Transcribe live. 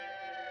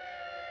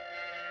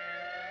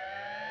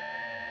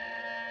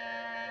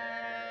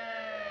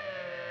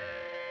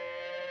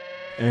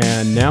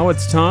And now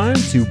it's time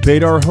to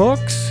bait our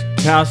hooks,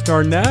 cast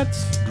our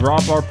nets,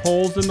 drop our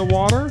poles in the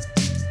water,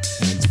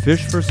 and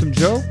fish for some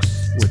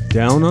jokes with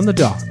Down on the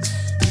Docks.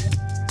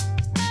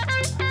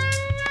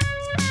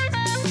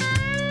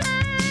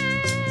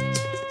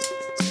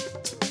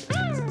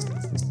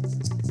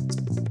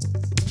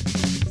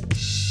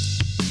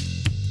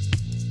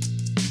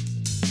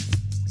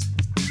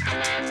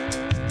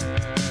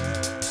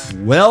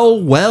 Well.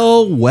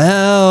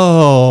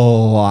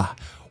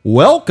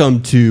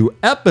 Welcome to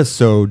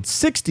episode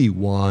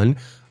 61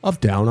 of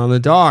Down on the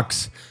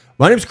Docks.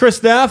 My name's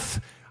Chris Neff.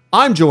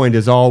 I'm joined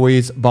as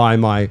always by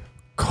my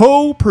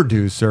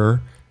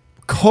co-producer,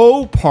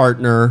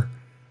 co-partner,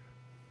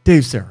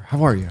 Dave Sarah.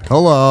 How are you?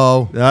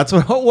 Hello. That's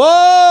what.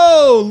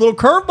 Whoa! Little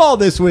curveball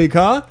this week,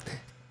 huh?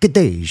 Good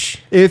day.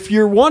 If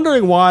you're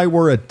wondering why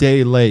we're a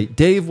day late,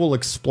 Dave will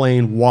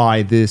explain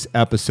why this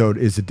episode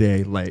is a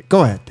day late.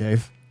 Go ahead,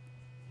 Dave.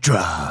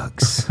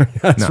 Drugs.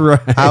 That's right.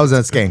 I was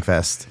at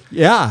Skankfest.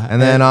 Yeah.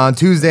 And then on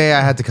Tuesday,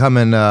 I had to come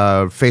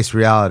and face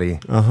reality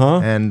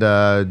and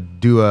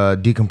do a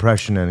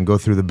decompression and go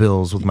through the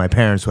bills with my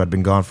parents who had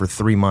been gone for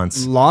 3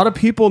 months. A lot of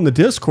people in the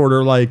Discord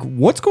are like,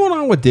 what's going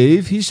on with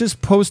Dave? He's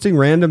just posting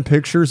random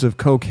pictures of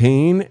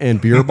cocaine and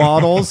beer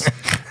bottles.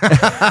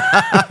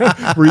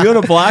 Were you in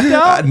a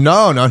blackout?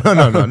 No.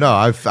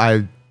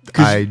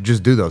 I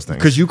just do those things.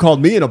 Because you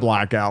called me in a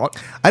blackout.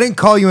 I didn't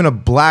call you in a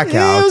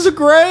blackout. It was a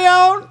gray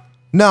out.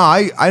 No,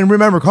 I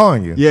remember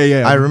calling you.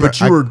 Yeah. I remember.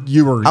 But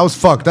you were. I was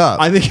fucked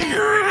up. I think.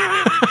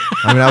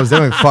 I was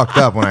definitely fucked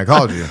up when I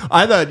called you.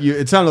 I thought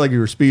it sounded like you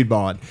were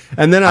speedballing,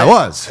 and then I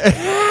was.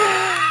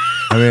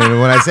 I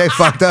mean, when I say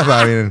fucked up,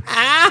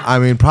 I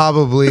mean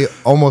probably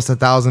almost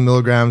 1,000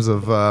 milligrams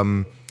of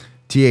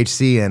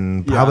THC,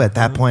 and probably at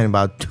that point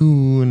about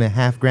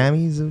 2.5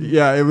 Grammys.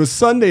 Yeah, it was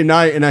Sunday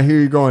night, and I hear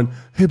you going,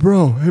 hey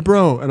bro,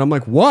 and I'm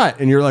like, what?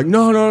 And you're like,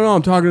 no,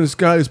 I'm talking to this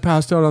guy who's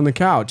passed out on the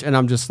couch, and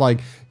I'm just like,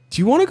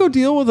 do you want to go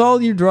deal with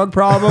all your drug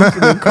problems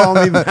and then call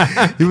me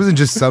back? He wasn't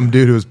just some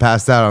dude who was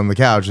passed out on the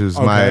couch. It was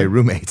my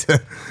roommate.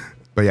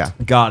 But yeah.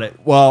 Got it.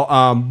 Well,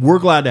 we're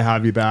glad to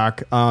have you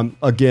back.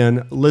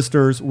 Again,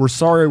 listeners, we're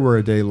sorry we're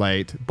a day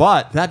late,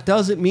 but that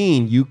doesn't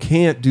mean you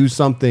can't do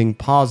something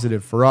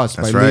positive for us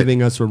by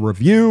leaving us a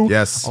review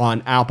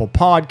on Apple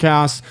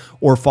Podcasts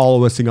or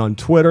following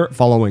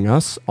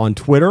us on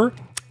Twitter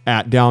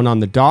at Down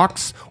on the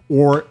Docks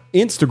or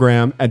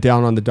Instagram at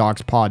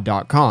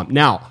downonthedockspod.com.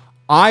 Now,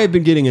 I have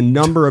been getting a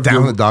number of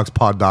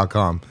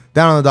downonthedockspod.com.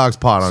 Down on the Docks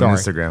Pod on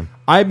Instagram.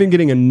 I've been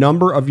getting a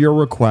number of your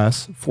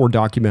requests for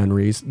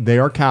documentaries. They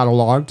are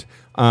cataloged.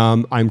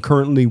 I'm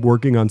currently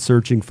working on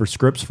searching for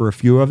scripts for a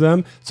few of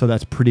them, so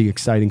that's pretty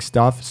exciting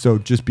stuff. So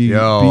just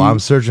I'm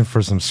searching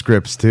for some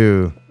scripts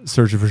too.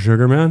 Searching for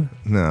Sugar Man?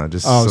 No,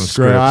 just some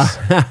scripts.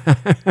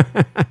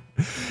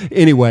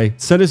 Anyway,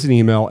 send us an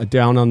email at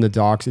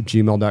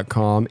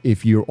downonthedocks@gmail.com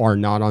if you are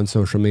not on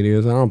social media.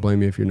 I don't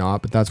blame you if you're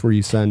not, but that's where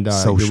you send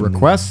your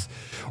requests.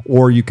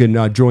 Or you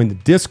can join the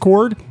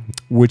Discord,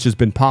 which has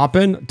been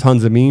popping.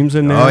 Tons of memes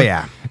in there. Oh,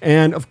 yeah.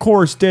 And, of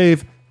course,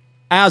 Dave,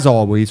 as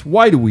always,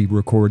 why do we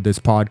record this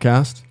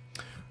podcast?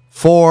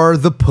 For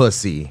the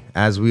pussy,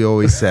 as we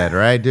always said,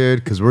 right,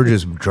 dude? Because we're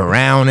just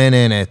drowning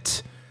in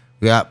it.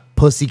 We got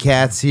pussy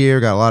cats here.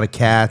 Got a lot of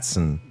cats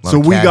and so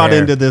we got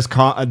into this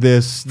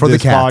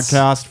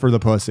podcast for the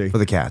pussy. For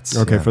the cats.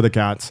 Okay, for the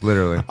cats.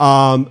 Literally.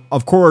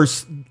 Of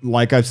course,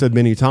 like I've said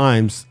many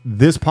times,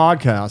 this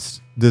podcast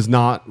does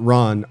not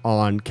run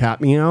on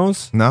cat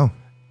meows. No.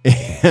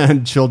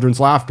 And children's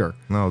laughter.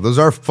 No, those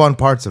are fun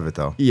parts of it,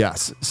 though.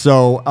 Yes.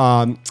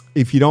 So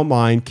if you don't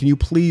mind, can you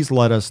please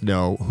let us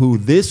know who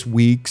this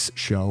week's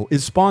show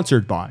is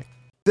sponsored by?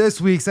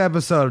 This week's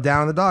episode of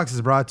Down on the Docks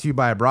is brought to you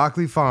by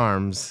Broccoli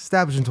Farms,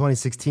 established in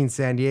 2016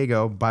 San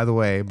Diego. By the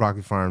way,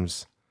 Broccoli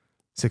Farms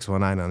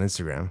 619 on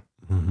Instagram.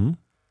 Mm-hmm.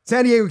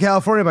 San Diego,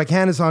 California, by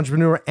Candace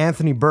entrepreneur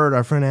Anthony Bird.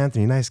 Our friend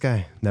Anthony, nice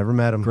guy. Never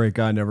met him. Great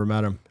guy, never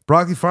met him.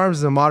 Broccoli Farms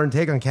is a modern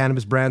take on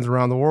cannabis brands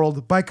around the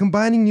world. By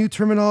combining new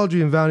terminology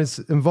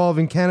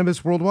involving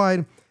cannabis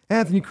worldwide,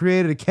 Anthony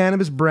created a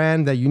cannabis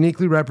brand that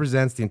uniquely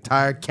represents the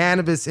entire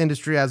cannabis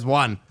industry as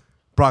one.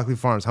 Broccoli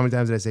Farms. How many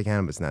times did I say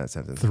cannabis in that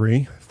sentence?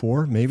 3,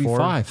 4, maybe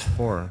 5.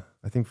 4.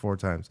 I think 4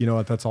 times. You know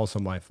what? That's also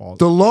my fault.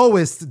 The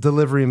lowest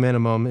delivery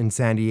minimum in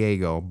San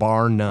Diego,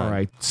 bar none. All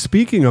right.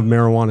 Speaking of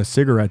marijuana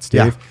cigarettes,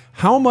 Dave,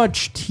 how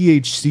much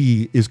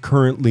THC is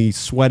currently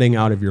sweating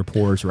out of your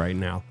pores right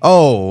now?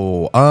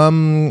 Oh,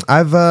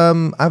 I've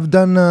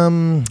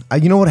done.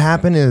 You know what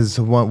happened is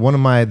one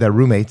of my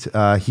roommates,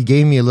 he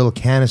gave me a little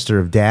canister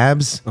of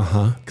dabs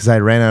because I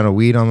ran out of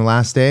weed on the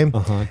last day.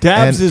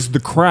 Dabs is the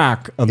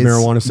crack of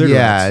marijuana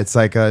cigarettes.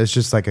 Yeah, it's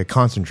just like a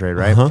concentrate,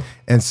 right?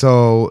 And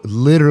so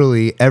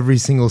literally every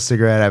single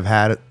cigarette I've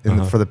had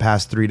for the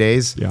past 3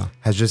 days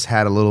has just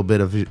had a little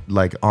bit of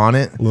like on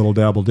it. A little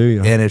dabble do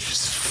you? And it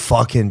just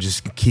fucking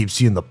just keeps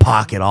you in the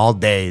pocket all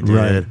day,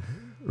 dude.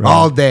 Right.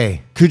 All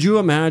day. Could you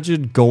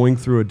imagine going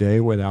through a day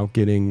without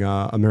getting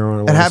a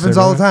marijuana? It happens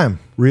all the time.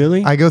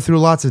 Really? I go through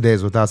lots of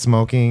days without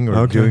smoking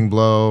or doing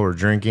blow or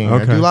drinking.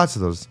 I do lots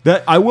of those.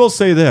 I will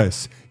say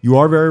this. You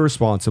are very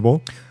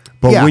responsible.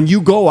 But when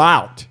you go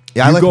out,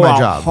 I you like go my out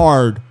job.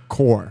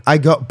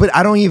 hardcore. But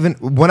I don't even,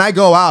 when I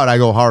go out, I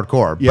go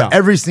hardcore. Yeah. But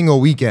every single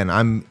weekend,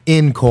 I'm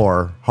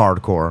in-core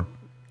hardcore.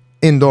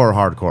 Indoor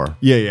hardcore.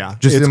 Yeah.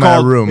 Just it's in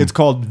called, my room. It's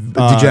called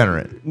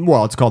Degenerate.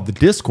 Well, it's called the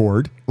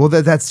Discord. Well,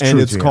 that's true. And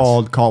it's too,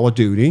 called Call of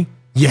Duty.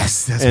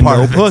 Yes, that's And part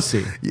no of it.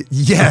 pussy.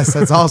 Yes,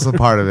 that's also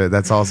part of it.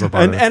 That's also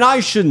part of it. And I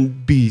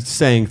shouldn't be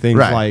saying things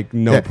like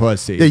no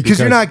pussy. Yeah, because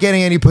you're not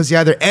getting any pussy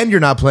either, and you're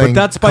not playing.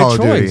 But that's by Call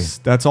of Duty. choice.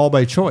 That's all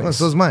by choice. Well,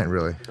 so is mine,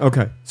 really.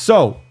 Okay,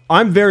 so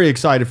I'm very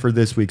excited for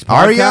this week's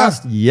Are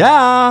podcast.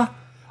 Yeah,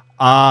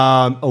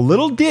 a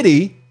little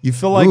ditty. You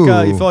feel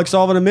like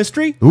solving a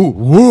mystery? Ooh,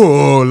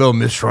 a little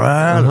mystery,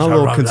 A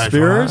little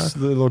conspiracy,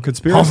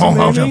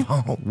 maybe?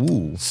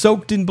 Ooh.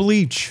 Soaked in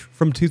Bleach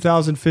from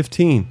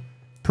 2015.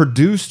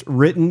 Produced,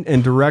 written,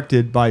 and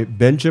directed by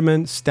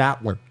Benjamin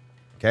Statler.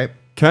 Okay.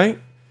 Okay.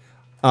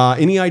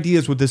 Any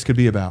ideas what this could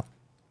be about?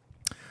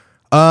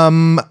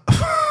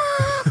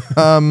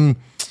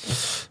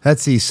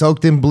 Let's see.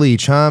 Soaked in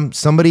bleach, huh?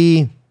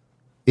 Somebody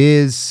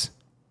is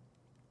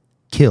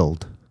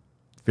killed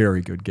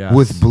Very good guess.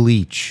 with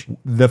bleach.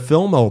 The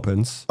film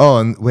opens Oh,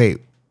 and wait.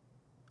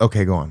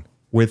 Okay, go on.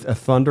 with a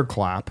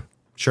thunderclap,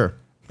 Sure.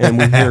 and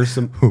we hear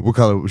some. What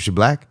color was she?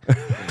 Black?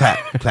 Clap,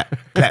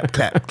 clap, clap,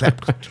 clap,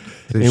 clap.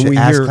 So And we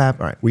ass hear, clap.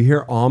 All right. we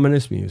hear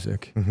ominous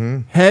music,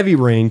 heavy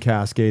rain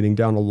cascading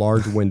down a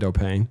large window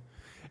pane,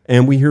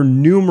 and we hear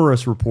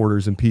numerous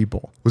reporters and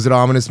people. Was it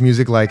ominous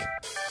music like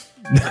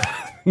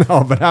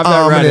No, but have that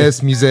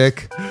ominous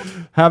music? ready.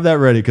 Have that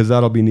ready because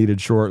that'll be needed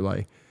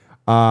shortly.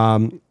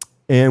 And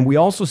we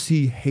also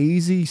see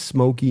hazy,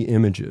 smoky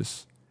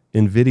images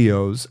in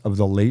videos of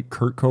the late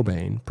Kurt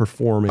Cobain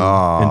performing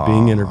and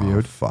being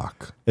interviewed.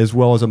 Fuck. As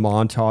well as a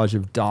montage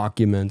of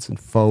documents and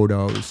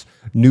photos,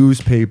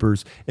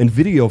 newspapers, and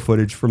video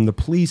footage from the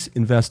police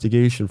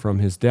investigation from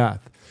his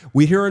death.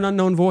 We hear an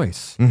unknown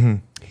voice.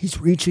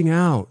 He's reaching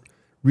out,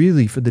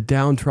 really, for the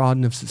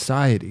downtrodden of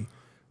society,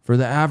 for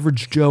the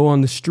average Joe on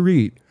the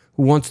street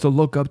who wants to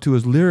look up to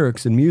his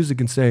lyrics and music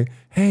and say,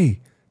 hey,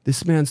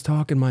 this man's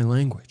talking my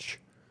language.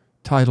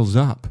 Title's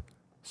up,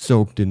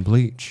 Soaked in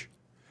Bleach.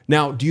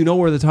 Now, do you know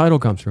where the title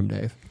comes from,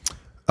 Dave?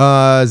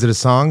 Is it a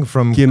song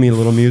from Give me a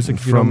little music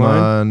if you don't from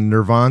mind.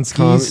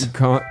 Nirvanskis?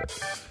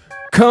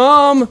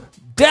 Come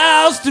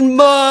doused in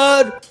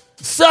mud,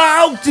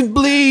 soaked in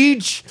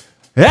bleach,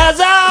 as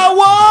I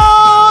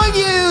want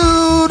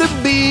you to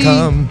be.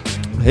 Come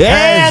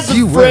as as a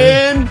you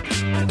friend,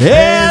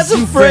 as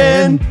a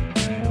friend,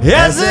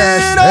 as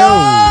an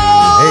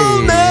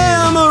old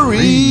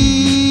memory.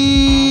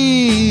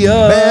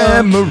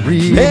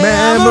 Memory.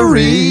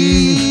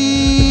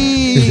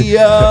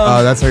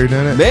 Oh, that's how you're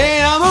doing it?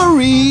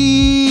 Memory.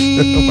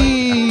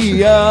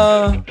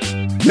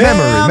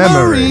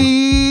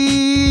 Memory.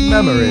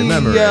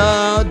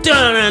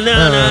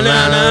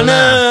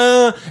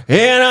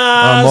 And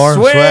I More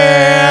swear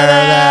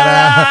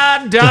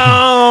that I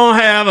don't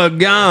have a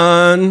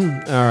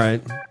gun. All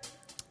right.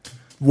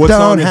 What Don't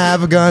song is-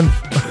 have a gun.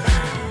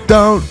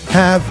 Don't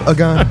have a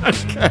gun.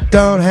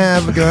 Don't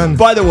have a gun.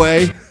 By the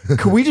way,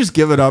 can we just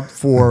give it up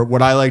for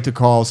what I like to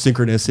call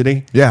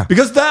synchronicity? Yeah.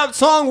 Because that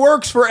song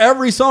works for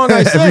every song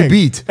I sing. Every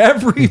beat.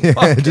 Every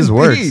fucking It just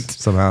works beat.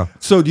 somehow.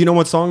 So do you know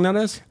what song that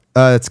is?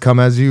 It's Come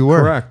As You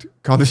Were. Correct.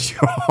 Come As You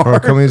Or Are.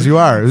 Come As You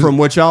Are. From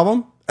which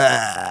album?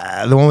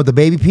 The one with the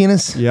baby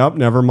penis? Yep,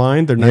 never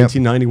mind. Their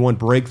 1991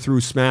 breakthrough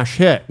smash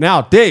hit.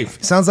 Now, Dave,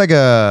 Sounds like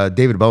a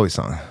David Bowie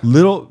song.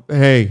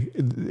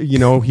 you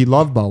know, he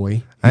loved Bowie.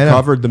 He I know.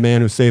 covered The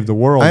Man Who Saved the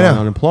World I know.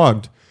 on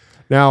Unplugged.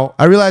 Now,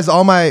 I realized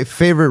all my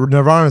favorite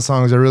Nirvana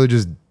songs are really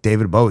just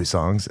David Bowie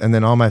songs. And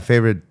then all my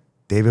favorite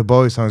David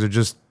Bowie songs are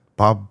just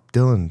Bob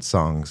Dylan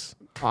songs.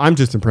 I'm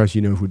just impressed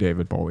you knew who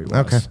David Bowie was.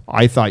 Okay.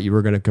 I thought you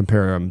were going to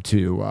compare him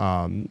to,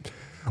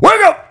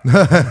 wake up! Do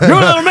a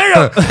little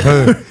makeup!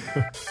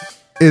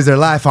 Is there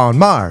life on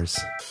Mars?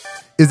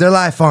 Is there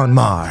life on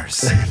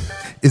Mars?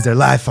 Is there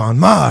life on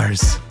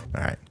Mars?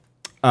 All right.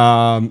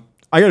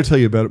 I got to tell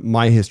you about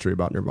my history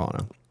about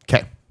Nirvana.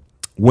 Okay.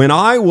 When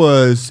I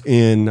was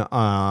in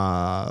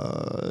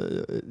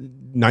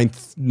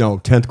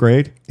 10th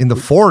grade. In the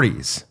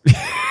 40s.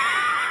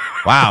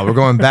 Wow, we're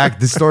going back.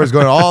 This story's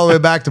going all the way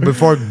back to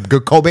before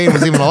Cobain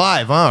was even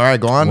alive. Huh? All right,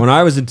 go on. When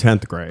I was in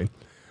 10th grade,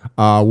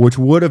 which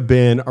would have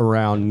been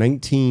around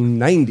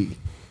 1990,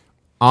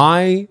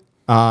 I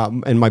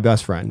and my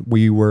best friend,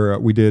 we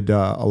did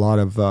a lot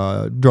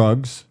of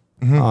drugs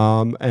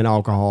and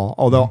alcohol.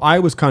 Although I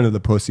was kind of the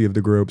pussy of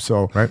the group,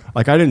 so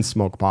like I didn't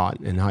smoke pot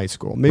in high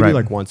school, maybe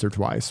like once or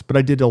twice, but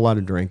I did a lot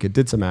of drinking,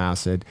 did some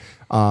acid,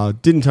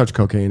 didn't touch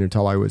cocaine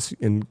until I was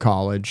in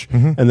college,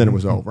 and then it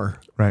was over.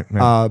 Right.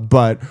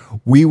 But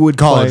we would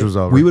College was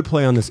over. We would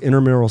play on this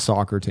intramural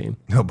soccer team.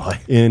 Oh boy.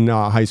 In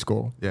high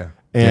school. Yeah.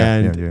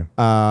 And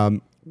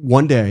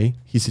one day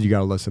he said, you got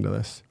to listen to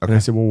this. Okay. And I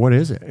said, well, what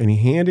is it? And he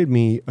handed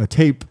me a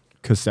tape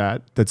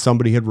cassette that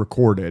somebody had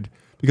recorded,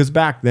 because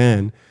back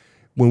then,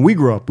 when we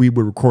grew up, we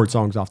would record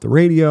songs off the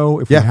radio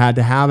if we had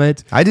to have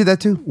it. I did that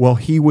too. Well,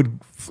 he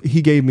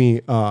gave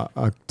me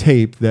a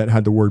tape that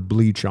had the word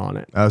Bleach on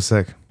it. I was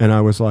sick. And I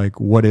was like,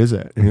 what is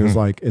it? And he was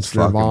like, it's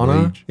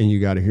Nirvana, Bleach. and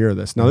you got to hear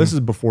this. Now, this is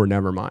before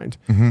Nevermind.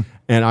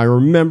 And I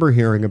remember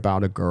hearing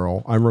about a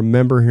girl. I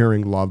remember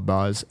hearing Love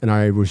Buzz, and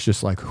I was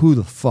just like, who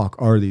the fuck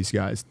are these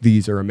guys?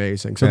 These are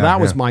amazing. So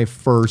that was my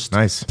first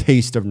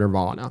taste of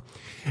Nirvana.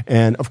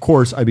 And, of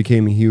course, I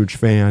became a huge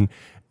fan.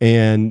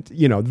 And,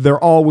 you know, they're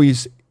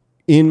always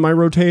in my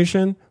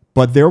rotation,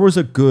 but there was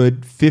a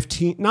good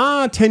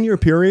 10-year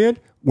period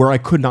where I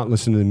could not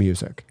listen to the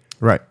music.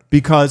 Right.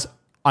 Because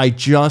I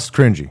just...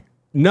 Cringy.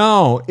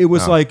 No, it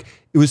was like,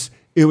 it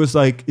was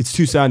like, it's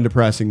too sad and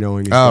depressing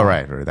knowing it's gone.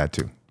 Right, that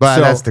too. But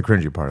that's the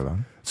cringy part of it.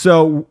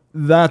 So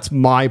that's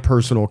my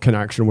personal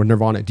connection with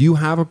Nirvana. Do you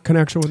have a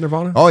connection with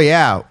Nirvana? Oh,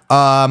 yeah.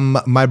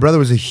 My brother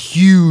was a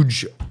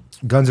huge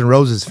Guns N'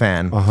 Roses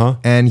fan.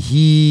 And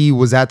he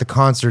was at the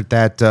concert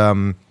that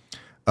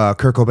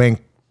Kurt Cobain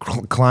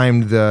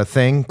climbed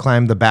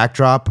the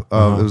backdrop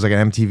of, it was like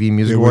an MTV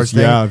Music Awards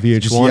thing. Yeah, VH1,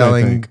 just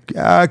yelling, I think.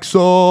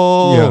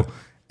 Axel! Yeah.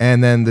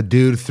 And then the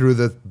dude threw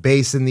the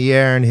bass in the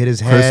air and hit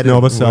his head. Chris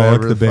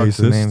Novoselic, the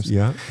bassist.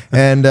 Yeah.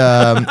 And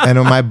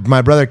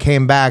my brother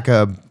came back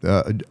a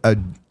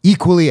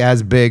equally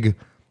as big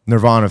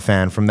Nirvana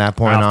fan from that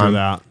point After on.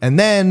 that. And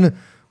then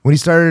when he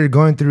started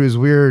going through his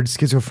weird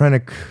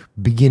schizophrenic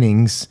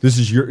beginnings. This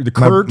is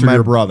Kurt or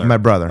your brother? My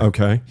brother.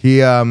 Okay. He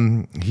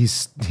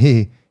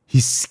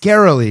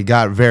scarily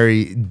got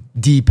very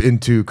deep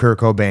into Kurt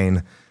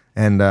Cobain,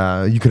 and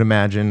you could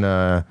imagine,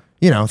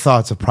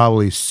 thoughts of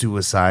probably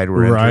suicide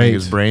were entering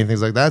his brain,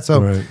 things like that.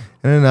 So, and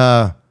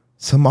then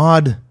some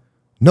odd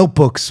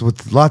notebooks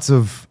with lots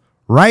of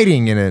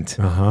writing in it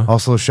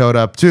also showed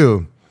up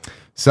too.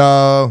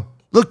 So,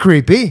 look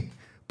creepy.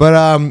 But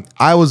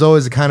I was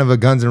always kind of a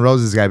Guns N'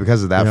 Roses guy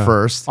because of that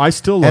first. I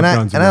still love Guns N'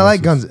 Roses. And I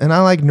like Guns, and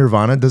I like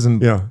Nirvana.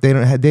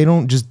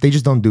 They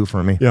just don't do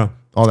for me. Yeah.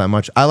 All that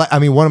much. I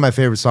mean, one of my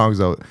favorite songs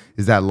though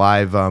is that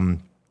live.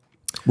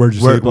 Where'd you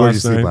sleep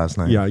last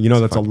night? Yeah,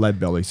 that's a Lead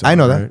Belly song. I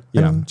know that. Right?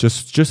 Yeah,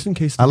 just in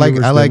case. I like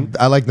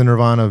the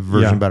Nirvana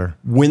version better.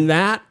 When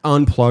that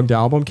Unplugged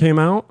album came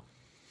out,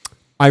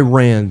 I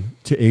ran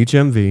to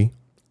HMV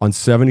on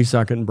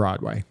 72nd and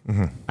Broadway.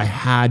 I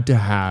had to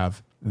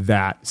have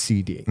that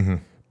CD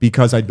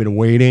because I'd been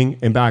waiting,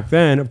 and back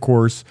then, of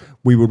course,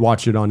 we would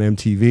watch it on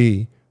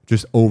MTV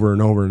just over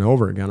and over and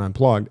over again,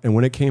 Unplugged. And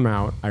when it came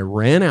out, I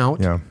ran out.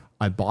 Yeah.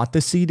 I bought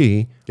the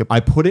CD. I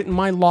put it in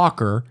my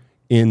locker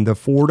in the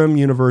Fordham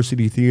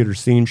University Theater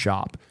scene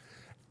shop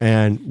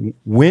and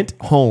went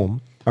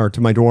home or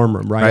to my dorm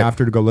room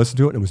after to go listen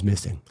to it, and it was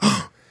missing.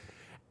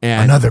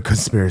 And another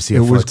conspiracy. It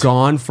was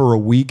gone for a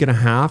week and a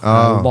half. And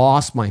I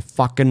lost my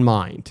fucking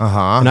mind.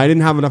 And I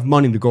didn't have enough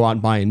money to go out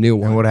and buy a new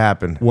one. And what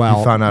happened? Well,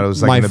 you found out it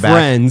was like my in the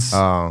friends,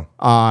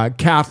 back?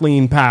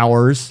 Kathleen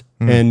Powers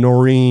and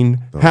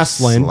Noreen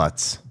Heslin,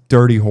 sluts.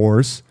 Dirty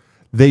Horse,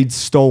 they'd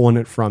stolen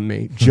it from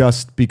me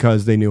just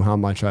because they knew how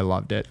much I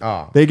loved it.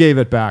 They gave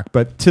it back,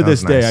 but to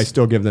this day, I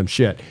still give them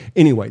shit.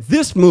 Anyway,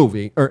 this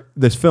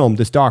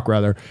doc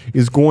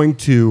is going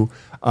to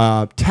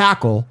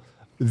tackle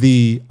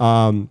the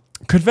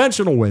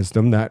conventional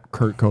wisdom that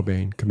Kurt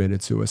Cobain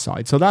committed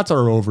suicide. So that's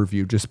our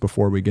overview just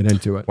before we get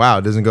into it. Wow,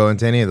 it doesn't go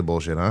into any of the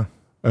bullshit, huh?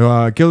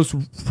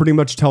 Pretty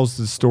much tells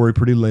the story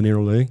pretty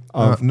linearly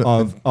of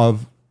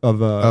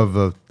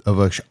a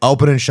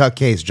open and shut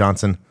case,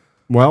 Johnson.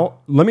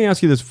 Well, let me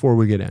ask you this before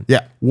we get in.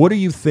 Yeah. What do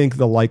you think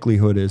the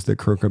likelihood is that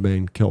Kurt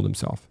Cobain killed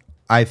himself?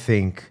 I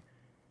think,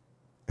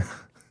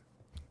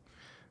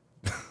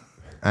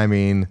 I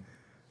mean,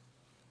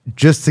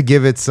 just to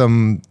give it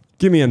some...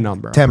 Give me a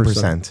number.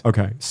 10%.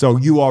 Okay. So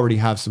you already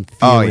have some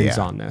feelings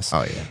on this.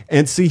 Oh, yeah.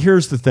 And see,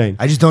 here's the thing.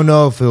 I just don't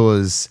know if it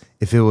was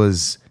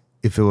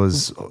the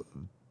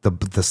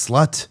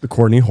slut, the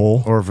Courtney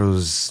Hole, or if it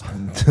was,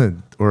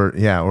 or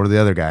the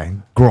other guy,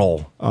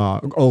 Grohl.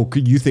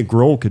 You think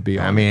Grohl could be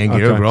on it? I mean,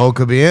 Grohl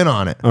could be in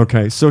on it.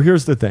 Okay, so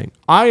here's the thing.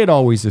 I had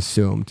always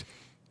assumed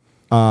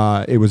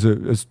it was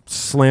a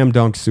slam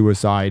dunk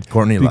suicide.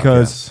 Courtney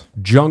because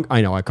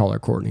I know I call her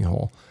Courtney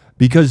Hole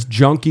because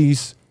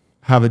junkies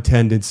have a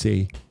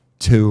tendency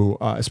to,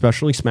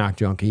 especially smack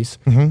junkies,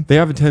 they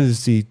have a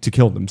tendency to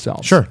kill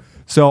themselves. Sure.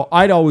 So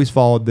I'd always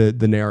followed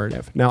the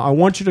narrative. Now I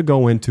want you to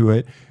go into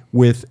it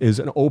with as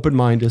an open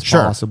mind as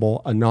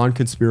possible, a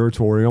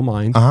non-conspiratorial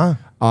mind.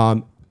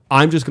 I'm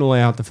just going to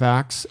lay out the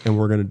facts, and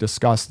we're going to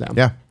discuss them.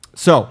 Yeah.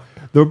 So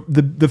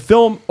the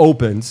film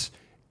opens,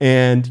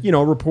 and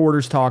a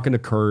reporter's talking to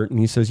Kurt, and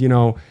he says,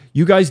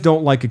 you guys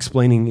don't like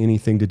explaining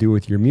anything to do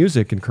with your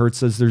music, and Kurt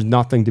says, there's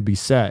nothing to be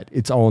said.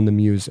 It's all in the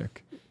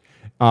music.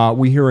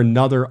 We hear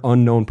another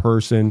unknown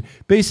person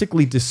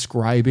basically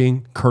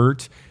describing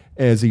Kurt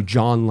as a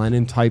John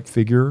Lennon type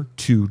figure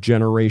to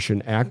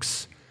Generation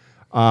X.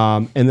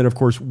 And then, of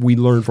course, we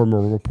learned from a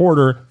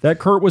reporter that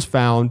Kurt was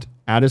found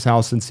at his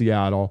house in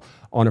Seattle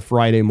on a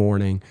Friday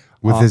morning.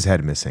 With his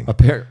head missing.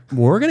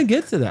 We're going to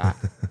get to that.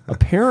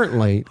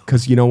 Apparently,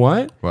 because you know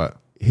what? What?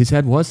 his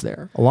head was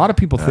there. A lot of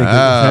people think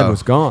that his head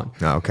was gone.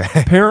 Okay.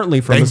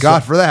 Apparently from Thank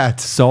God for that.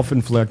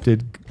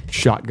 Self-inflicted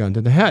shotgun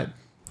to the head.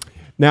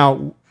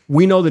 Now,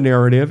 we know the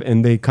narrative,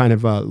 and they kind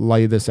of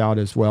lay this out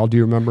as well. Do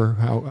you remember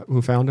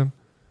who found him?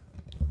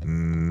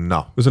 No.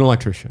 It was an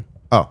electrician.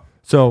 Oh.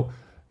 So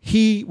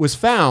he was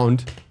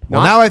found.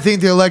 Well, now I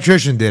think the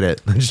electrician did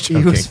it.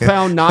 He was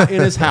found not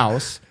in his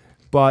house,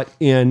 but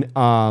in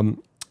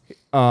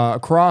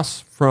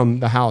across from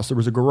the house. There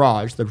was a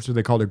garage. That's what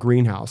they called a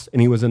greenhouse,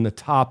 and he was in the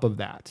top of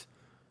that.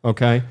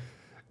 Okay.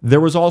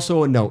 There was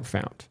also a note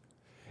found,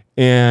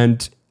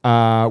 and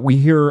we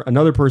hear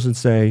another person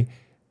say,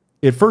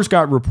 it first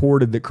got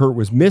reported that Kurt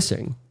was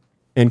missing,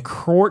 and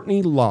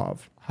Courtney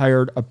Love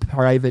hired a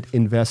private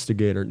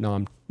investigator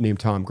named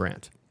Tom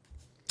Grant.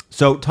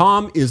 So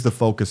Tom is the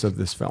focus of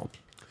this film.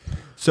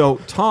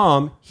 So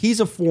Tom, he's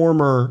a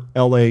former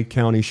LA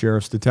County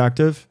Sheriff's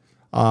detective,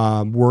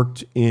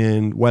 worked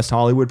in West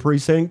Hollywood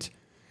precinct,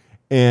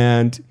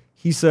 and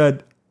he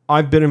said,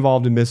 I've been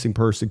involved in missing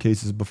person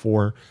cases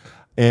before,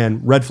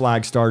 and red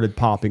flags started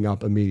popping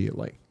up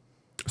immediately.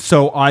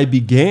 So I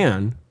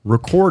began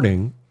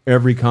recording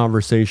every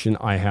conversation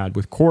I had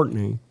with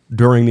Courtney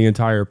during the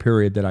entire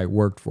period that I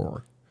worked for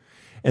her.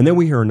 And then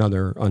we hear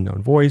another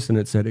unknown voice, and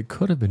it said it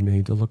could have been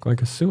made to look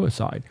like a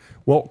suicide.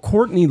 Well,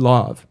 Courtney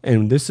Love,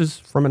 and this is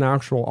from an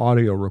actual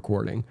audio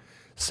recording,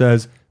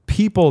 says,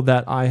 people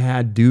that I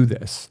had do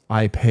this,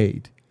 I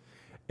paid.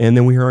 And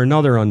then we hear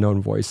another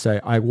unknown voice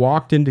say, I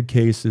walked into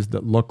cases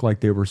that looked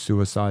like they were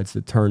suicides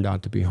that turned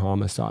out to be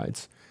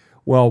homicides.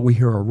 Well, we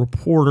hear a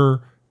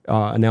reporter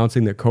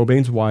announcing that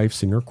Cobain's wife,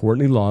 singer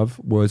Courtney Love,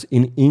 was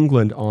in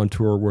England on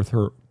tour with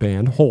her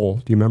band Hole.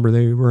 Do you remember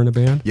they were in a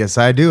band? Yes,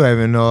 I do. I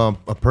even know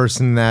a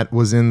person that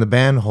was in the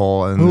band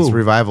Hole in this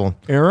revival.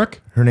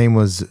 Eric? Her name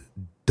was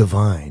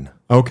Divine.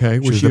 Okay.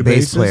 Was she a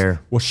bass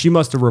player? Well, she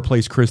must have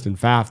replaced Kristen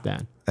Pfaff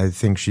then. I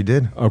think she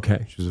did.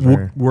 Okay. She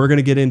was we're going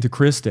to get into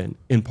Kristen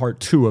in part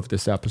 2 of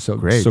this episode.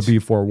 Great. So be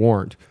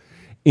forewarned.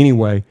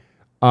 Anyway,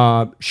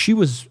 she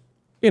was,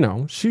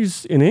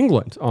 she's in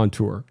England on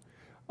tour.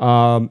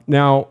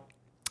 Now,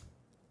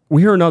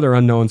 we hear another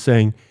unknown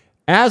saying,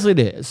 as it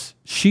is,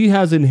 she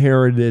has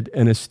inherited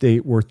an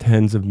estate worth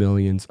tens of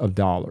millions of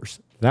dollars.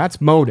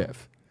 That's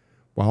motive.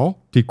 Well,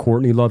 did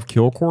Courtney Love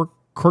kill Kurt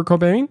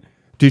Cobain?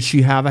 Did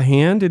she have a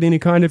hand in any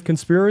kind of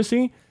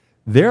conspiracy?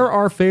 There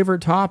are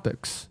favorite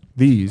topics.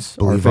 These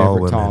are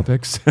favorite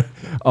topics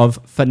of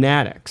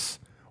fanatics.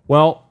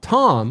 Well,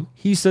 Tom,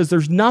 he says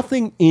there's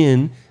nothing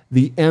in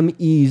the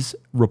ME's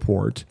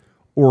report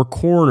or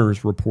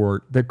coroner's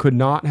report that could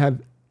not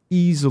have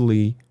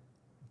easily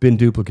been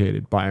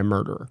duplicated by a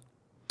murderer.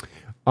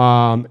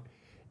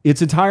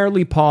 It's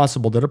entirely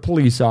possible that a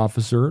police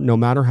officer, no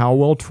matter how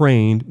well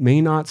trained, may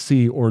not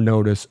see or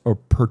notice a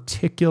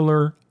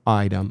particular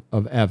item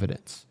of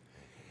evidence.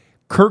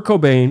 Kurt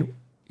Cobain,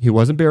 he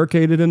wasn't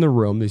barricaded in the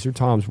room. These are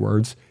Tom's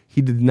words.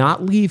 He did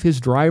not leave his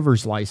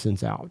driver's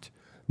license out.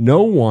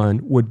 No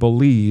one would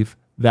believe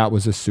that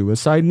was a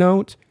suicide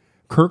note.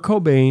 Kurt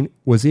Cobain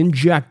was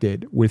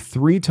injected with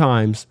 3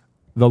 times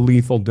the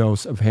lethal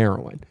dose of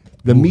heroin.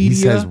 The media, he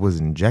says, was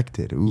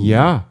injected. Ooh.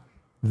 Yeah.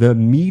 The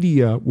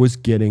media was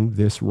getting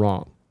this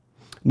wrong.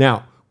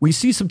 Now, we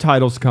see some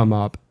titles come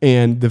up,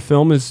 and the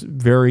film is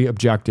very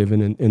objective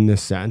in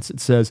this sense.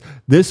 It says,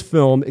 this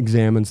film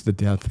examines the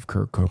death of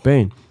Kurt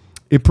Cobain.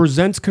 It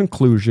presents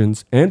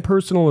conclusions and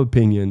personal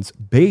opinions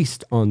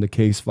based on the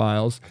case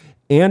files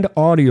and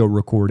audio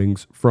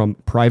recordings from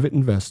private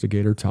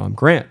investigator Tom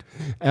Grant,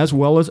 as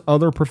well as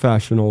other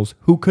professionals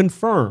who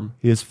confirm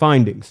his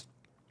findings.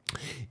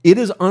 It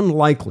is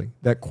unlikely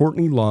that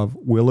Courtney Love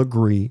will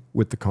agree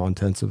with the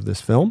contents of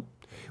this film.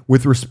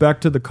 With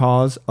respect to the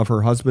cause of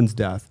her husband's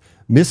death,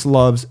 Miss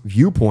Love's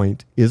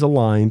viewpoint is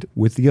aligned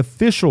with the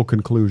official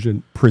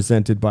conclusion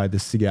presented by the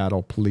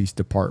Seattle Police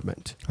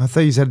Department. I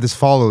thought you said this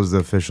follows the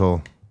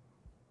official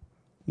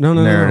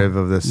narrative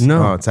of this.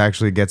 No. Oh, it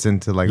actually gets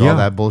into all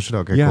that bullshit?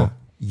 Okay, cool.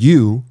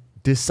 You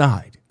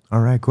decide.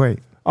 All right, great.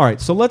 All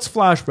right, so let's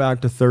flash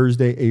back to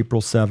Thursday,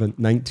 April 7th,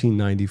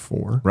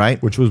 1994.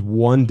 Right. Which was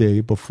one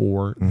day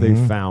before they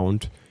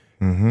found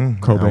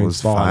Cobain's body. I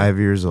was 5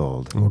 years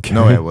old. Okay.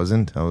 No, I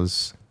wasn't. I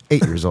was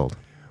 8 years old.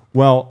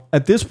 Well,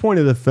 at this point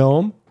of the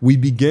film, we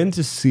begin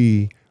to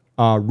see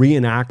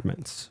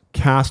reenactments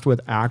cast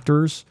with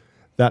actors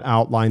that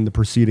outline the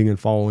preceding and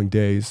following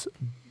days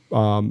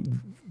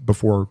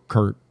before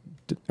Kurt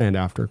and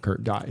after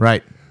Kurt died.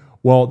 Right.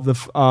 Well,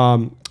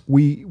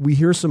 we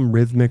hear some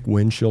rhythmic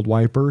windshield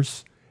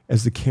wipers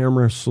as the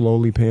camera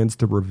slowly pans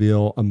to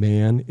reveal a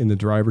man in the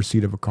driver's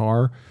seat of a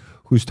car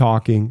who's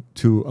talking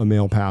to a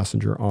male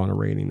passenger on a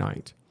rainy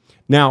night.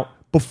 Now,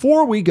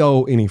 before we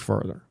go any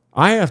further,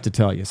 I have to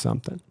tell you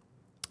something.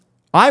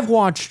 I've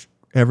watched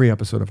every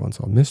episode of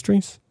Unsolved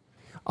Mysteries.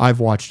 I've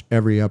watched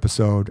every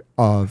episode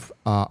of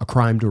A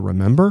Crime to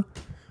Remember.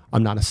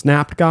 I'm not a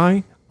Snapped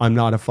guy. I'm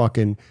not a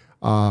fucking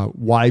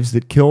Wives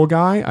That Kill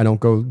guy. I don't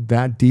go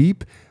that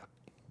deep.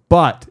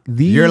 But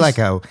these... You're like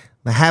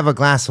have a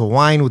glass of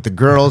wine with the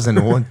girls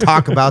and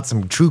talk about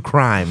some true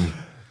crime.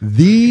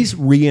 These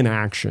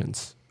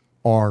reenactions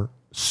are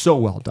so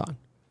well done.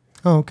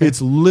 Oh, okay.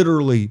 It's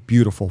literally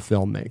beautiful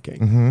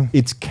filmmaking.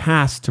 It's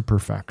cast to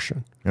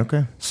perfection.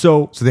 Okay.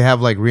 So they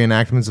have like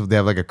reenactments of, they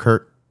have like a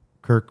Kurt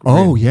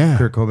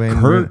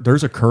Cobain.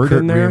 There's a Kurt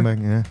in there.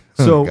 Yeah.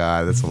 So oh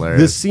God, that's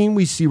hilarious. This scene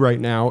we see right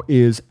now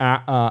is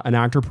an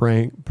actor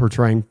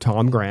portraying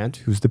Tom Grant,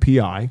 who's the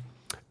PI,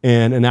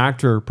 and an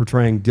actor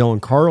portraying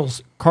Dylan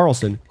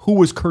Carlson, who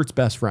was Kurt's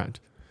best friend.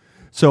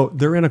 So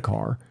they're in a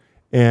car,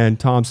 and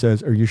Tom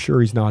says, "Are you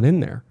sure he's not in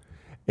there?"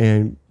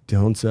 And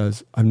Dylan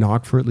says, "I've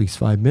knocked for at least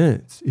 5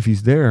 minutes. If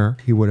he's there,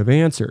 he would have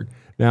answered."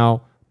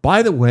 Now,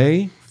 by the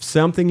way,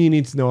 something you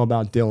need to know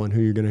about Dylan,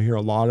 who you're going to hear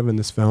a lot of in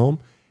this film,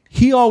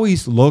 he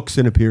always looks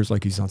and appears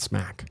like he's on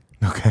smack.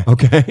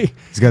 Okay.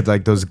 He's got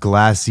like those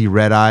glassy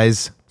red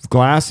eyes.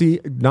 Glassy,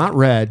 not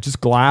red,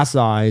 just glass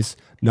eyes,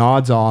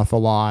 nods off a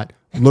lot,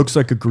 looks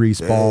like a grease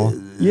ball.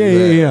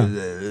 Yeah.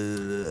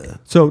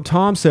 So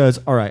Tom says,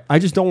 all right, I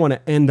just don't want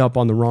to end up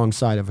on the wrong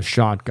side of a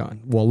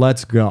shotgun. Well,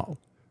 let's go.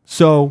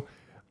 So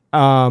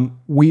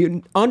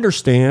we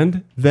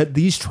understand that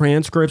these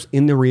transcripts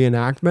in the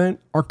reenactment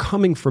are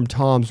coming from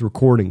Tom's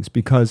recordings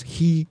because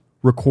he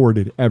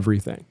recorded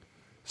everything.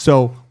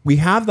 So we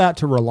have that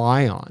to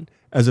rely on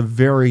as a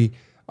very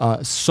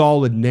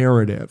solid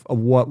narrative of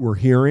what we're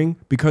hearing,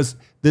 because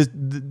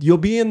you'll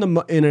be in a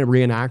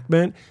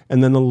reenactment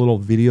and then the little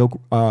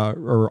video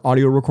or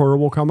audio recorder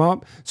will come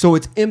up. So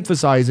it's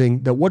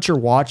emphasizing that what you're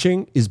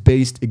watching is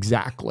based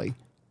exactly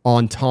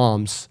on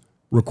Tom's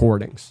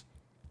recordings.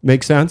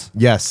 Make sense?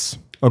 Yes.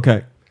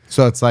 Okay.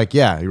 So it's like,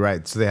 yeah, you're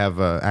right. So they have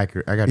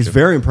accurate. I got you. It's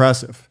very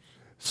impressive.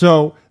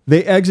 So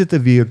they exit the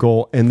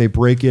vehicle and they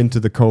break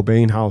into the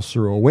Cobain house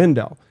through a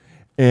window.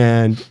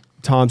 And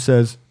Tom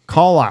says,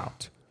 call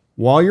out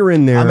while you're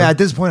in there. I mean, at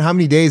this point, how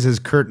many days has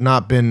Kurt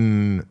not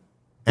been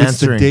answering? It's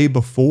the day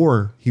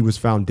before he was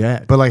found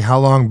dead. But like, how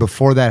long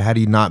before that had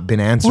he not been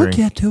answering? We'll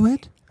get to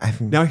it.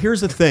 Now,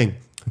 here's the thing.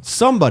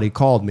 Somebody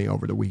called me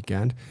over the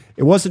weekend.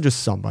 It wasn't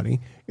just somebody.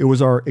 It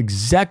was our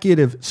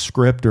executive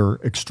scripter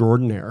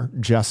extraordinaire,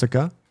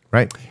 Jessica.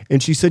 Right.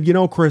 And she said,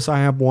 Chris, I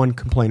have one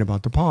complaint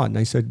about the pod. And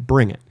I said,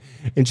 bring it.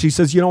 And she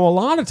says, a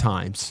lot of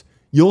times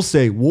you'll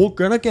say, we're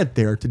going to get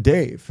there to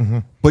Dave,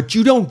 but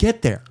you don't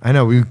get there. I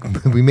know.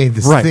 We made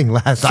this thing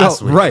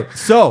last week. Right.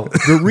 So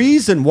the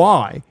reason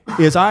why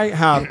is I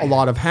have a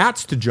lot of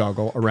hats to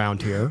juggle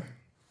around here.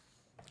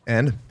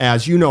 And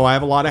as you know, I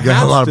have a lot of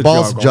hats, a lot of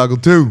balls to juggle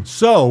too.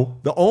 So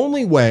the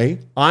only way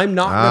I'm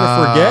not going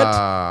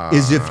to forget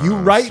is if you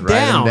write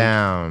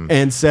down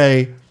and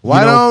say,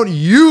 why don't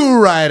you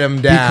write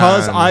them down?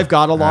 Because I've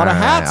got a lot of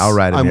hats. I'll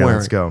write them down. Wearing.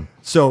 Let's go.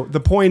 So the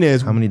point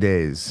is, how many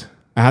days?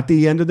 At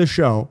the end of the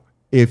show,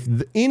 if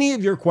any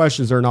of your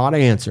questions are not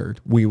answered,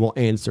 we will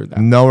answer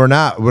them. No, we're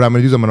not. What I'm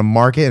going to do is I'm going to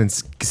mark it and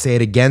say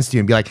it against you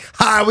and be like,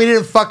 we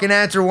didn't fucking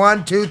answer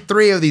 1, 2,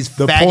 3 of these.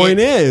 The point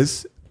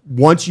is,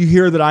 once you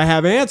hear that I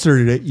have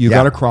answered it, you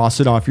got to cross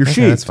it off your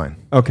sheet. That's fine.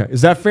 Okay.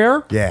 Is that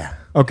fair? Yeah.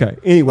 Okay.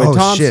 Anyway,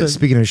 Tom said,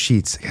 speaking of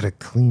sheets, I got to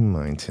clean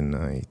mine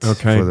tonight.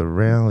 Okay. For the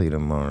rally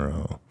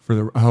tomorrow.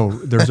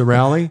 There's a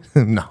rally?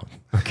 No.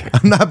 Okay.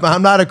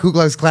 I'm not a Ku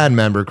Klux Klan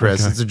member,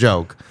 Chris. Okay. It's a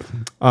joke.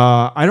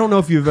 I don't know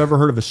if you've ever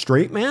heard of a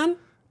straight man.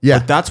 Yeah.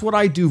 But that's what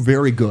I do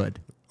very good.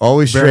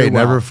 Always straight,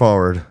 never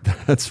forward.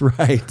 That's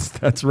right.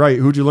 That's right.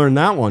 Who'd you learn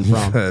that one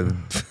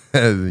from?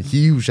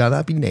 He who shall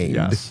not be named.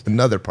 Yes.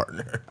 Another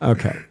partner.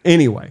 Okay.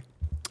 Anyway,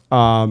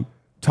 Tom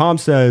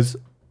says,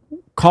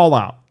 call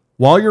out.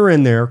 While you're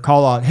in there,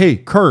 call out, hey,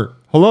 Kurt.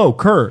 Hello,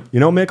 Kurt.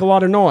 Make a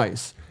lot of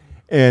noise.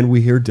 And we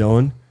hear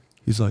Dylan.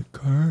 He's like,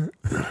 Kurt.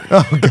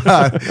 Oh,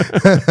 God.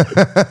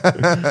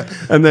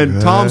 And then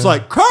Tom's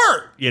like,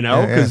 Kurt,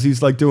 because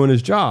he's like doing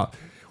his job.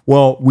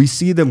 Well, we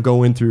see them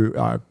go in through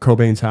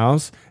Cobain's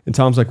house, and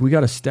Tom's like, we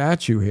got a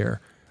statue here.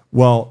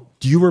 Well,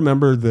 do you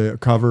remember the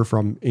cover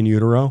from In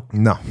Utero?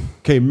 No.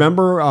 Okay,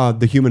 remember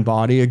the human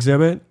body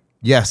exhibit?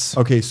 Yes.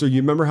 Okay, so you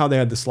remember how they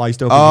had the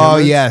sliced open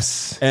humans?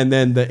 Yes. And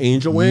then the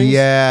angel wings?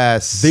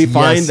 Yes. They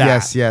find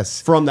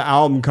that from the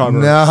album cover.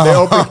 No. They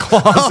open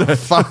closet. Oh,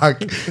 fuck.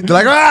 They're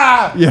like,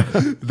 ah! Yeah.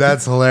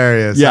 That's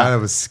hilarious. Yeah. That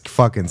was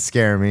fucking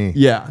scare me.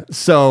 Yeah.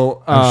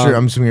 So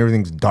I'm assuming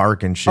everything's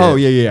dark and shit. Oh,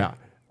 yeah.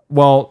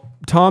 Well,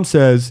 Tom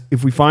says,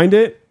 if we find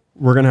it,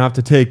 we're going to have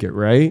to take it,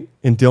 right?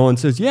 And Dylan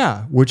says,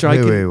 yeah, which I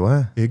can. Wait,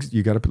 what?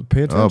 You got to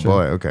pay attention. Oh,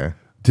 boy. Okay.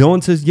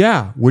 Dylan says,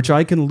 yeah, which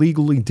I can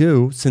legally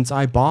do since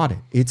I bought it.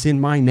 It's in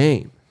my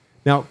name.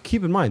 Now,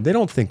 keep in mind, they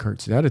don't think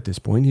Kurt's dead at this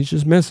point. He's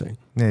just missing.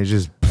 Yeah, he's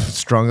just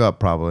strung up,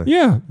 probably.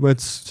 Yeah, but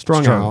it's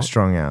strung out.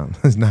 Strung out.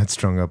 He's not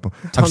strung up.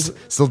 I'm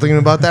still thinking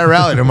about that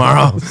rally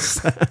tomorrow.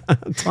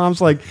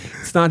 Tom's like,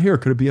 it's not here.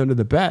 Could it be under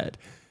the bed?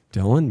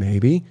 Dylan,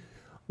 maybe.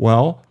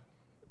 Well,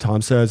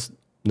 Tom says,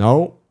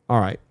 no. All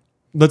right,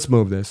 let's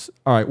move this.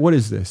 All right, what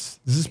is this?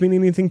 Does this mean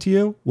anything to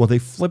you? Well, they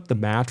flip the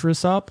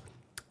mattress up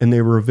and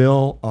they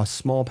reveal a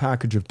small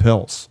package of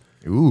pills.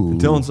 Ooh.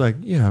 And Dylan's like,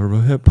 yeah,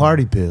 Rohypnol.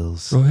 Party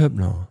pills.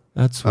 Rohypnol.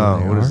 That's what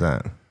they are. What is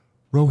that?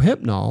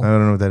 Rohypnol. I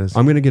don't know what that is.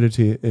 I'm going to get it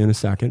to you in a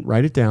second.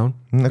 Write it down.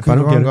 Okay, if I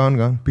don't get it, go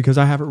on. Because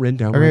I have it written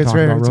down. Okay, it's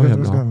right.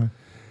 Rohypnol.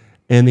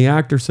 And the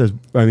actor says,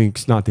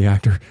 it's not the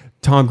actor.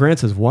 Tom Grant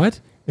says,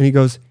 what? And he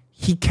goes,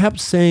 he kept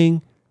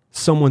saying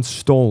someone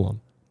stole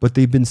them, but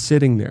they've been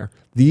sitting there.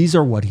 These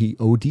are what he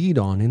OD'd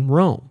on in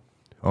Rome.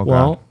 Okay.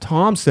 Well,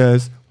 Tom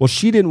says, well,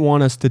 she didn't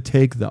want us to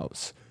take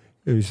those.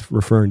 He's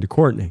referring to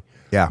Courtney.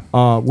 Yeah.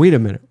 Wait a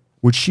minute.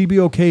 Would she be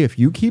okay if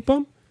you keep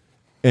them?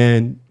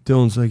 And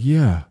Dylan's like,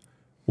 yeah.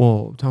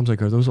 Well, Tom's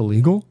like, are those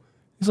illegal?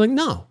 He's like,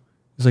 no.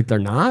 He's like, they're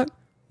not?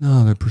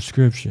 No, they're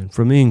prescription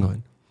from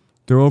England.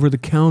 They're over the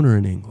counter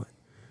in England.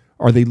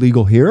 Are they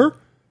legal here?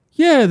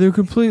 Yeah, they're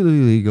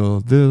completely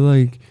legal. They're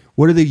like,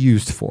 what are they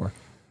used for?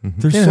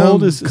 They're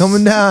sold as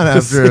coming down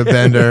after a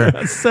bender.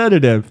 A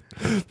sedative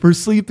for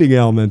sleeping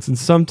ailments, and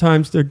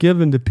sometimes they're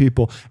given to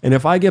people. And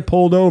if I get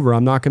pulled over,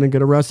 I'm not going to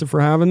get arrested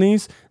for having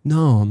these?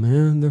 No,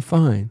 man, they're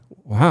fine.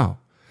 Wow.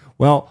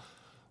 Well,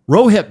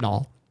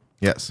 Rohypnol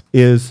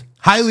is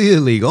highly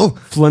illegal.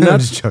 I'm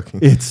just joking.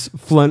 It's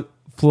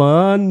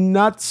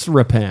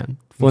flunitrazepam.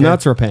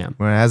 Flunitrazepam.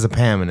 Well, it has a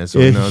Pam in it, so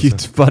we know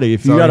buddy,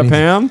 if you got a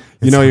Pam,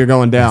 you know you're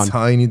going down. That's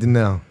all you need to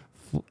know.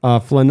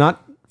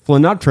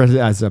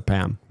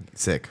 Flunitrazepam.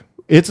 Sick.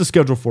 It's a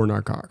Schedule 4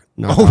 narcotic.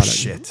 Oh,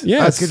 shit.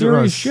 Yeah, it's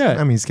serious shit.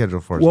 I mean, Schedule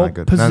 4 is not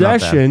good.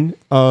 Possession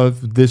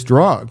of this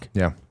drug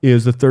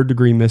is a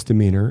 3rd-degree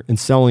misdemeanor, and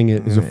selling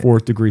it is a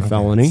 4th-degree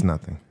felony. It's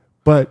nothing.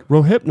 But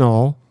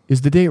Rohypnol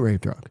is the date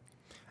rape drug.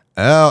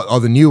 Oh,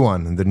 the new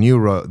one. The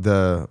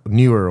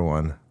newer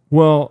one.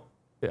 Well,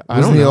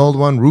 wasn't the old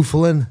one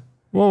Rufalin?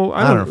 Well,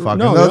 I don't fucking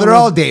know. They're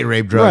all date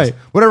rape drugs. Right.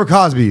 Whatever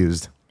Cosby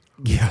used.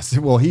 Yes.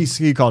 Well, he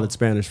called it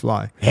Spanish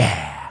fly.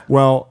 Yeah.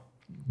 Well,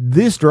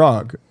 this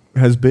drug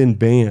has been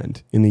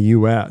banned in the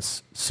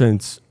U.S.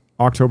 since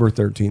October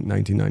 13th,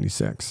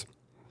 1996.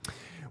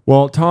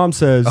 Well, Tom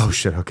says... Oh,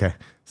 shit. Okay.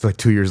 It's like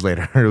 2 years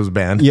later. It was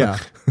banned. Yeah.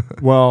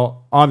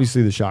 Well,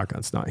 obviously the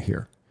shotgun's not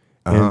here.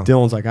 And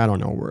Dylan's like, I don't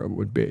know where it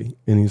would be.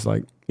 And he's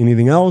like,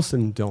 anything else?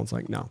 And Dylan's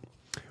like, no.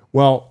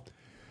 Well,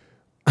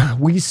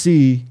 we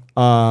see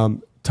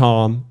Tom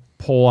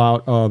pull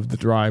out of the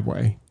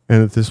driveway.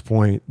 And at this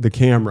point, the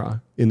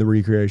camera in the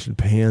recreation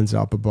pans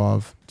up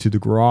above to the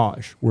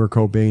garage where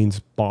Cobain's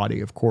body,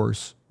 of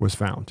course, was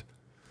found.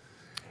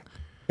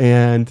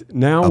 And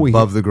now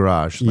above the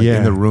garage, like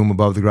in the room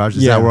above the garage.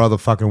 Is that where all the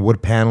fucking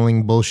wood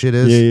paneling bullshit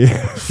is?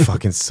 Yeah.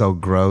 Fucking so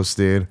gross,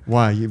 dude.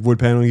 Why? Wood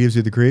paneling gives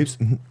you the creeps?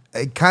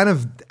 It kind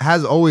of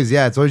has always,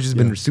 it's always just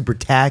been super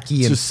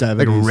tacky it's and just 70s.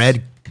 Like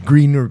red,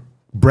 green, or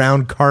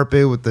brown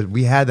carpet with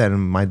we had that in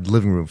my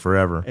living room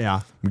forever.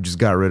 Yeah. We just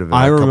got rid of it.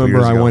 I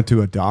remember I went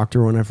to a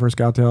doctor when I first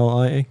got to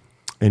LA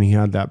and he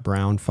had that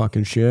brown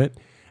fucking shit.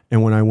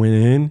 And when I went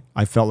in,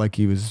 I felt like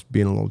he was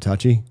being a little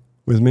touchy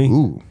with me.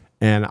 Ooh.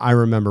 And I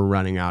remember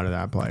running out of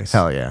that place.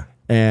 Hell yeah.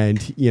 And,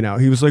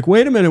 he was like,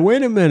 wait a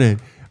minute.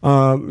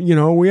 I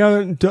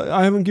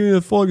haven't given you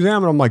the full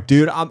exam. And I'm like,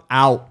 dude, I'm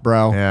out,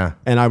 bro. Yeah.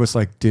 And I was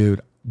like,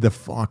 dude, the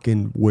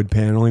fucking wood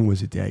paneling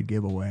was a dead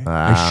giveaway.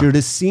 I should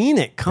have seen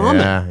it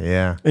coming.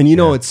 Yeah. And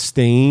it's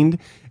stained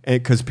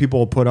because people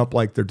will put up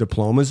like their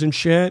diplomas and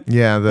shit.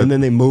 Yeah. And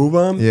then they move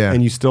them. Yeah.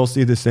 And you still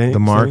see the same. The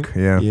mark.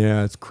 Yeah.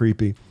 Yeah, it's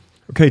creepy.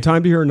 Okay,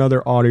 time to hear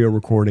another audio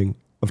recording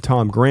of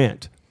Tom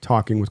Grant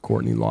talking with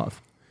Courtney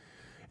Love.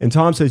 And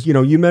Tom says,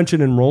 you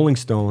mentioned in Rolling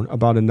Stone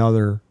about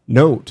another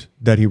note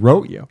that he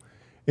wrote you.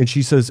 And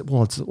she says,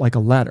 well, it's like a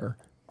letter.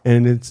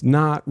 And it's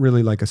not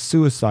really like a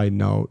suicide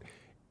note.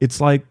 It's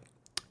like,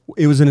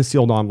 it was in a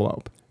sealed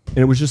envelope. And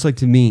it was just like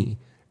to me.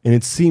 And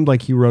it seemed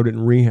like he wrote it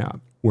in rehab.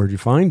 Where'd you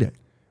find it?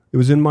 It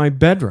was in my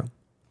bedroom,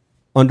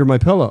 under my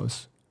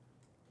pillows.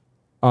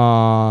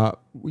 Under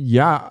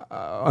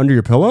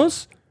your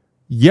pillows?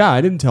 Yeah,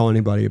 I didn't tell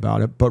anybody about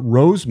it. But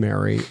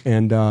Rosemary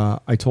and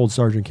I told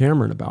Sergeant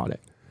Cameron about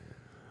it.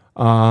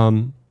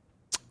 Tom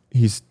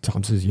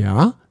says,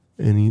 yeah.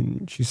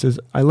 And she says,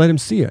 I let him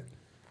see it.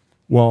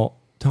 Well,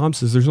 Tom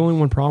says, there's only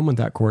one problem with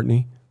that,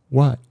 Courtney.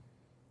 What?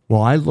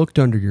 Well, I looked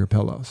under your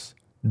pillows,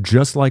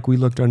 just like we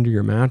looked under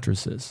your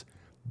mattresses.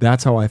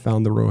 That's how I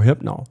found the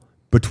Rohypnol,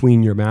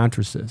 between your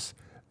mattresses.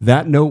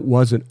 That note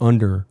wasn't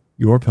under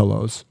your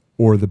pillows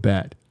or the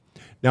bed.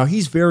 Now,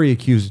 he's very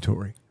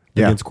accusatory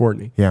against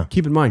Courtney. Yeah.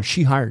 Keep in mind,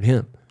 she hired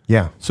him.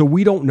 Yeah. So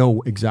we don't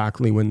know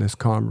exactly when this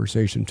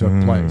conversation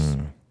took place.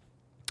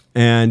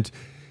 And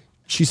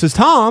she says,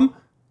 Tom,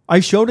 I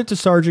showed it to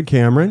Sergeant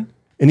Cameron,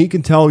 and he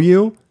can tell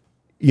you,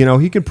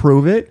 he can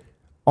prove it.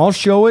 I'll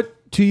show it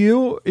to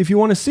you if you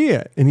want to see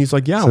it. And he's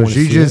like, yeah, I want to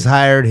see it. So she just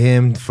hired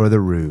him for the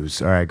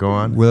ruse. All right, go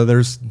on. Well,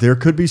 there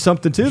could be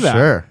something to that.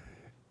 Sure.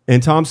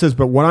 And Tom says,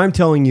 but what I'm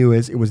telling you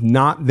is it was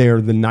not there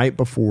the night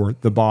before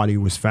the body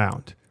was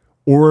found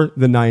or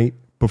the night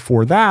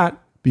before that,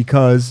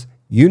 because,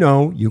 you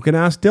can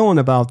ask Dylan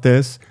about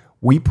this.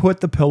 We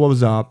put the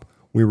pillows up.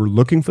 We were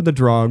looking for the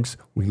drugs.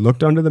 We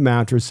looked under the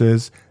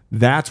mattresses.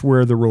 That's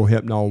where the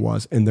Rohypnol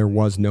was, and there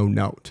was no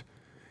note.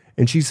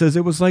 And she says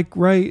it was like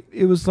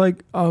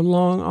a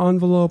long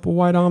envelope, a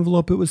white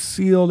envelope. It was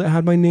sealed. It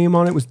had my name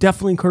on it. It was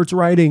definitely Kurt's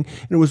writing,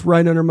 and it was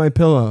right under my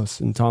pillows.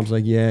 And Tom's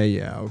like,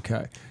 yeah,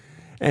 okay.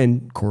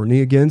 And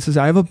Courtney again says,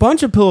 I have a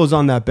bunch of pillows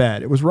on that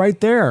bed. It was right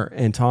there.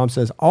 And Tom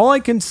says, all I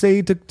can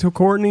say to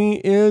Courtney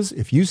is,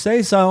 if you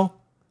say so,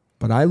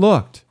 but I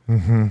looked.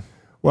 Mm-hmm.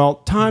 Well,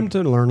 time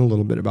to learn a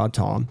little bit about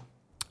Tom.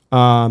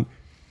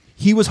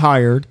 He was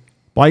hired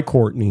by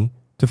Courtney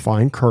to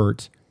find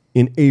Kurt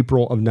in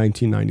April of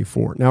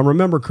 1994. Now,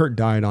 remember, Kurt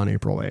died on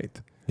April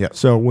 8th. Yeah.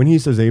 So when he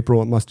says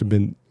April, it must have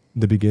been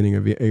the beginning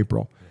of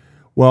April.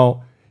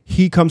 Well,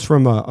 he comes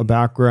from a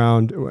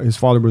background. His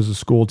father was a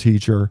school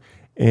teacher.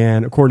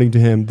 And according to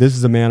him, this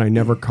is a man I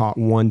never caught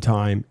one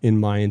time in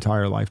my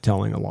entire life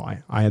telling a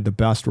lie. I had the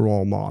best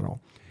role model.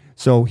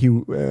 So he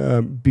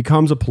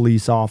becomes a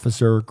police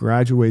officer,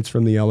 graduates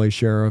from the LA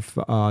Sheriff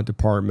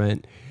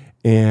Department.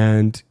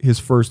 And his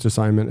first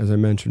assignment, as I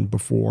mentioned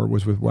before,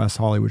 was with West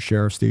Hollywood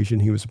Sheriff Station.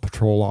 He was a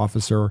patrol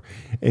officer.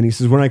 And he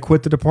says, when I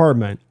quit the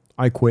department,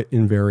 I quit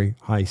in very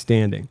high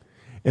standing.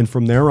 And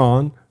from there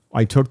on,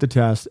 I took the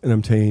test and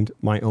obtained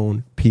my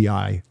own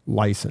PI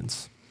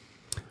license.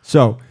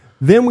 So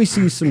then we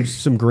see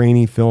some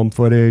grainy film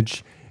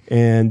footage.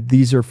 And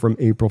these are from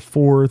April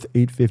 4th,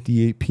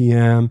 8:58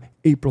 p.m.,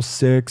 April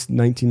 6th,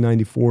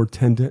 1994,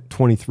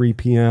 10:23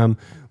 p.m.,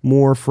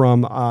 more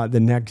from the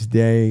next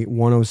day,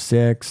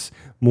 1:06,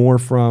 more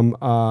from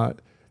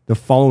the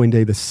following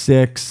day, the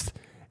 6th,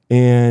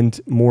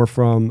 and more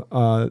from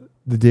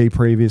the day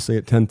previously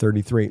at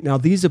 10:33. Now,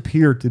 these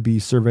appear to be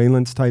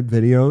surveillance-type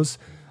videos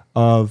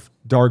of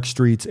dark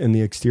streets and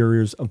the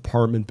exteriors of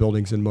apartment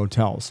buildings and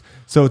motels.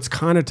 So it's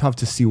kind of tough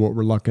to see what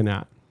we're looking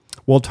at.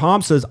 Well,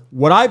 Tom says,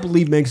 what I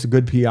believe makes a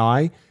good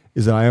PI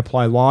is that I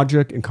apply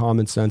logic and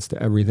common sense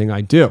to everything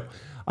I do.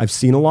 I've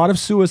seen a lot of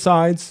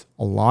suicides,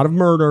 a lot of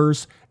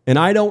murders, and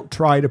I don't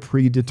try to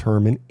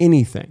predetermine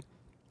anything.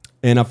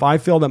 And if I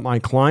feel that my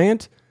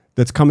client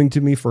that's coming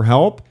to me for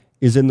help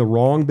is in the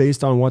wrong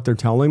based on what they're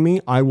telling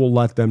me, I will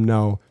let them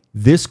know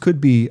this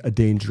could be a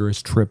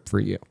dangerous trip for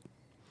you.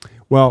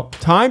 Well,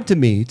 time to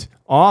meet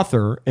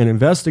author and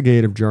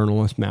investigative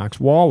journalist Max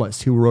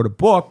Wallace, who wrote a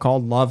book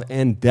called Love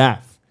and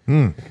Death.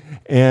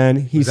 And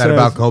he says, is that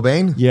about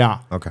Cobain? Yeah.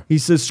 Okay. He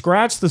says,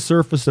 scratch the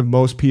surface of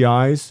most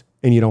PIs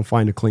and you don't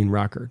find a clean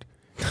record.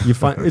 You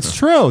find it's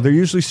true. They're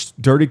usually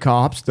dirty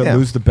cops that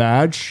lose the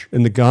badge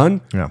and the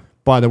gun. Yeah.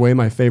 By the way,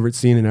 my favorite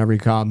scene in every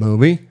cop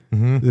movie,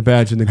 the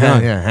badge and the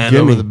gun. Hand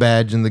over the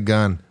badge and the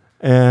gun.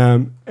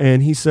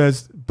 And he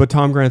says, but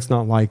Tom Grant's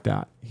not like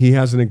that. He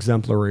has an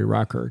exemplary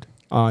record.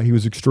 He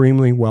was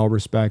extremely well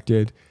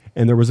respected,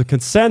 and there was a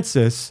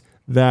consensus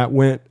that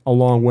went a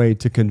long way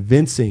to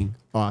convincing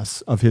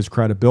us of his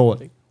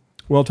credibility.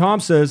 Well, Tom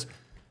says,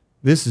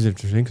 this is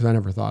interesting because I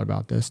never thought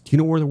about this. Do you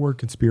know where the word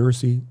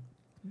conspiracy,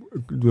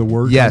 the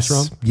word comes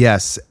from?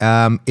 Yes.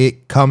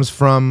 It comes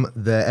from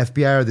the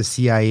FBI or the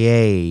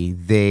CIA.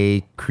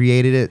 They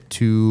created it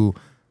to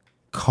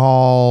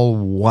call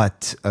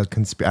what a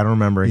conspiracy. I don't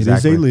remember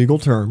exactly. It is a legal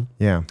term.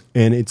 Yeah.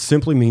 And it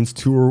simply means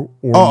two or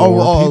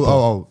more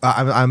people.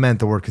 I meant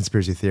the word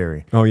conspiracy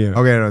theory. Oh, yeah.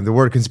 Okay, no, the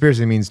word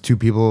conspiracy means two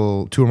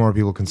or more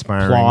people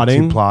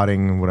conspiring.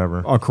 Plotting,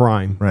 whatever. A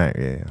crime. Right,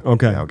 yeah.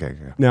 Okay. Yeah, okay.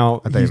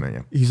 Now, I thought you meant,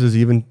 yeah. He says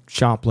even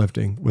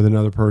shoplifting with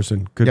another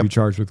person could be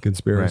charged with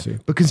conspiracy.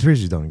 Right. But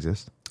conspiracies don't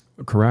exist.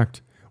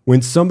 Correct.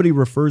 When somebody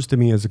refers to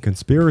me as a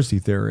conspiracy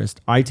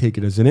theorist, I take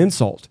it as an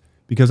insult,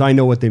 because I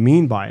know what they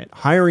mean by it.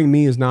 Hiring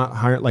me is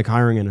not like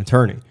hiring an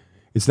attorney.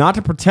 It's not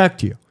to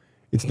protect you.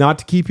 It's not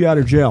to keep you out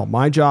of jail.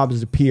 My job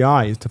as a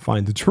PI is to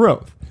find the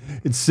truth.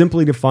 It's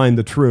simply to find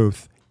the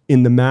truth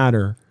in the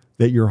matter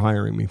that you're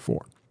hiring me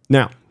for.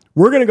 Now,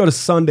 we're going to go to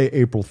Sunday,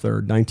 April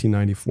 3rd,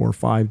 1994,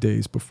 5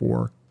 days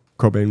before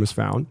Cobain was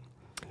found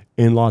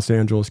in Los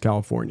Angeles,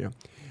 California.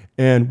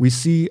 And we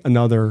see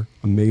another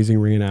amazing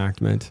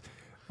reenactment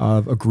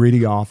of a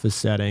gritty office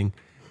setting,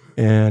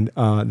 and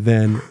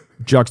then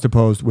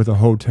juxtaposed with a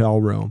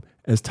hotel room,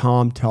 as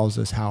Tom tells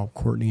us how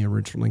Courtney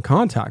originally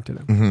contacted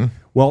him. Mm-hmm.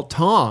 Well,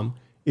 Tom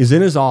is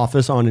in his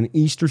office on an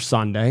Easter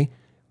Sunday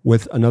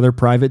with another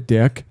private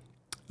dick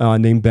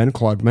named Ben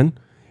Klugman,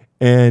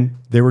 and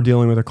they were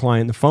dealing with a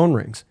client. The phone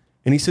rings,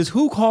 and he says,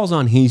 "Who calls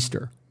on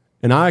Easter?"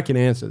 And I can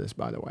answer this,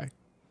 by the way.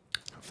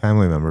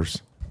 Family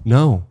members.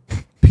 No,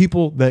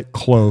 people that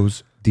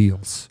close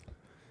deals.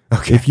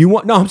 Okay. If you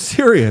want, no, I'm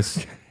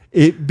serious.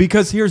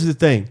 Because here's the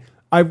thing.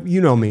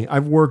 You know me.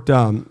 I've worked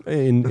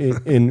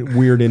in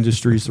weird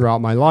industries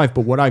throughout my life,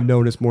 but what I've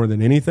noticed more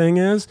than anything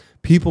is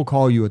people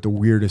call you at the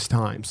weirdest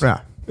times.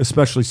 Yeah.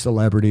 Especially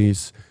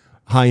celebrities,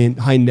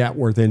 high net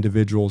worth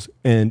individuals,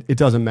 and it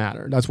doesn't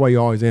matter. That's why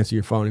you always answer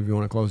your phone if you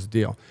want to close a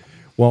deal.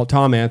 Well,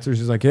 Tom answers.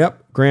 He's like,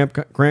 "Yep,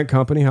 Grant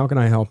Company. How can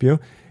I help you?"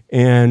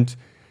 And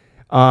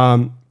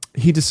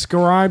he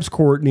describes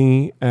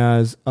Courtney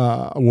as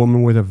a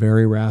woman with a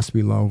very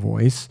raspy, low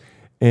voice,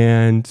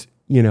 and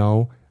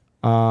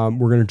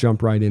we're going to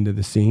jump right into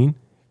the scene.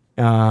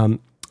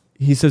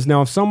 He says,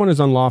 now, if someone is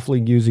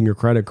unlawfully using your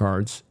credit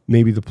cards,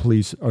 maybe the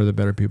police are the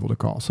better people to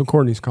call. So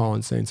Courtney's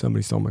calling saying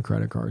somebody stole my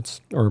credit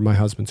cards or my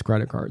husband's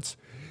credit cards.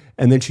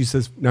 And then she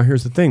says, now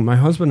here's the thing. My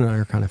husband and I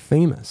are kind of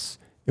famous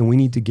and we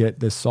need to get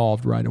this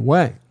solved right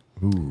away.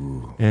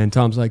 Ooh. And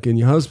Tom's like, in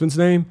your husband's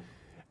name?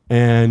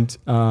 And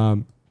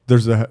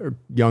there's a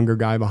younger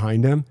guy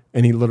behind him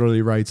and he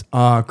literally writes,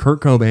 Kurt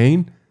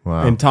Cobain.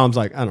 Wow. And Tom's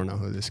like, I don't know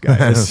who this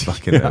guy is.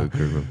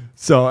 Fucking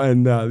So,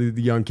 and the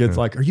young kid's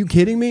like, are you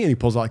kidding me? And he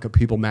pulls out like a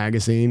People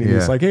magazine. And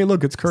he's like, hey,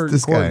 look, it's Kurt.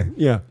 It's this guy.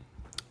 Yeah.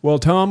 Well,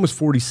 Tom was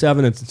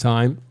 47 at the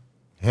time.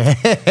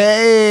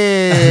 Hey,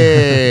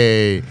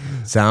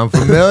 sound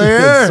familiar?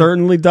 It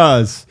certainly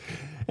does.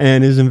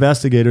 And his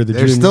investigator,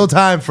 there's still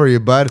time for you,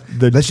 bud.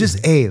 Let's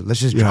just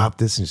drop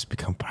this and just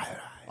become private.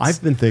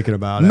 I've been thinking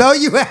about it. No,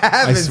 you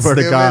haven't. I swear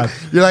to God.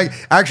 You're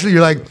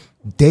like,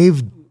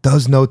 Dave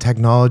does know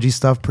technology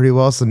stuff pretty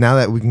well. So now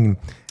that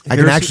I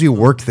can actually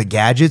work the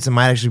gadgets, it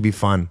might actually be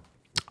fun.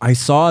 When I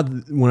saw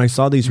these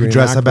reenactments,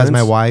 dress up as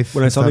my wife.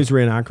 When I saw these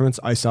reenactments,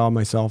 I saw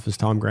myself as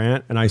Tom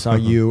Grant, and I saw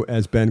you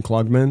as Ben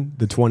Klugman,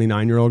 the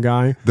 29-year-old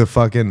guy. The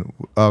fucking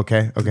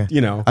okay.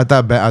 You know, I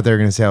thought they were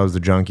gonna say I was the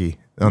junkie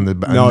on the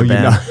no, on the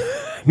you're band. not.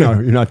 No,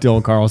 you're not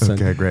Dylan Carlson.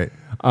 Okay, great.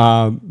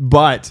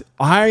 But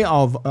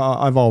I've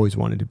always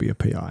wanted to be a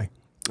PI,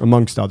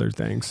 amongst other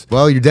things.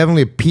 Well, you're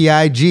definitely a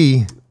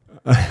PIG.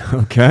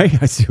 Okay,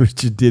 I see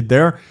what you did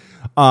there.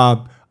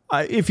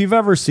 If you've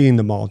ever seen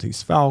The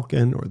Maltese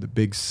Falcon or The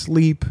Big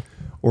Sleep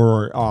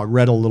or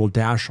read a little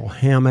Dashiell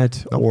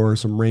Hammett or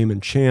some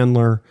Raymond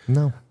Chandler.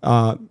 No.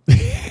 Do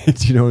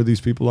you know who these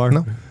people are?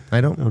 No,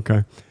 I don't.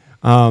 Okay.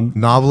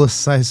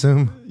 Novelists, I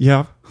assume.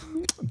 Yeah.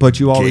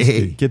 But you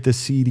always get the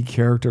seedy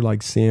character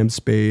like Sam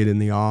Spade in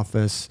The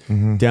Office,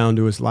 down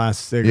to his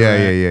last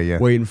cigarette, yeah.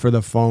 waiting for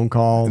the phone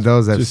call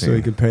just so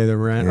he could pay the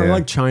rent. Or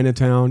like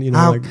Chinatown,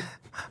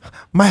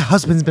 my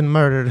husband's been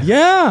murdered.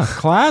 Yeah,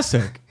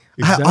 classic.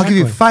 Exactly. I'll give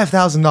you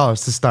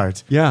 $5,000 to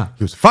start. Yeah.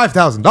 It was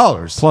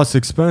 $5,000. Plus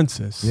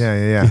expenses.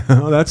 Yeah.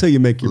 That's how you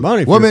make your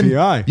money for Woman,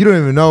 PI. you don't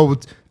even know.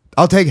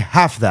 I'll take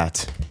half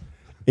that.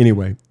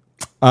 Anyway,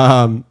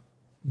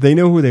 they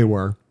know who they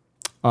were.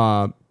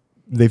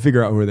 They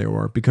figure out who they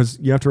were because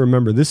you have to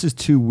remember, this is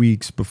 2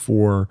 weeks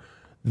before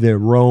the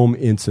Rome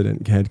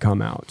incident had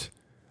come out.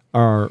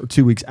 Or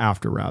 2 weeks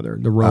after, rather,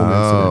 the Rome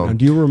incident. Now,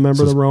 do you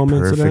remember the Rome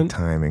incident? Perfect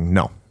timing.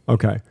 No.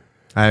 Okay.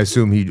 I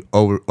assume he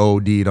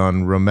OD'd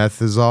on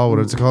romethazole. What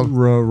is it called?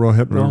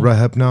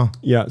 Rohypnol.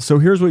 Yeah. So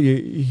here's what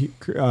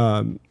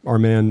our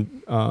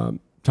man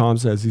Tom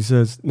says. He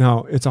says,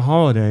 now it's a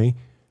holiday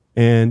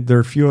and there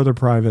are a few other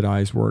private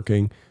eyes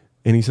working.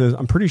 And he says,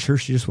 I'm pretty sure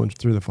she just went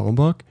through the phone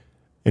book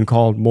and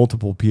called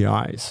multiple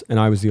PIs. And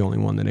I was the only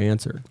one that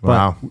answered.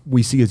 Wow. But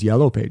we see his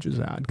Yellow Pages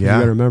ad. Yeah. You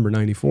got to remember,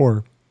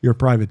 94, you're a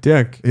private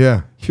dick.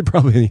 Yeah. You're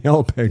probably in the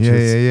Yellow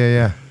Pages.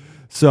 Yeah.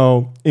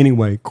 So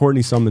anyway,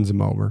 Courtney summons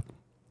him over.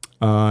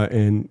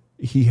 And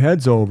he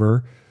heads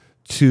over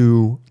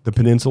to the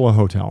Peninsula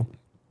Hotel.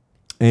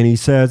 And he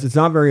says it's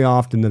not very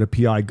often that a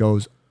PI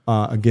goes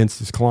against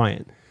his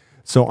client.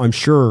 So I'm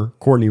sure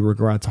Courtney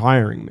regrets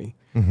hiring me.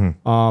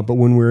 But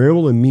when we were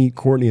able to meet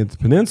Courtney at the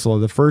Peninsula,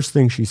 the first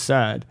thing she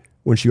said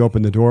when she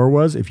opened the door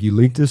was, if you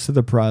leak this to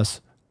the press,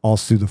 I'll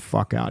sue the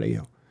fuck out of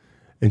you.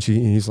 And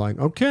he's like,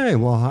 okay,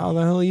 well, how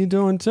the hell are you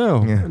doing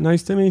too? Yeah.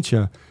 Nice to meet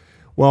you.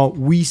 Well,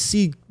 we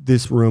see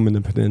this room in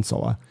the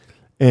Peninsula.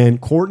 And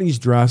Courtney's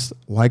dressed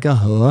like a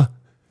huh.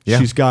 Yeah.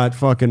 She's got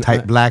fucking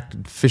tight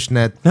black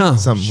fishnet. No,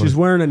 she's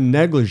wearing a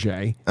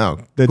negligee. Oh,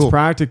 that's cool.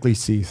 practically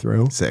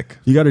see-through. Sick.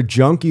 You got a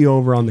junkie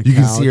over on the couch. You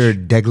can see her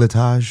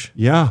décolletage.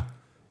 Yeah.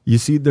 You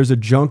see there's a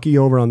junkie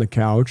over on the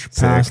couch,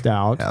 Sick. passed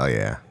out. Hell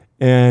yeah.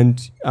 And,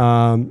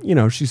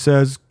 she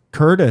says,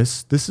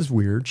 Curtis, this is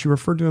weird. She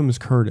referred to him as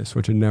Curtis,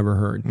 which I'd never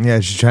heard. Yeah,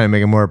 she's trying to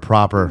make it more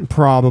proper.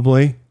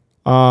 Probably.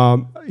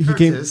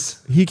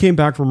 He came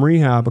back from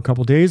rehab a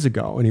couple days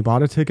ago, and he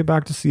bought a ticket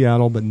back to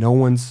Seattle, but no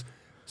one's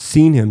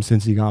seen him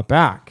since he got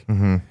back.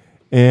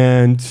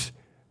 And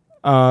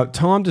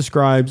Tom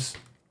describes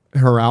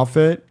her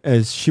outfit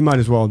as she might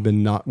as well have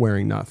been not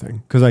wearing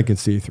nothing because I can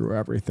see through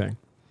everything.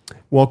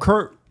 Well,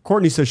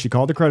 Courtney says she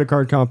called the credit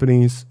card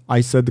companies.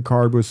 I said the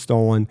card was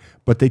stolen,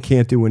 but they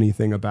can't do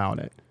anything about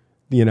it.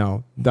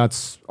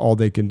 That's all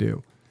they can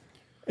do.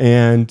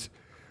 And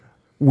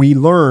we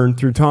learned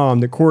through Tom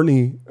that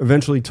Courtney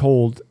eventually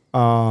told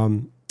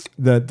that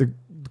the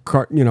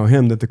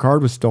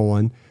card was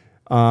stolen.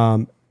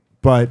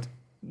 But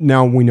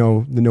now we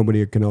know that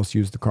nobody can else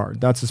use the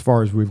card. That's as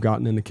far as we've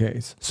gotten in the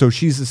case. So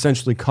she's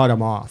essentially cut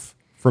him off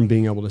from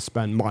being able to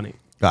spend money.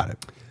 Got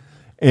it.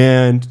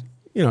 And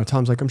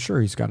Tom's like, I'm sure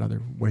he's got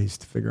other ways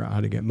to figure out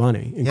how to get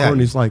money. And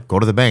Courtney's like, go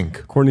to the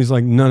bank. Courtney's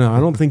like, no, I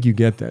don't think you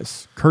get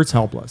this. Kurt's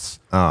helpless.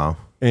 Oh.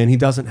 And he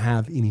doesn't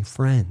have any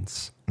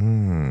friends.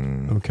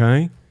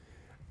 Okay?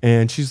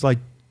 And she's like,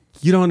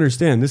 you don't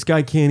understand. This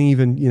guy can't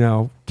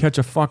even, catch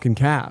a fucking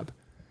cab.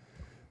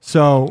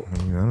 So. I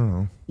don't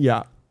know.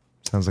 Yeah.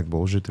 Sounds like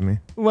bullshit to me.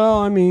 Well,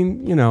 I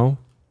mean,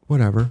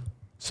 whatever.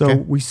 So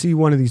we see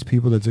one of these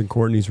people that's in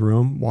Courtney's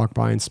room walk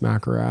by and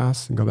smack her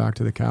ass and go back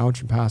to the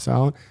couch and pass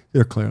out.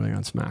 They're clearly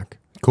on smack.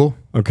 Cool.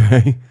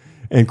 Okay.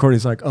 And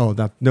Courtney's like,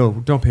 no,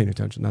 don't pay any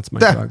attention. That's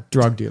my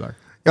drug dealer.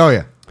 Oh,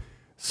 yeah.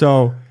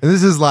 So. And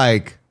this is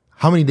like,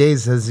 how many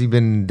days has he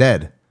been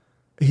dead?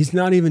 He's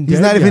not even dead He's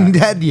not yet. even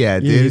dead yet,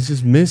 dude. Yeah, he's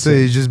just missing. So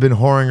he's just been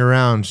whoring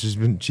around. She's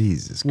been,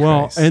 Jesus Christ.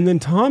 Well, and then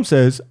Tom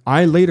says,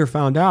 I later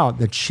found out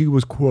that she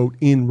was, quote,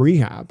 in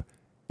rehab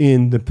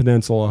in the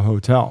Peninsula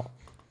Hotel.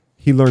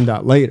 he learned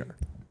that later,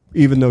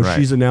 even though Right.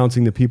 she's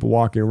announcing to people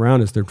walking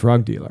around as their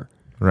drug dealer.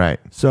 Right.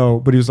 So,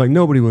 but he was like,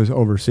 nobody was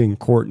overseeing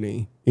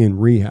Courtney in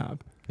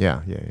rehab.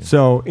 Yeah.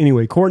 So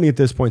anyway, Courtney at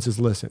this point says,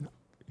 listen,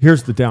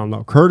 here's the down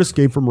low. Kurt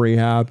escaped from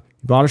rehab.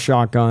 He bought a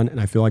shotgun, and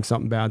I feel like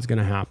something bad's going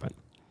to happen.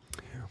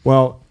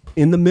 Well,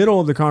 in the middle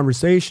of the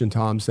conversation,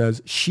 Tom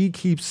says, she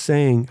keeps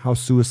saying how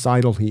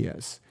suicidal he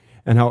is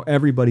and how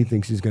everybody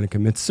thinks he's going to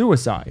commit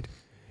suicide.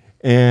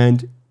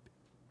 And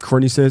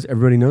Courtney says,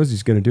 everybody knows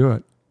he's going to do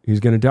it. He's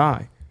going to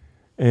die.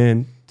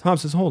 And Tom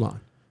says, hold on.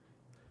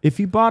 If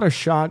he bought a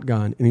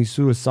shotgun and he's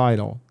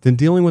suicidal, then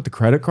dealing with the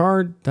credit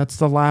card, that's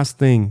the last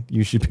thing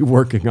you should be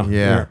working on.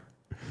 Yeah. There.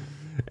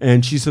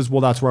 And she says,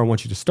 well, that's where I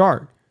want you to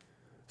start.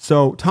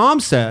 So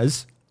Tom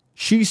says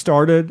she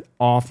started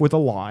off with a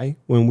lie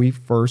when we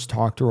first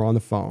talked to her on the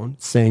phone,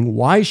 saying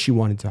why she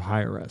wanted to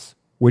hire us,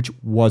 which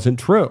wasn't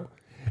true.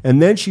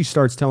 And then she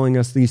starts telling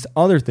us these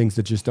other things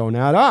that just don't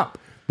add up.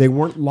 They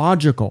weren't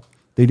logical.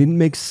 They didn't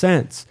make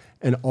sense.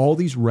 And all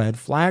these red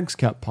flags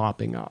kept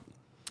popping up.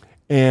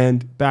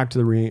 And back to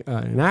the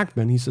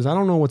reenactment, he says, I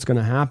don't know what's going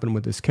to happen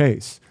with this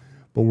case,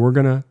 but we're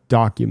going to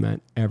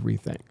document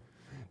everything.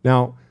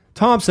 Now,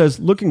 Tom says,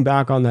 looking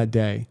back on that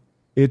day,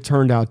 it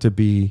turned out to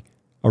be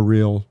a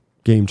real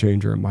game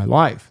changer in my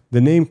life.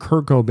 The name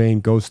Kurt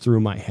Cobain goes through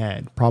my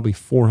head probably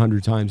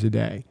 400 times a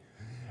day.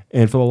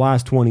 And for the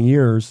last 20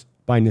 years,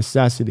 by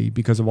necessity,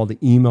 because of all the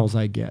emails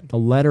I get, the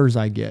letters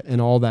I get, and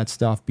all that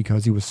stuff,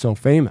 because he was so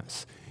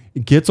famous.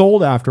 It gets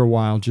old after a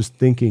while just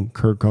thinking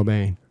Kurt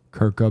Cobain,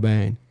 Kurt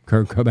Cobain,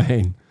 Kurt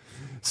Cobain.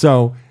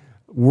 So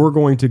we're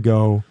going to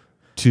go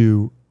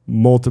to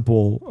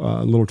multiple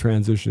little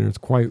transition. It's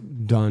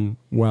quite done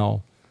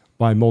well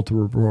by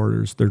multiple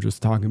reporters. They're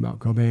just talking about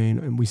Cobain,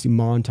 and we see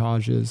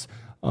montages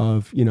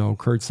of,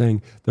 Kurt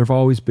saying there have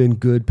always been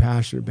good,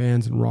 passionate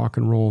bands in rock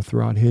and roll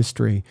throughout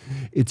history.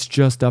 It's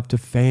just up to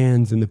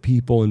fans and the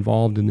people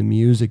involved in the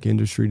music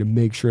industry to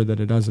make sure that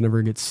it doesn't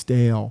ever get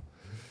stale.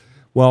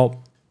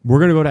 Well, we're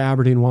going to go to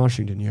Aberdeen,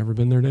 Washington. You ever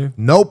been there, Dave?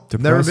 Nope.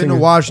 Depressing. Never been to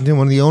Washington,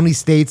 one of the only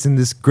states in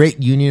this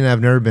great union I've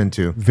never been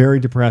to.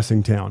 Very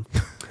depressing town.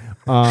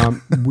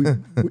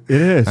 It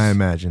is. I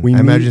imagine. I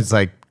imagine it's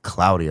like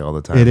cloudy all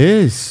the time. It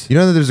is. You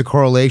know that there's a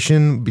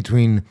correlation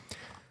between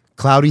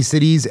cloudy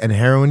cities and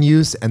heroin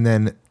use, and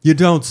then you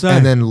don't say.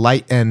 And then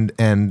light and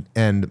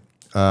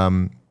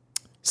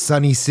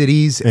sunny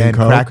cities and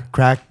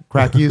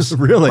crack use.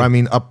 Really? I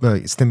mean,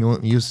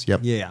 stimulant use.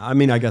 Yep. Yeah. I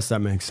mean, I guess that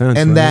makes sense.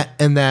 And right?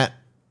 that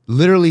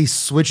literally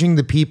switching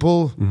the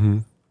people,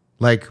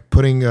 like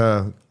putting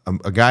a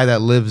guy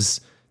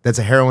that's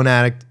a heroin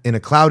addict in a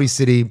cloudy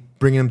city,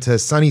 bringing him to a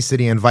sunny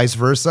city, and vice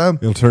versa.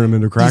 You'll turn him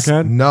into a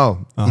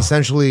crackhead?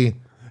 Essentially,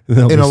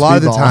 a lot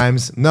of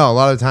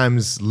the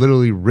times,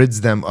 literally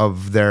rids them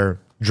of their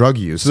drug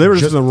use. So they were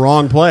just in the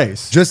wrong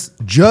place.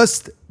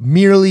 Just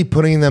merely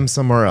putting them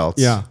somewhere else.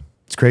 Yeah.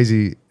 It's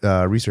crazy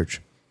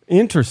research.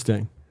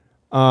 Interesting.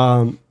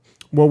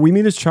 Well, we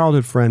meet his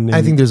childhood friend.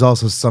 I think there's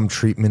also some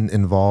treatment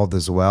involved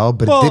as well,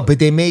 but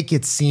they make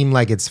it seem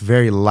like it's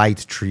very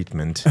light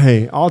treatment.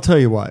 Hey, I'll tell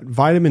you what,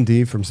 vitamin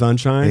D from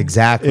sunshine.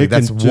 Exactly.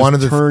 That's one of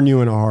the turn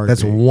you in a heartbeat.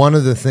 That's one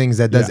of the things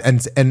that does,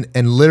 and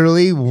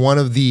literally one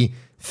of the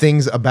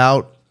things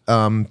about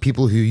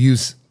people who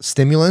use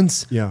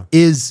stimulants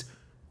is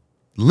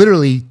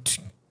literally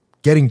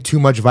getting too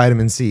much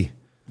vitamin C.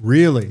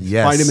 Really?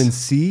 Yes. Vitamin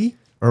C?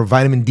 Or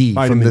vitamin D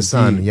from the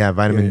sun. D. Yeah,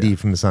 vitamin D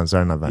from the sun.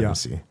 Sorry, not vitamin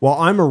C. Well,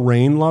 I'm a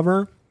rain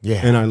lover. Yeah.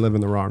 And I live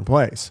in the wrong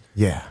place.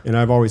 Yeah. And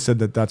I've always said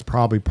that that's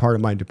probably part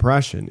of my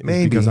depression.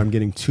 Maybe. Because I'm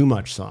getting too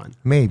much sun.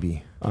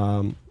 Maybe.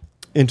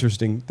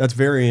 Interesting. That's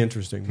very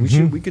interesting.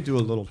 We could do a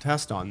little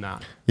test on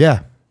that. Yeah.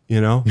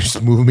 You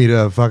just move me to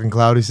a fucking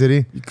cloudy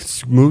city.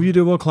 Move you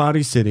to a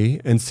cloudy city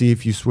and see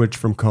if you switch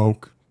from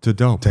coke to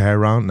dope. To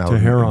heroin? No. To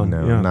heroin.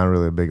 No, not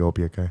really a big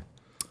opiate guy.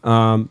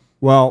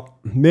 Well,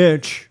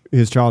 Mitch,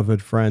 his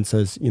childhood friend,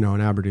 says, in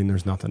Aberdeen,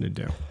 there's nothing to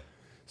do.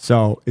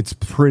 So it's a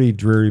pretty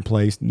dreary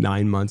place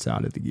 9 months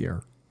out of the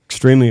year.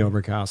 Extremely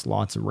overcast,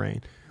 lots of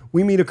rain.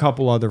 We meet a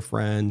couple other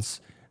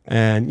friends,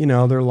 and,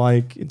 they're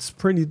like, it's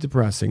pretty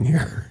depressing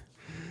here.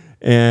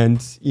 And,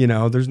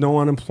 there's no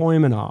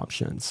unemployment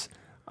options.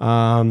 We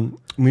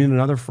meet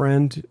another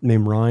friend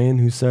named Ryan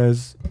who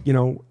says,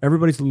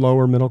 everybody's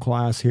lower middle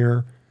class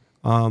here.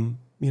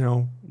 We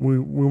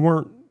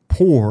weren't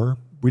poor.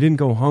 We didn't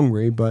go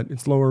hungry, but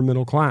it's lower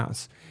middle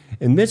class.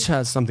 And Mitch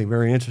has something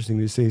very interesting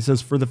to say. He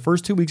says for the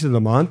first 2 weeks of the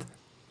month,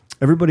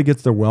 everybody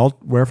gets their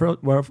welfare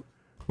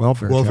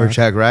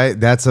check, right?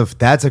 That's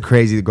a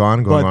crazy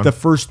going on. But the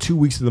first 2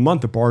 weeks of the month,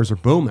 the bars are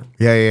booming.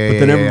 Yeah. But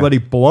then everybody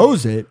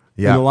blows it.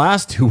 In the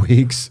last 2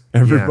 weeks,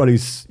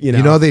 everybody's,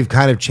 they've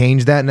kind of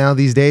changed that now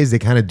these days. They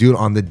kind of do it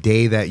on the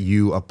day that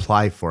you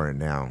apply for it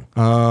now.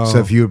 Oh. So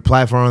if you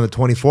apply for it on the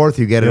 24th,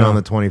 you get it on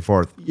the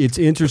 24th. It's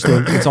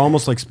interesting. It's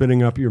almost like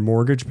splitting up your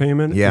mortgage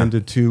payment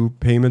into 2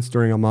 payments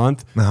during a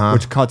month,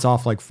 which cuts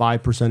off like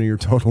 5% of your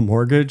total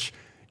mortgage,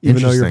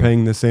 even though you're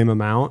paying the same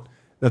amount.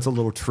 That's a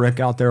little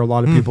trick out there a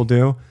lot of people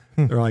do.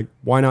 They're like,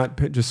 why not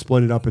just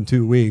split it up in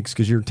 2 weeks?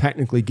 Because you're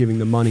technically giving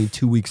the money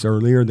 2 weeks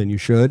earlier than you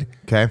should.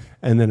 Okay.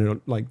 And then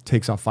it like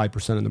takes off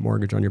 5% of the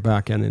mortgage on your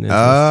back end. And oh,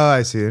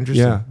 I see.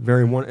 Interesting. Yeah,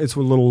 it's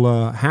a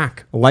little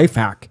hack, a life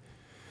hack.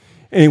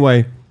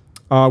 Anyway,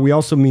 we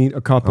also meet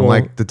a couple.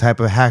 Like the type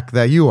of hack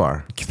that you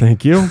are.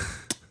 Thank you.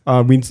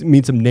 We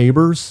meet some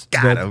neighbors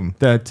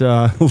that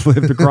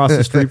lived across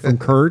the street from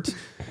Kurt.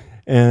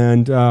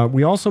 And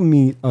we also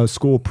meet a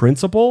school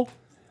principal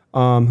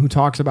who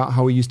talks about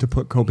how he used to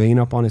put Cobain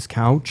up on his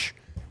couch.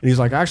 And he's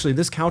like, actually,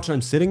 this couch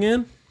I'm sitting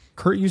in,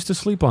 Kurt used to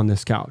sleep on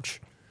this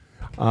couch.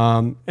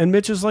 And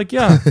Mitch is like,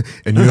 yeah.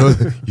 And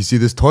you see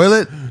this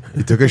toilet?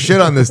 He took a shit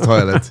on this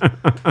toilet.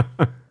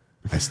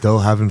 I still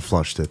haven't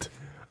flushed it.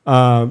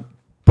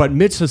 But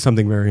Mitch says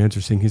something very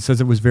interesting. He says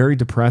it was very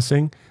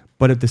depressing,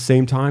 but at the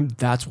same time,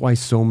 that's why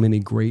so many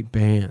great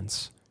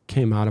bands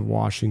came out of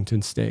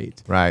Washington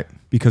State. Right.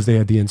 Because they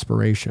had the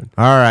inspiration.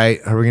 All right.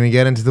 Are we going to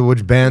get into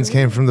which bands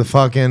came from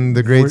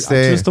the great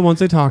state? Just the ones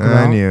they talk about.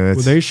 I knew it.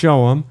 Well, they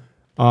show them.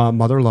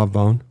 Mother Love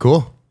Bone.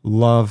 Cool.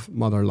 Love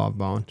Mother Love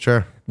Bone.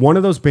 Sure. One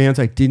of those bands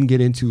I didn't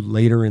get into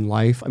later in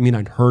life. I mean,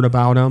 I'd heard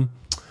about them.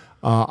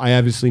 I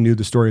obviously knew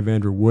the story of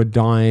Andrew Wood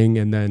dying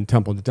and then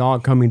Temple of the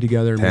Dog coming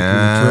together and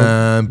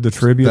making the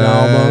tribute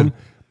album.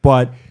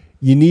 But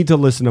you need to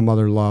listen to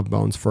Mother Love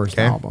Bone's first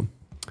album.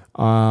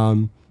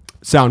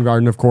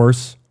 Soundgarden, of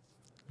course.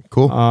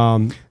 Cool.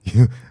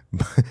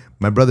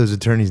 My brother's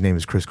attorney's name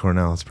is Chris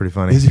Cornell. It's pretty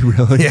funny. Is he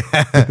really? Yeah.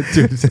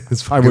 Dude,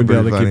 I wouldn't be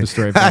able to keep a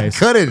straight face. I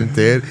couldn't,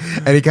 dude.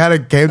 And he kind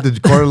of came to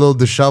court a little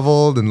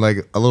disheveled and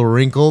like a little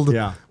wrinkled.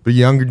 Yeah. But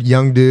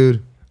young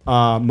dude.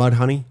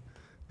 Mudhoney.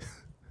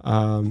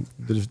 Do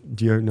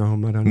you know who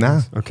Mudhoney Nah.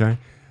 is? Okay.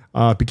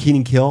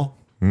 Bikini Kill.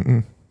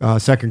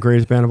 Second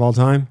greatest band of all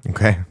time.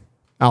 Okay.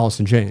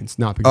 Alice in Chains,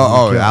 not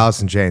Bikini Kill.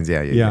 Alice in Chains.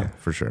 Yeah,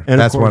 for sure. And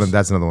that's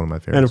another one of my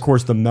favorites. And of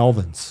course, the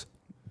Melvins.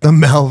 The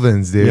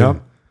Melvins, dude.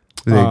 Yep.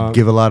 They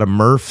give a lot of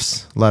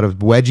Murphs, a lot of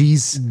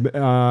wedgies.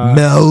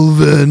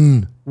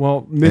 Melvin.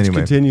 Well, Mitch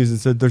continues and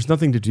said, there's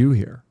nothing to do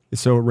here.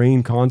 So it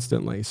rained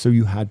constantly. So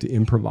you had to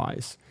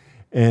improvise.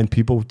 And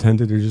people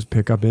tended to just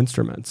pick up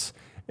instruments.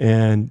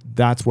 And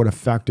that's what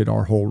affected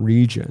our whole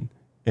region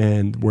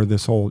and where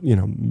this whole,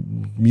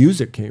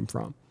 music came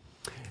from.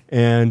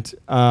 And,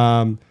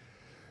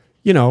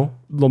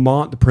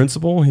 Lamont, the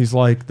principal, he's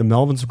like, the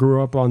Melvins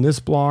grew up on this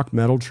block.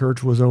 Metal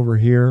Church was over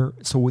here.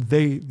 So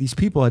these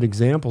people had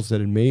examples that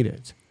had made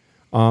it.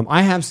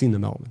 I have seen the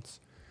Melvins.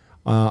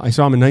 I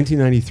saw them in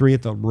 1993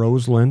 at the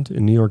Roseland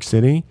in New York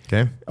City,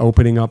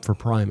 opening up for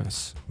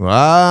Primus.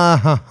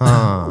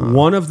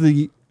 One of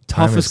the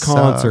toughest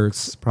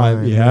concerts.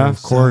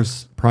 Of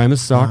course.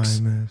 Primus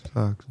sucks.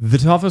 The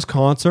toughest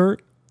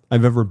concert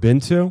I've ever been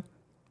to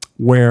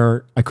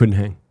where I couldn't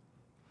hang.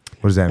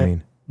 What does that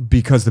mean?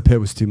 Because the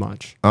pit was too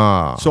much.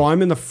 So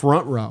I'm in the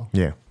front row.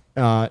 Yeah.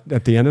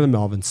 At the end of the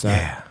Melvin set.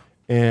 Yeah.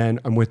 And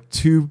I'm with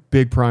two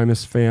big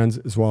Primus fans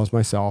as well as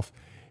myself.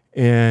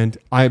 And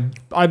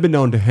I've been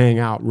known to hang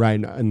out right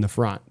in the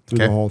front through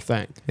the whole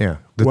thing. Yeah.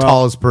 The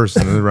tallest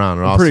person around.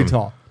 Awesome. Pretty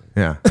tall.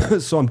 Yeah.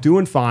 So I'm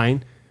doing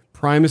fine.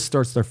 Primus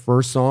starts their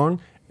first song,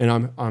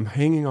 and I'm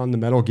hanging on the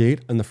metal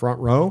gate in the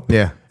front row.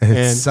 Yeah. And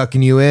it's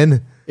sucking you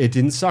in? It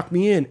didn't suck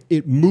me in.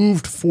 It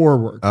moved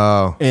forward.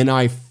 Oh. And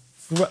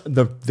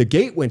the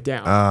gate went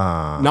down.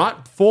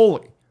 Not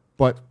fully,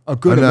 but a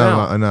good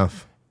amount.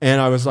 Enough. And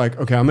I was like,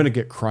 okay, I'm going to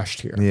get crushed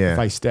here if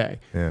I stay.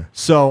 Yeah.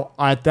 So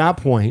at that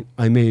point,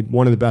 I made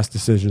one of the best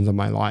decisions of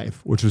my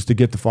life, which was to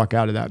get the fuck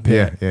out of that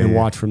pit and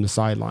watch from the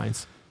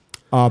sidelines.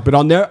 But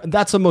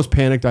that's the most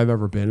panicked I've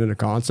ever been in a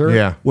concert.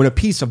 Yeah. When a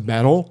piece of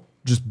metal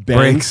just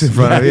breaks in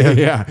front of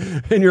you. Yeah.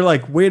 And you're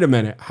like, wait a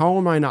minute, how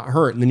am I not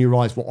hurt? And then you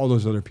realize, well, all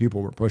those other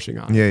people were pushing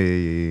on.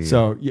 Yeah.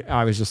 So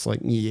I was just like,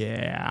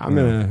 I'm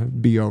going to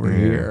be over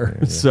here.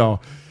 Yeah. So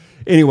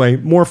anyway,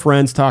 more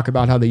friends talk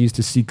about how they used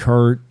to see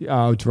Kurt,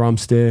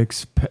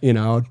 drumsticks, patting him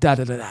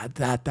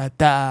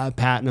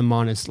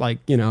on his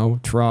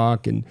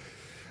truck.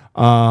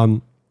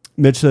 And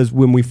Mitch says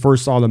when we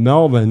first saw the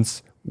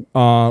Melvins,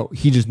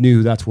 he just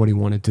knew that's what he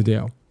wanted to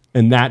do.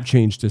 And that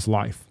changed his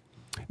life.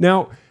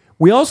 Now,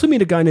 we also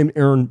meet a guy named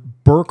Aaron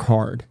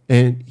Burkhard,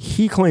 and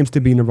he claims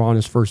to be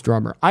Nirvana's first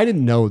drummer. I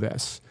didn't know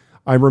this.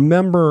 I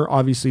remember,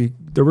 obviously,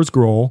 there was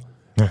Grohl.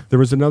 Yeah. There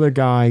was another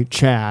guy,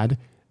 Chad,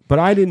 but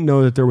I didn't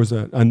know that there was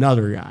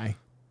another guy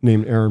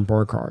named Aaron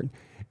Burkhard.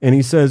 And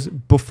he says,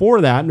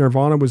 before that,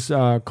 Nirvana was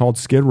called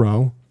Skid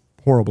Row.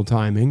 Horrible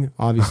timing,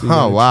 obviously.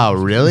 Oh, wow,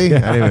 really?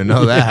 Yeah. I didn't even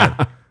know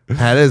that.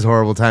 That is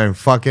horrible timing.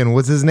 Fucking,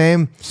 what's his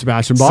name?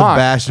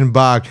 Sebastian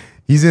Bach.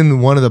 He's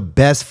in one of the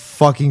best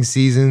fucking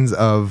seasons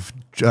of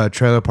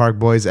Trailer Park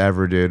Boys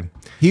ever, dude.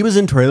 He was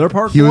in Trailer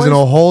Park Boys? He was in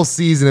a whole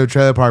season of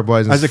Trailer Park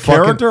Boys. As a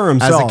character or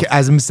himself?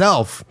 As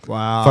himself.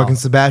 Wow. Fucking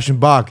Sebastian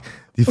Bach.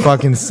 They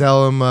fucking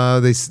sell him,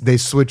 they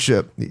switch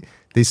up.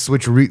 They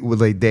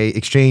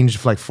exchange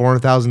for like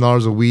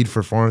 $400,000 of weed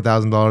for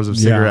 $400,000 of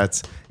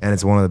cigarettes, and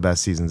it's one of the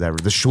best seasons ever.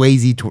 The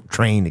Swayze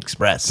Train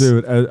Express.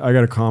 Dude, I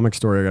got a comic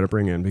story I got to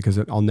bring in because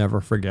I'll never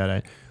forget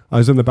it. I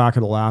was in the back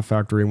of the Laugh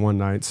Factory one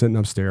night, sitting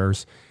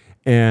upstairs,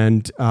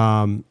 and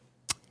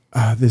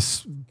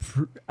this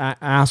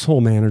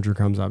asshole manager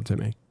comes up to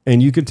me,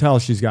 and you can tell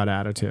she's got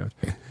attitude.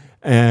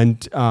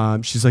 And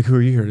she's like, "Who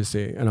are you here to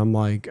see?" And I'm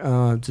like,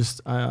 I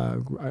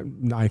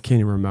can't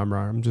even remember.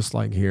 I'm just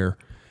like here.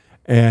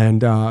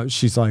 And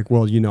she's like,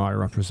 "Well, you know, I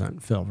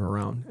represent Phil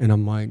Varone." And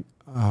I'm like,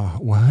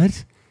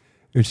 "What?"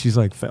 And she's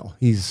like, "Phil,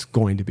 he's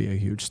going to be a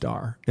huge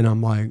star." And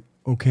I'm like,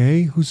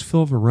 "Okay, who's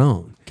Phil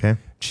Varone?" Okay.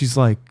 She's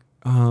like,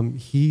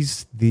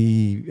 "He's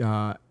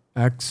the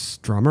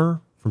ex-drummer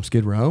from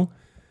Skid Row."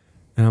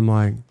 And I'm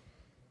like,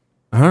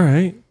 "All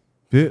right,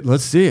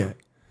 let's see it."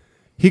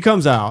 He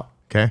comes out.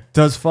 Okay.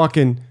 Does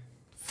fucking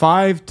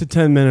 5 to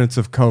 10 minutes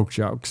of coke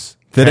jokes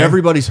that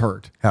everybody's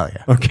heard. Hell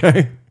yeah.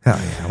 Okay. Hell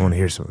yeah. I want to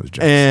hear some of those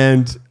jokes.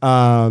 And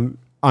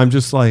I'm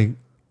just like,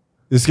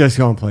 this guy's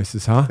going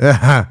places, huh?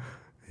 Yeah.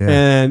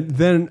 And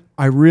then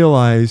I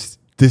realized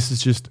this is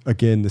just,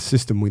 again, the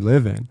system we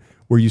live in,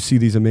 where you see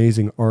these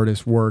amazing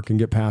artists work and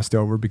get passed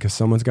over because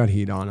someone's got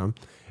heat on them.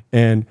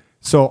 And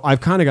so I've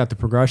kind of got the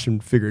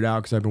progression figured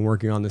out because I've been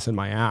working on this in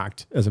my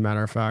act, as a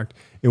matter of fact.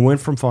 It went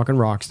from fucking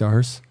rock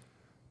stars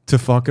to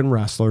fucking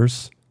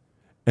wrestlers,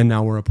 and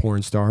now we're at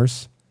porn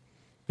stars.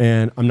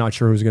 And I'm not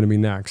sure who's going to be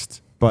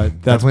next, but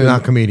that's definitely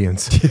not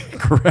comedians.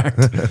 Correct.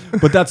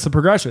 But that's the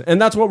progression,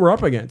 and that's what we're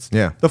up against.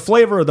 Yeah. The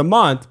flavor of the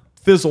month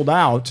fizzled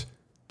out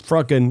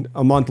fucking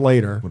a month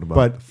later. What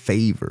about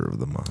favor of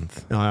the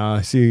month?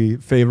 I see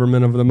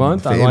favorment of the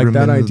month. I like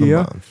that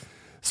idea.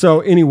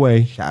 So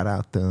anyway, shout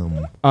out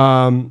them.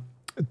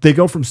 They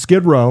go from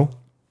Skid Row.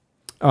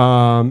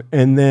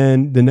 And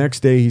then the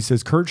next day he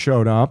says Kurt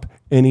showed up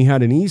and he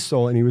had an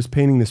easel and he was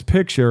painting this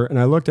picture. And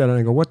I looked at it and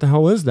I go, "What the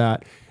hell is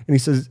that?" And he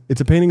says, "It's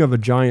a painting of a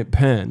giant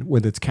pen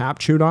with its cap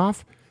chewed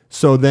off."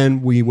 So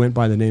then we went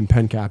by the name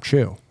Pen Cap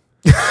Chew.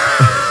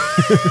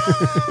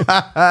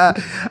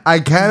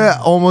 I kind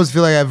of almost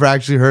feel like I've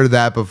actually heard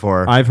that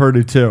before. I've heard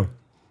it too.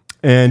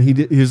 And he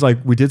was like,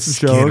 we did some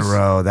shows. Skid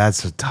Row,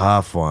 that's a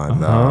tough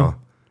one though.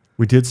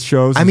 We did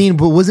shows. I mean,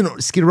 but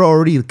wasn't Skid Row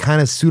already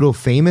kind of pseudo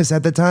famous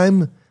at the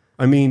time?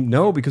 I mean,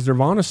 no, because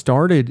Nirvana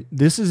started,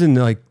 this is in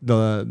like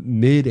the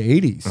mid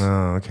 80s.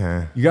 Oh,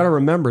 okay. You got to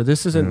remember,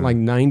 this isn't like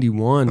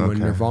 91 when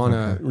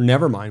Nirvana,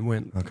 Nevermind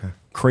went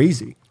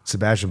crazy.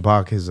 Sebastian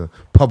Bach has a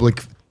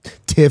public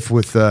tiff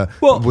with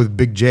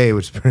Big J,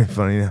 which is pretty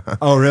funny.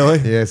 Oh, really?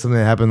 Yeah, something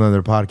that happened on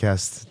their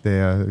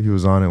podcast. He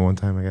was on it one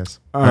time, I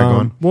guess. All right, go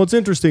on. Well, it's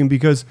interesting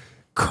because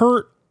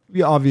Kurt,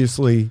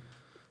 obviously,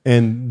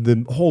 and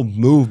the whole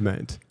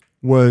movement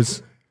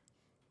was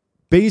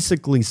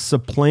basically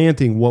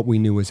supplanting what we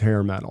knew as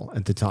hair metal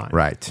at the time.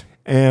 Right.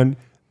 And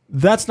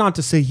that's not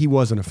to say he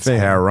wasn't a fan.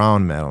 Hair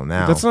around metal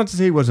now. That's not to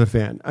say he was a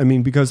fan. I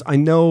mean, because I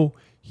know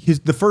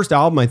the first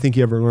album I think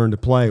he ever learned to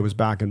play was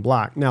Back in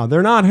Black. Now,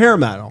 they're not hair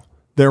metal.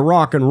 They're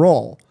rock and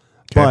roll.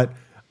 Okay. But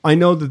I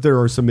know that there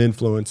are some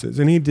influences,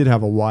 and he did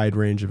have a wide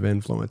range of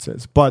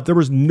influences. But there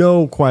was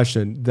no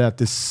question that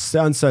the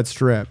Sunset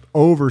Strip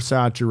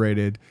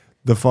oversaturated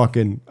the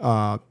fucking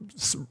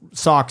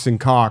socks and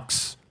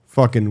cocks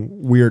fucking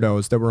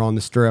weirdos that were on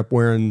the strip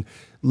wearing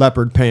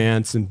leopard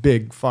pants and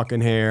big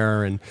fucking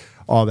hair and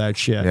all that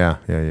shit. Yeah.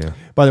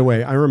 By the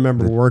way, I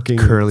remember working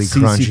curly,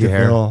 crunchy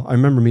hair. I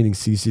remember meeting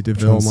CC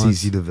DeVille once.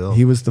 CC DeVille.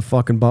 He was the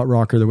fucking butt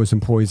rocker that was in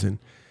Poison.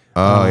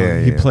 Oh,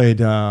 He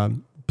played, I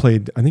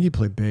think he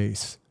played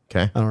bass.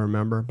 Okay. I don't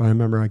remember, but I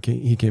remember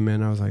he came in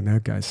and I was like,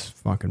 that guy's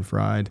fucking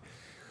fried.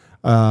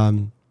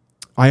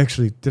 I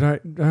actually, did I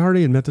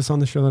already admit this on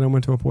the show that I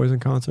went to a Poison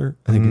concert?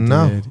 I think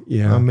I did.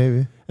 Yeah.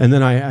 Maybe. And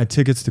then I had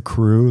tickets to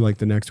Crew like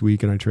the next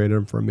week, and I traded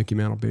them for a Mickey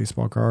Mantle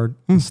baseball card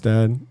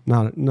instead.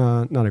 Not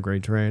a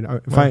great trade.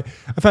 If I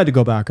had to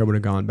go back, I would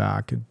have gone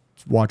back and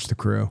watched the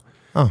Crew.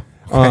 Oh.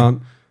 Okay.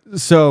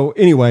 So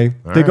anyway,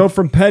 they go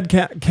from Pen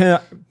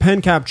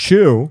Cap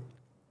Chew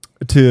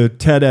to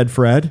Ted Ed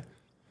Fred,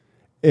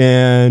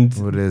 and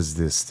what is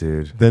this,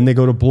 dude? Then they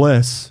go to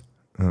Bliss.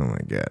 Oh my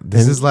god,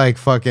 this is like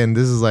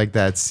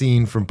that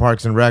scene from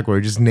Parks and Rec where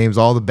he just names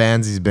all the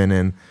bands he's been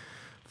in.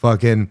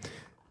 Fucking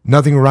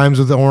nothing rhymes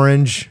with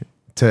orange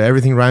to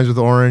everything rhymes with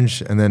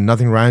orange, and then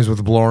nothing rhymes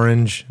with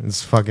blorange.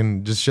 It's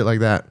fucking just shit like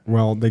that.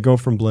 Well, they go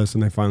from Bliss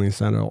and they finally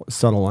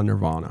settle on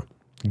Nirvana.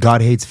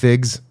 God Hates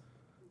Figs.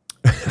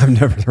 I've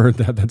never heard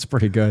that. That's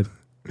pretty good.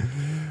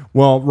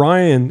 Well,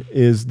 Ryan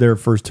is their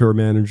first tour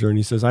manager, and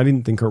he says, "I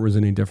didn't think Kurt was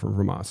any different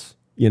from us,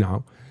 you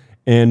know."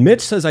 And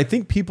Mitch says, "I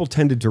think people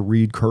tended to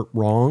read Kurt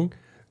wrong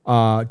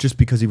just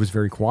because he was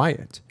very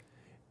quiet."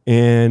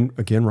 And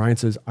again, Ryan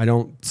says, "I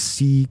don't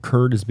see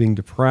Kurt as being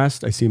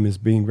depressed. I see him as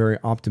being very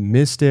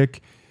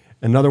optimistic."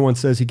 Another one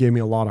says, "He gave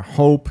me a lot of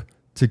hope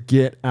to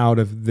get out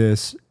of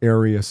this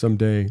area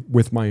someday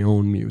with my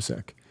own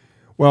music."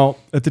 Well,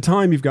 at the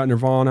time, you've got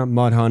Nirvana,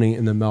 Mudhoney,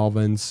 and the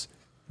Melvins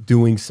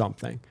doing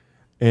something.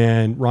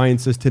 And Ryan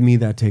says, to me,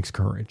 that takes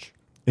courage.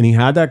 And he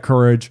had that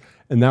courage,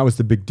 and that was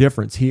the big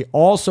difference. He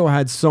also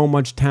had so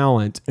much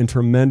talent and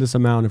tremendous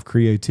amount of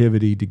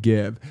creativity to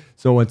give.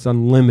 So it's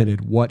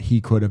unlimited what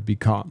he could have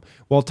become.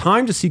 Well,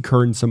 time to see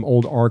Kurt in some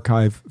old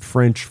archive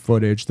French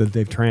footage that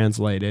they've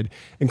translated.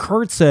 And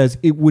Kurt says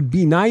it would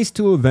be nice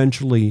to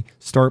eventually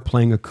start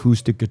playing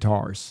acoustic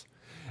guitars.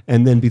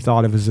 and then be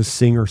thought of as a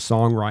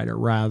singer-songwriter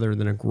rather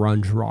than a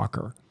grunge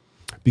rocker.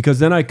 Because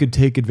then I could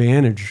take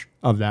advantage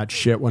of that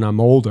shit when I'm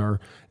older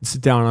and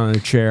sit down on a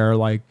chair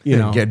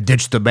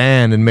ditch the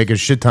band and make a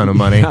shit ton of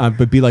money. Yeah,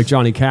 but be like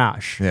Johnny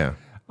Cash. Yeah.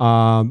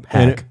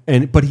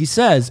 But he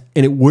says,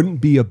 and it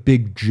wouldn't be a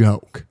big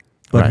joke,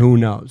 but who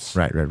knows?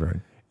 Right.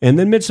 And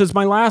then Mitch says,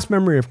 my last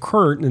memory of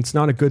Kurt, and it's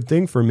not a good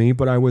thing for me,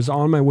 but I was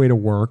on my way to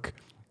work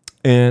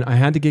and I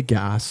had to get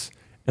gas.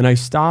 And I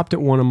stopped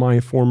at one of my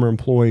former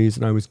employees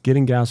and I was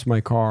getting gas in my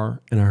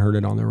car and I heard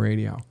it on the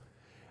radio.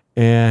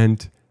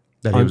 And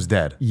that he was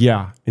dead.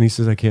 Yeah. And he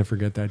says, I can't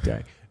forget that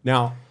day.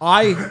 Now,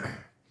 I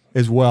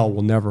as well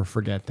will never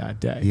forget that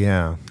day.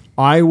 Yeah.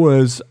 I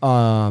was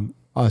a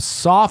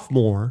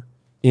sophomore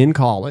in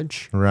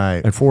college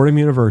at Fordham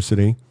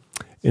University,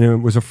 and it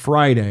was a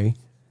Friday,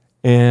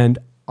 and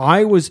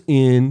I was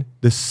in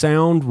the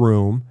sound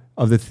room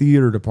of the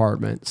theater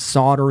department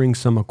soldering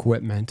some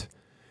equipment,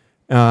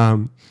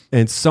 and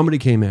somebody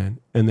came in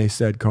and they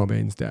said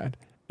Cobain's dead,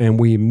 and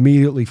we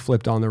immediately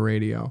flipped on the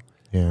radio.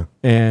 Yeah,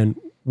 and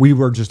we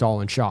were just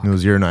all in shock. It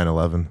was year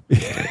 9/11.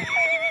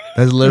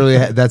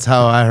 That's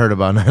how I heard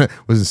about it.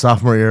 Was in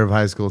sophomore year of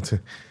high school too.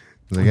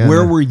 Like,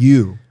 where were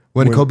you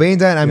when Cobain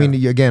died? I mean,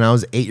 again, I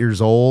was 8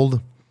 years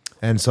old,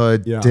 and so I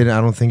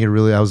don't think it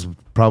really. I was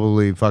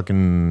probably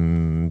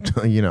fucking,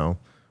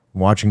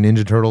 watching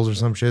Ninja Turtles or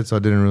some shit, so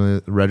it didn't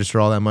really register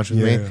all that much with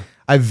me.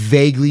 I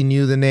vaguely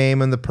knew the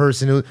name and the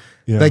person who,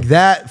 like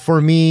that for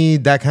me,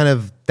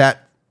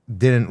 that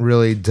didn't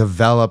really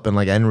develop, and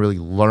like I didn't really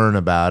learn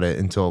about it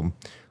until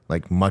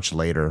like much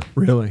later.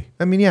 Really?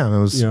 I mean, I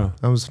was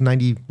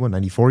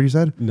 94 you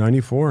said?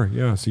 94,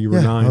 yeah. So you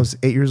were 9. I was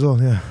 8 years old,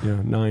 Yeah,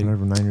 9.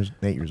 Whatever,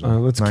 8 years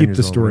old. Let's keep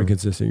the story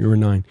consistent. You were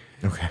 9.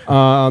 Okay.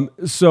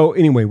 So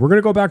anyway, we're going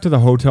to go back to the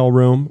hotel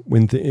room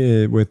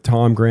with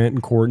Tom, Grant,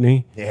 and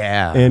Courtney.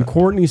 Yeah. And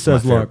Courtney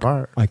says, look,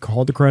 I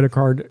called the credit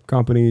card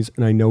companies,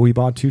 and I know he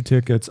bought 2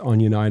 tickets on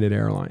United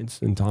Airlines.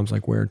 And Tom's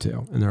like, where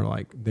to? And they're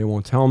like, they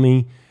won't tell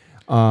me.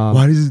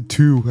 Why is it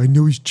 2? I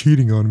know he's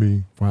cheating on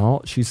me.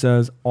 Well, she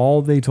says,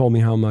 all they told me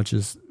how much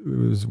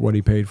was what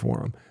he paid for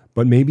him.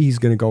 But maybe he's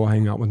going to go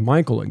hang out with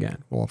Michael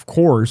again. Well, of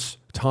course,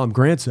 Tom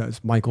Grant says,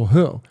 Michael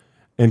who?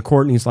 And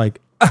Courtney's like,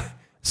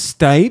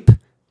 Stipe,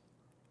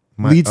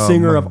 lead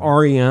singer of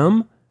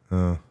REM.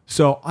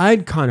 So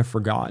I'd kind of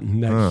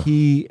forgotten that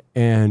he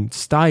and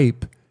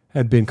Stipe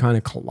had been kind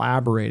of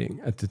collaborating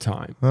at the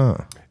time.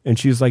 And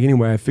she was like,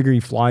 anyway, I figure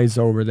he flies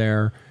over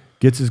there,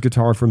 gets his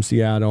guitar from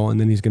Seattle, and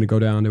then he's going to go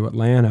down to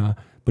Atlanta,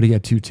 but he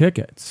had 2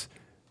 tickets.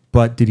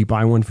 But did he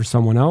buy one for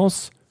someone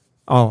else?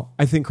 Oh,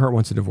 I think Kurt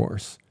wants a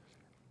divorce.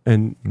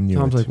 And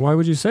Tom's like, why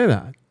would you say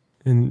that?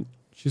 And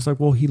she's like,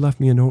 well, he left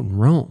me a note in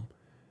Rome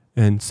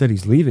and said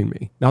he's leaving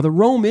me. Now, the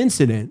Rome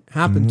incident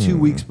happened 2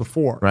 weeks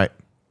before. Right.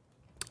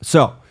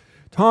 So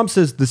Tom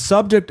says the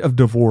subject of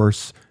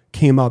divorce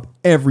came up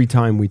every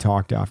time we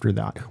talked after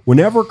that.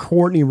 Whenever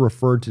Courtney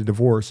referred to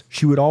divorce,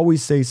 she would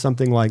always say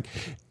something like,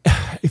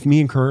 if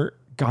me and Kurt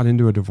got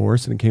into a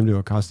divorce and it came to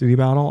a custody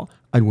battle,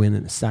 I'd win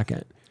in a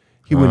second.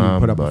 He wouldn't even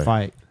put up a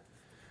fight.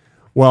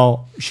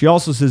 Well, she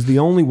also says the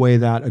only way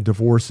that a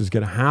divorce is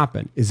going to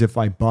happen is if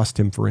I bust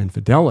him for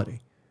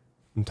infidelity.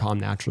 And Tom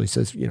naturally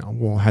says,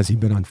 well, has he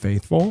been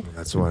unfaithful?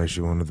 That's why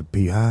she wanted the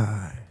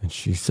PI. And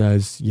she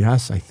says,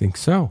 yes, I think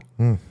so.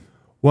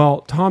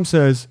 Well, Tom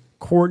says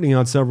Courtney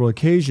on several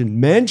occasions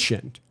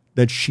mentioned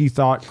that she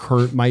thought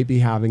Kurt might be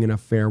having an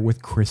affair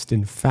with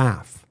Kristen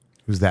Pfaff.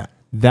 Who's that?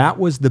 That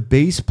was the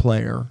bass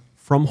player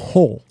from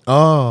Hole.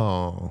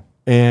 Oh.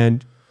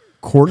 And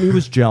Courtney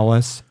was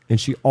jealous,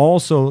 and she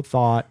also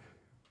thought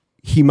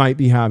he might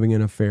be having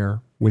an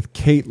affair with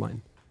Caitlin.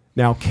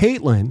 Now,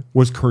 Caitlin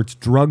was Kurt's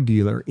drug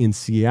dealer in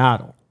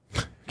Seattle.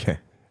 Okay.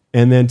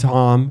 And then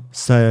Tom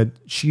said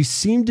she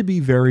seemed to be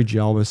very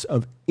jealous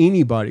of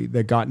anybody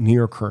that got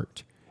near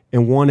Kurt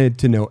and wanted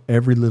to know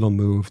every little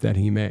move that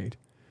he made.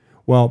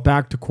 Well,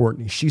 back to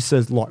Courtney. She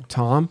says, look,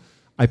 Tom,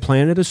 I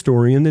planted a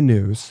story in the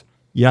news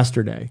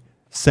yesterday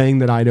saying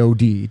that I'd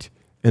OD'd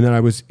and that I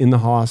was in the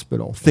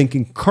hospital,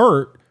 thinking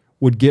Kurt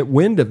would get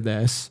wind of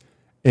this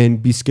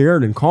and be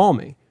scared and call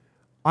me.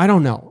 I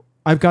don't know.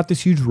 I've got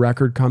this huge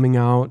record coming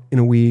out in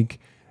a week,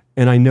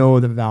 and I know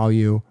the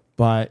value,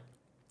 but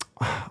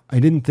I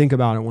didn't think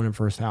about it when it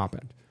first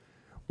happened.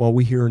 Well,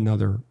 we hear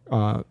another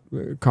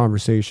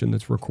conversation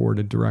that's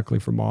recorded directly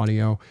from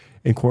audio,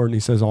 and Courtney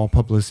says all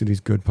publicity is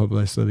good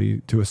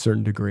publicity to a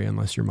certain degree,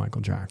 unless you're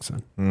Michael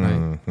Jackson.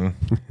 Right?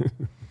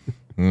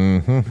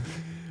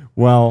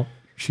 Well,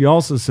 she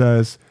also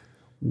says,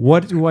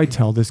 what do I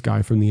tell this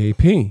guy from the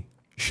AP?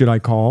 Should I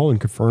call and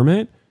confirm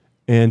it?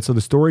 And so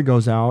the story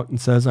goes out and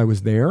says I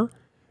was there.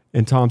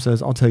 And Tom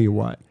says, I'll tell you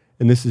what,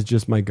 and this is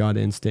just my gut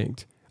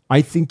instinct.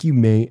 I think you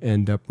may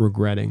end up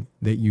regretting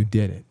that you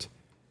did it.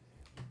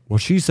 Well,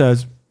 she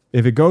says,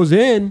 if it goes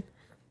in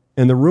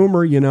and the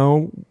rumor,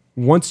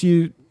 once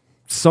you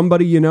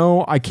somebody, you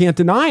know, I can't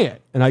deny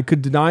it. And I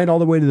could deny it all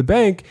the way to the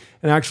bank.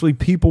 And actually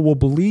people will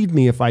believe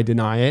me if I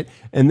deny it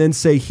and then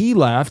say he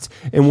left.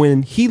 And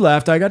when he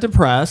left, I got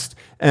depressed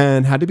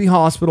and had to be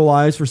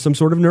hospitalized for some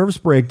sort of nervous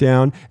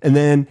breakdown. And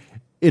then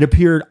it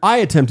appeared I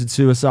attempted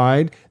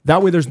suicide.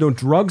 That way there's no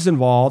drugs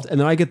involved. And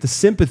then I get the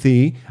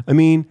sympathy. I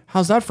mean,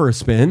 how's that for a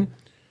spin?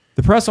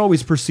 The press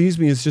always perceives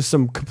me as just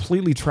some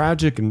completely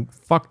tragic and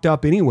fucked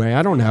up anyway.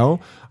 I don't know.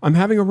 I'm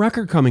having a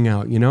record coming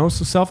out, you know?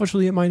 So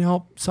selfishly, it might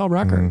help sell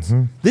records.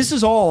 Mm-hmm. This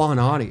is all on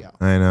audio.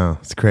 I know.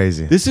 It's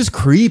crazy. This is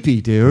creepy,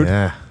 dude.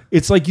 Yeah.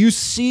 It's like you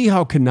see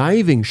how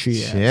conniving she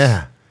is.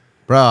 Yeah.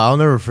 Bro, I'll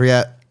never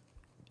forget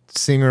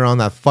seeing her on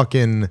that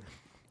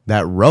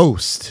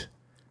roast.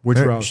 Which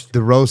roast?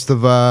 The roast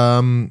of,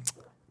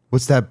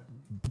 what's that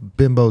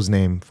bimbo's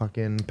name?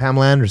 Fucking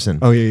Pamela Anderson.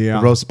 Oh, yeah.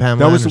 The roast of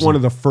Pamela Anderson. That was one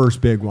of the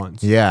first big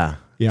ones. Yeah.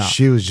 Yeah.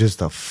 She was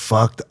just a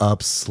fucked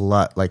up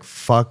slut, like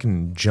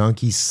fucking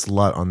junkie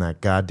slut on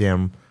that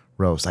goddamn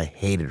roast. I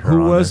hated her.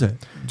 Who was it?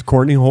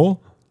 Courtney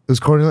Hull? It was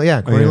Courtney,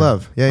 yeah, Courtney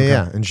Love. Yeah, okay.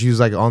 yeah. And she was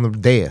like on the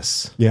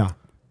dais. Yeah.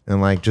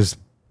 And like just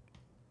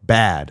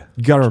bad.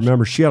 You got to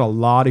remember, she had a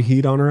lot of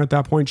heat on her at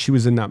that point. She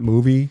was in that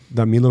movie,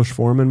 that Milos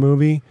Forman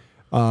movie,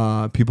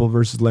 People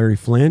versus Larry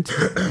Flint.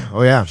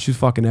 Oh, yeah. She was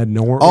fucking Ed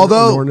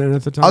Norton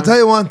at the time. I'll tell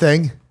you one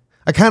thing.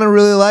 I kind of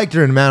really liked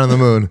her in Man on the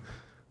Moon.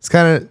 It's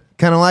kind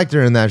of liked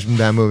her in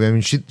that movie. I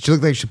mean, she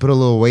looked like she put a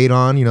little weight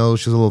on. You know,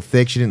 she was a little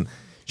thick. She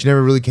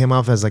never really came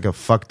off as like a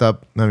fucked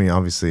up. I mean,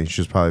 obviously,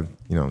 she was probably,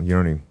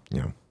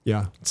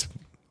 Yeah.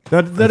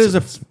 That is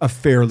a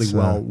fairly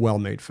well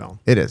made film.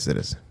 It is.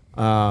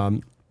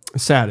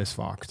 Sad as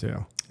fuck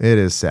too. It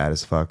is sad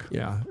as fuck.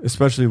 Yeah,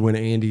 especially when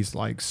Andy's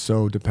like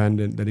so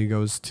dependent that he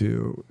goes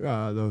to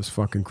those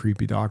fucking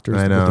creepy doctors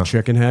with the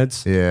chicken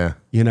heads. Yeah,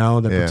 you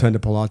know, that pretend to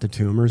pull out the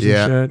tumors.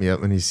 And shit.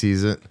 Yep. And he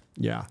sees it.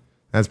 Yeah,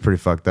 that's pretty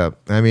fucked up.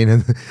 I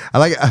mean,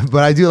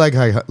 but I do like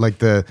how, like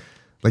the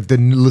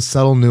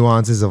subtle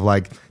nuances of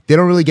like they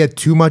don't really get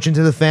too much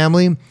into the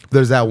family.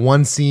 There's that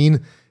one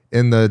scene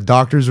in the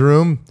doctor's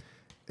room,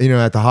 you know,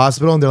 at the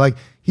hospital, and they're like,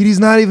 he's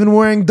not even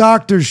wearing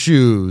doctor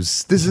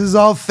shoes. This is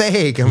all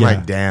fake. I'm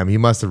like, damn, he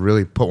must have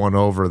really put one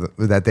over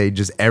that they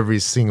just every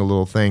single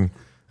little thing.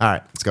 All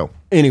right, let's go.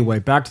 Anyway,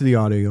 back to the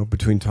audio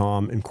between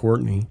Tom and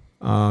Courtney.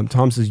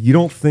 Tom says, you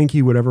don't think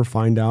he would ever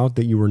find out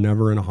that you were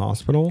never in a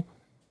hospital?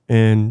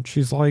 And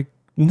she's like,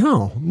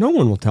 no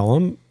one will tell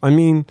him. I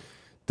mean,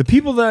 the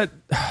people that,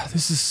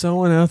 this is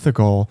so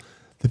unethical.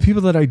 The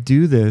people that I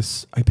do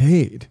this, I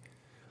paid.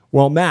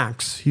 Well,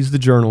 Max, he's the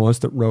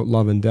journalist that wrote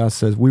Love and Death,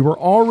 says, we were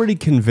already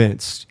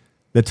convinced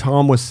that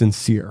Tom was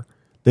sincere,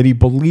 that he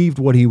believed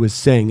what he was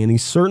saying, and he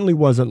certainly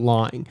wasn't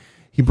lying.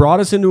 He brought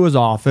us into his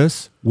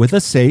office with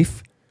a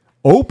safe,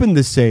 opened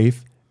the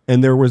safe,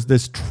 and there was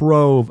this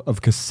trove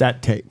of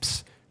cassette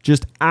tapes,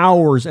 just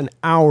hours and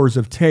hours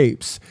of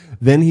tapes.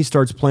 Then he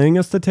starts playing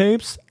us the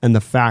tapes, and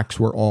the facts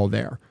were all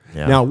there.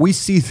 Yeah. Now, we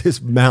see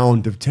this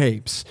mound of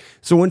tapes.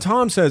 So when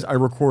Tom says, I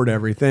record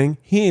everything,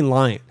 he ain't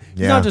lying.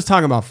 He's not just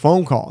talking about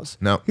phone calls.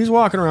 No. He's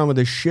walking around with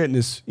this shit in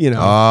his,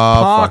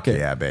 pocket. Fuck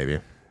yeah, baby.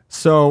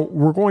 So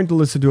we're going to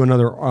listen to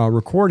another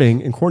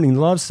recording, and Courtney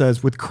Love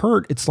says, with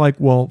Kurt, it's like,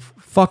 well,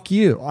 fuck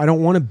you. I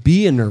don't want to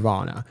be in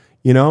Nirvana.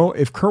 You know,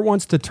 if Kurt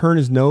wants to turn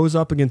his nose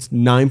up against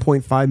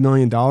 $9.5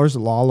 million at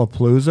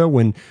Lollapalooza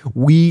when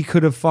we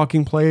could have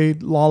fucking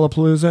played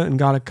Lollapalooza and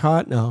got a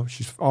cut. No,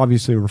 she's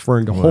obviously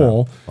referring to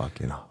Hole.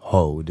 Fucking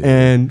hoe, dude.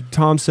 And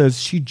Tom says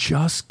she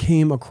just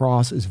came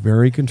across as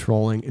very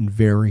controlling and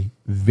very,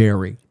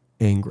 very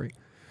angry.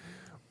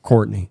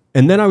 Courtney.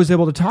 And then I was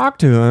able to talk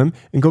to him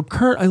and go,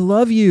 Kurt, I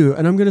love you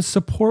and I'm going to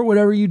support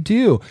whatever you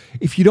do.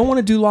 If you don't want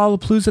to do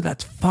Lollapalooza,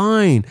 that's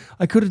fine.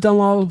 I could have done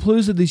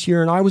Lollapalooza this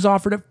year and I was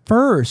offered it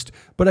first,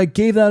 but I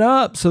gave that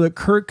up so that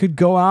Kurt could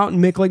go out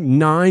and make like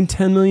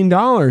 $9-10 million.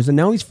 And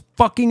now he's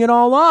fucking it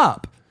all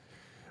up.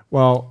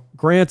 Well,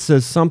 Grant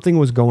says something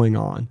was going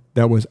on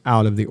that was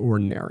out of the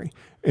ordinary.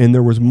 And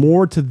there was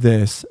more to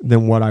this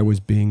than what I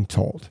was being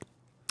told.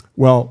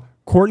 Well,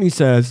 Courtney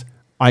says,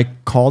 I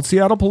called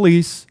Seattle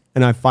police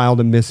and I filed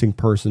a missing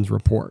persons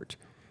report.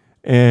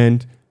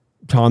 And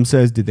Tom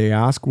says, did they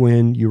ask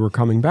when you were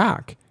coming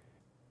back?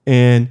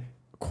 And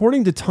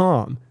according to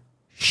Tom,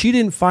 she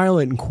didn't file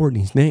it in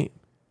Courtney's name.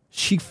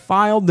 She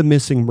filed the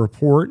missing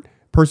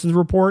persons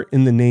report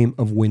in the name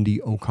of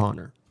Wendy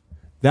O'Connor.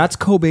 That's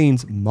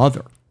Cobain's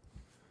mother.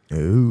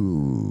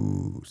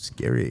 Ooh,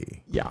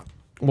 scary. Yeah.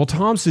 Well,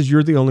 Tom says,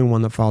 you're the only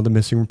one that filed the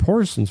missing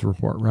persons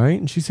report, right?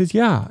 And she says,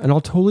 yeah, and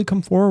I'll totally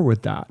come forward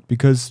with that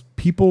because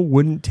people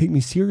wouldn't take me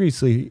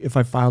seriously if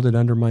I filed it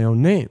under my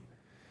own name.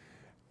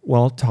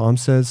 Well, Tom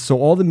says, so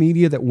all the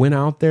media that went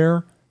out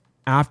there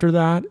after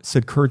that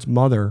said Kurt's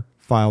mother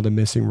filed a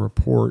missing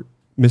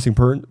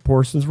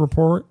persons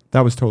report.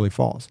 That was totally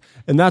false.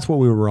 And that's what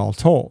we were all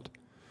told.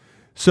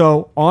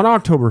 So on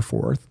October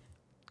 4th,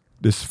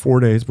 this is 4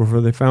 days before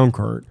they found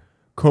Kurt,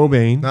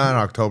 Cobain. Not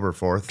October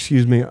 4th.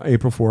 Excuse me,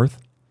 April 4th.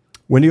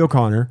 Wendy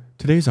O'Connor,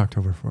 today's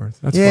October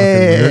 4th. That's Yay.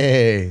 fucking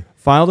weird.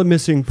 Filed a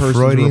missing persons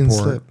Freudian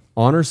report slip.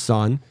 on her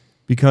son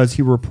because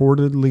he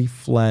reportedly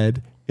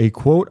fled a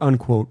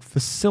quote-unquote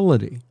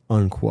facility,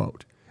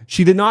 unquote.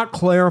 She did not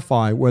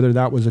clarify whether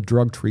that was a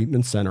drug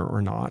treatment center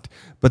or not,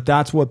 but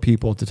that's what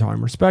people at the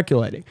time were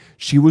speculating.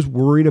 She was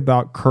worried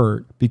about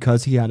Kurt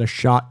because he had a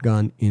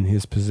shotgun in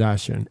his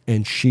possession,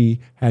 and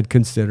she had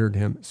considered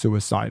him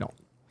suicidal.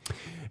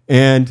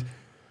 And,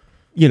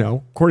 you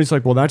know, Courtney's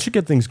like, well, that should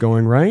get things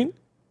going, right?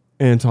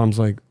 And Tom's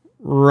like,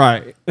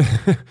 right.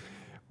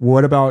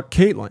 What about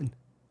Caitlin?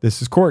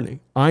 This is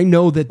Courtney. I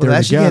know that they're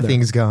that together. should get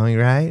things going,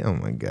 right? Oh,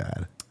 my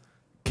God.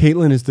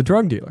 Caitlin is the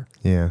drug dealer.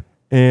 Yeah.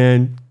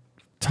 And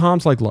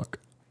Tom's like, look,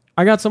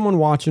 I got someone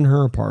watching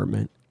her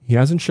apartment. He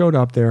hasn't showed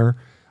up there.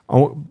 I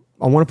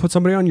want to put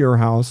somebody on your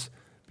house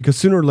because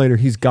sooner or later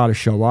he's got to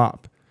show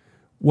up.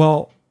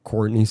 Well,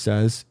 Courtney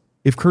says,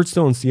 if Kurt's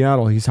still in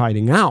Seattle, he's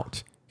hiding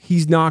out.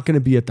 He's not going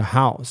to be at the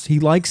house. He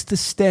likes to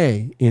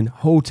stay in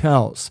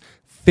hotels,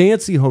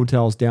 fancy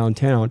hotels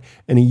downtown,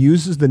 and he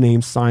uses the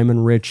name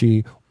Simon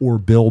Ritchie or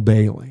Bill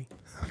Bailey.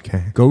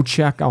 Okay. Go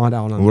check out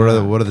on what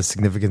that. What are the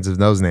significance of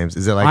those names?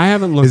 Is it like I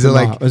haven't looked is it them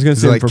like up. I was going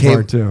to say like for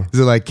part two. Is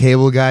it like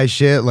cable guy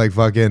shit? Like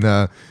fucking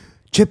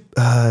Chip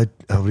what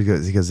he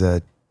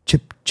goes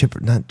Chipper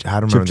not I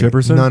don't remember. Chip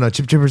Chipperson? No,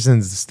 Chip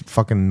Chipperson's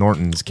fucking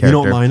Norton's character. You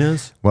know what mine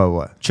is?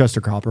 What? Chester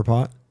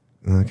Copperpot.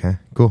 Okay,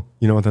 cool.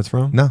 You know what that's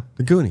from? No.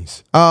 The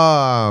Goonies.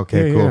 Oh,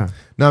 okay, Yeah, cool. yeah.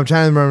 No, I'm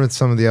trying to remember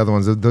some of the other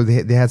ones.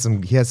 They had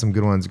some. He had some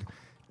good ones.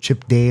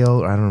 Chip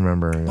Dale, I don't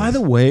remember. By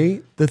the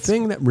way, the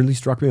thing that really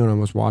struck me when I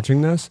was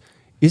watching this,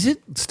 is it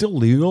still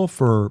legal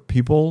for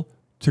people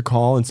to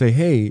call and say,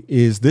 hey,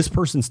 is this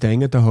person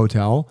staying at the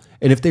hotel?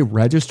 And if they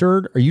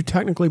registered, are you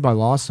technically by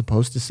law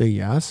supposed to say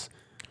yes?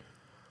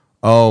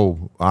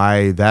 Oh,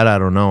 I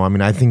don't know. I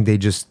mean, I think they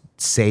just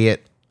say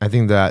it. I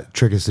think that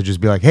trick is to just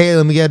be like, hey,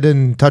 let me get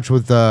in touch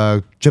with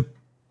Chip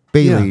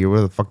Bailey or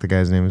whatever the fuck the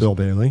guy's name is. Bill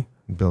Bailey.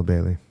 Bill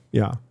Bailey.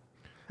 Yeah.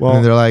 Well, Well,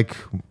 and they're like,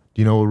 do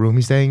you know what room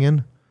he's staying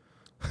in?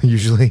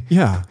 Usually.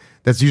 yeah.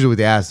 That's usually what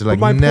they ask. They're like,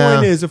 But my nah.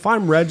 point is, if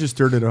I'm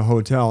registered at a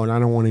hotel and I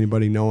don't want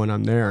anybody knowing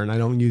I'm there and I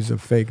don't use a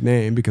fake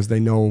name because they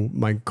know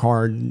my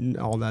card and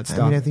all that stuff.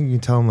 I mean, I think you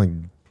can tell them, like,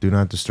 do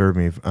not disturb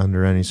me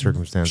under any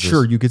circumstances.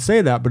 Sure, you could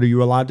say that, but are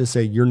you allowed to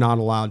say you're not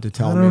allowed to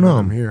tell I me don't that know.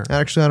 I'm here?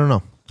 Actually, I don't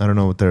know. I don't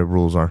know what their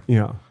rules are.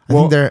 Yeah. I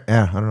think they're,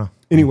 I don't know.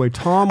 Anyway,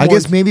 Tom I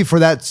wants- guess maybe for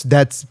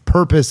that's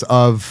purpose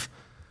of,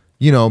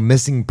 you know,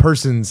 missing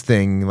persons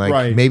thing. Like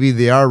Right. maybe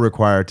they are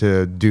required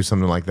to do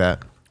something like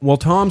that. Well,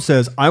 Tom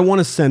says, I want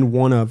to send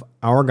one of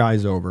our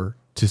guys over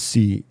to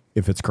see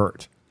if it's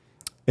Kurt.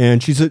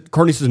 And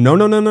Courtney says,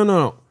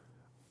 no.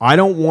 I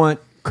don't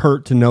want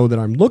Kurt to know that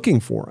I'm looking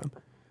for him.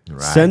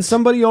 Right. Send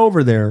somebody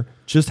over there.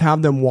 Just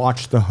have them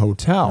watch the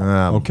hotel.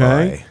 Oh,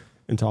 okay? boy.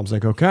 And Tom's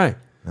like, okay.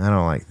 I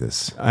don't like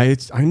this. I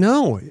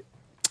know.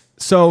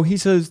 So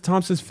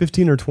Tom says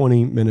 15 or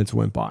 20 minutes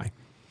went by.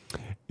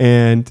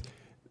 And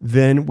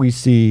then we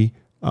see,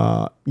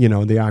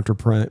 the actor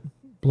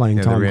playing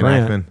Yeah, Tom the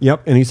Grant. reenactment.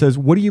 Yep. And he says,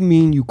 what do you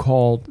mean you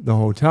called the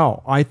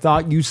hotel? I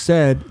thought you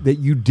said that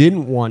you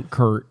didn't want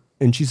Kurt.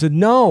 And she said,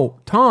 no,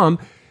 Tom.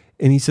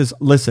 And he says,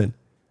 listen,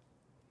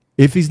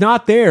 if he's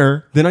not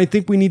there, then I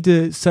think we need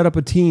to set up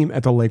a team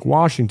at the Lake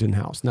Washington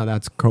house. Now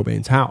that's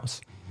Cobain's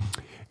house.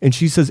 And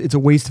she says, it's a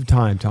waste of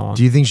time, Tom.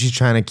 Do you think she's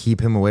trying to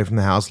keep him away from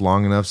the house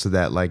long enough so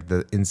that like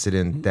the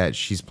incident that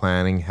she's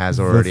planning has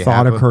already The thought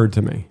happened? occurred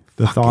to me.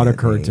 Thought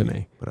occurred to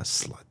me. What a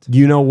slut.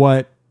 You know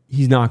what?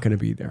 He's not going to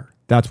be there.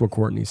 That's what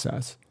Courtney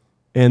says.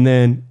 And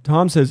then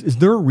Tom says, is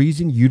there a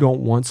reason you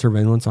don't want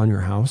surveillance on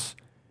your house?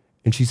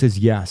 And she says,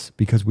 yes,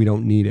 because we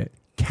don't need it.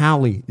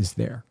 Callie is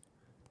there.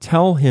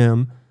 Tell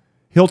him.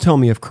 He'll tell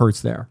me if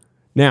Kurt's there.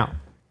 Now,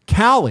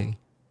 Callie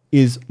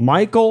is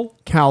Michael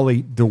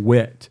Callie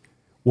DeWitt.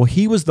 Well,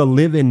 he was the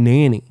live-in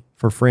nanny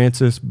for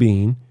Frances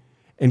Bean.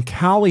 And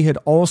Callie had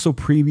also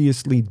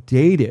previously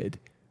dated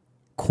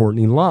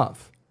Courtney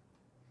Love.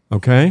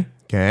 Okay?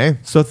 Okay.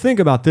 So think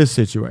about this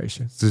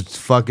situation. It's a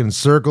fucking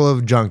circle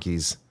of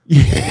junkies.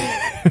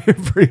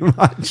 Pretty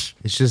much.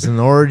 It's just an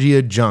orgy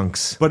of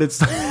junks. But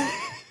it's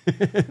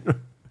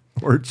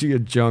orgy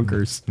of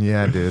junkers.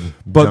 Yeah, dude.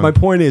 But my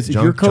point is, if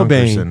you're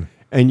Cobain Junkerson.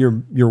 and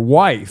your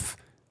wife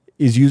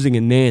is using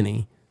a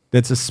nanny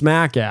that's a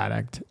smack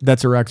addict,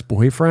 that's her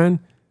ex-boyfriend,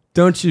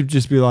 don't you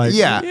just be like,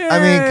 Yeah, I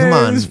mean, come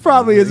on. This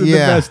probably isn't the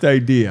Yeah. best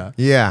idea.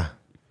 Yeah.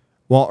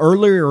 Well,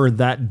 earlier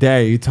that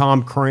day,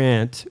 Tom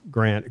Grant,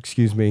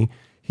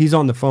 he's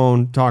on the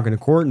phone talking to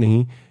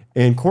Courtney,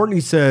 and Courtney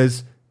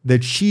says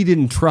that she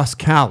didn't trust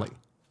Callie,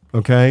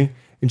 okay?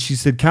 And she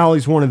said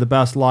Callie's one of the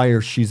best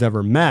liars she's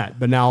ever met,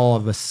 but now all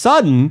of a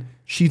sudden,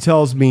 she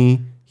tells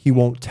me he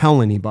won't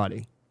tell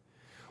anybody.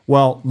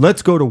 Well,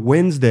 let's go to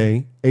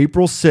Wednesday,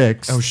 April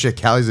 6th. Oh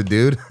shit, Callie's a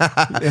dude.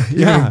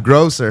 Yeah. Even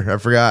grosser. I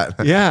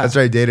forgot. Yeah. That's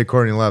right. Dated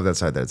Courtney Love.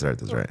 That's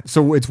right.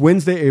 So it's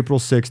Wednesday, April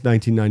 6th,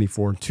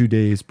 1994, 2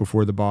 days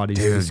before the body is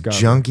Dude,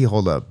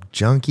 discovered.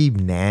 junkie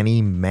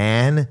nanny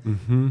man.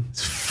 Mm-hmm.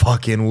 It's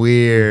fucking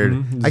weird.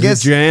 Mm-hmm. I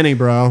guess Janny,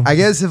 bro. I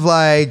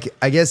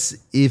guess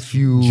if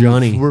you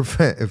Johnny.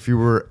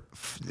 were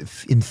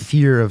in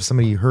fear of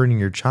somebody hurting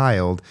your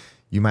child,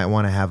 you might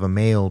want to have a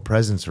male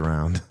presence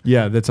around.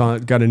 Yeah, that's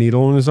got a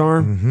needle in his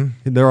arm.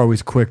 They're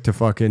always quick to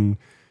fucking,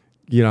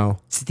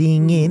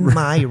 Sitting in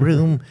my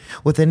room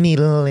with a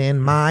needle in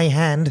my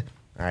hand.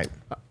 All right.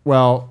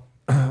 Well,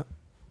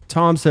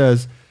 Tom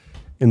says,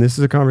 and this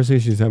is a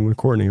conversation he's having with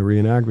Courtney, a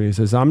reenactment. He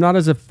says, I'm not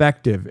as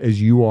effective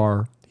as you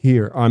are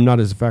here. I'm not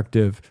as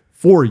effective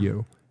for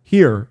you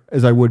here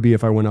as I would be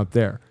if I went up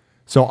there.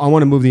 So I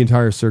want to move the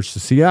entire search to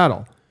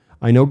Seattle.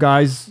 I know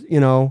guys,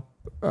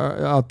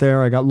 out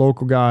there. I got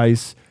local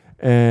guys.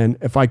 And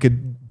if I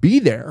could be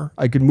there,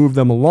 I could move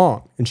them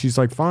along. And she's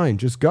like, fine,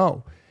 just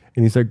go.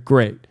 And he's like,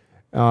 great.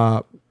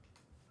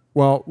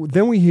 Well,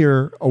 then we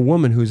hear a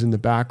woman who's in the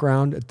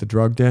background at the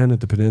drug den at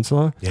the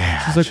peninsula.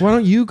 Yeah. She's like, why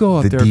don't you go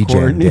up there,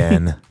 Courtney?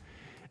 Den.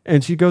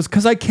 And she goes,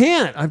 because I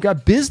can't. I've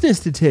got business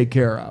to take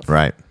care of.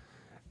 Right.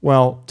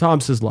 Well, Tom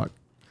says, look,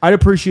 I'd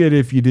appreciate it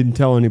if you didn't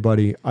tell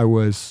anybody I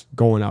was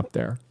going up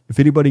there. If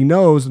anybody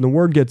knows and the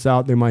word gets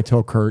out, they might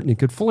tell Kurt and he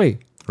could flee.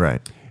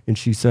 Right. And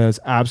she says,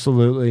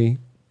 absolutely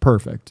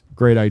perfect.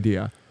 Great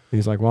idea. And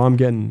he's like, well, I'm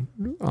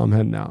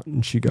heading out.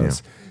 And she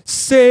goes,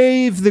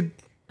 save the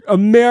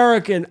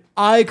American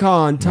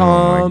icon,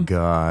 Tom. Oh my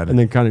God. And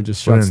then kind of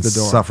just shuts the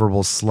door.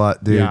 Insufferable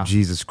slut, dude. Yeah.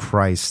 Jesus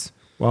Christ.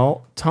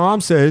 Well,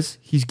 Tom says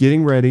he's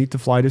getting ready to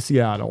fly to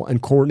Seattle,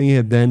 and Courtney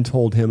had then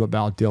told him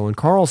about Dylan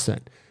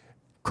Carlson,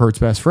 Kurt's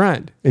best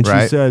friend. And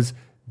she says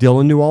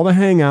Dylan knew all the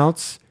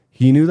hangouts,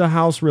 he knew the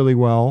house really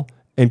well,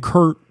 and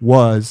Kurt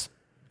was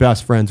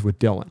best friends with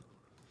Dylan.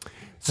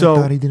 So,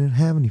 I thought he didn't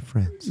have any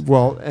friends.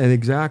 Well, and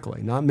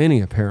exactly. Not many,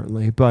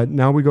 apparently. But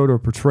now we go to a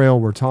portrayal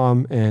where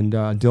Tom and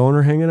Dylan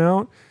are hanging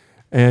out.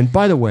 And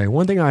by the way,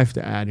 one thing I have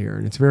to add here,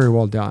 and it's very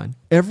well done.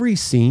 Every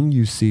scene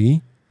you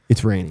see,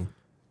 it's raining.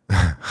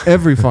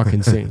 Every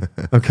fucking scene,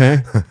 okay?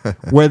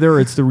 Whether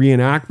it's the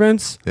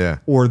reenactments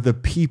or the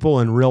people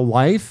in real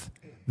life,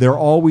 they're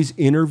always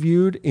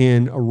interviewed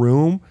in a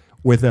room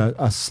with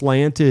a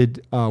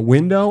slanted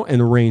window and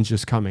the rain's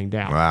just coming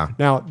down. Wow.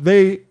 Now,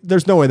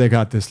 there's no way they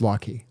got this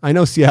lucky. I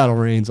know Seattle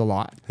rains a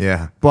lot.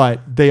 Yeah.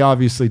 But they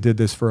obviously did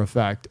this for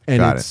effect,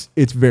 and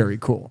it's very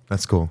cool.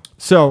 That's cool.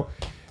 So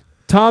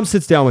Tom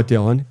sits down with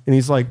Dylan, and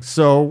he's like,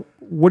 so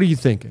what are you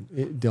thinking?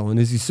 Dylan,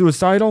 is he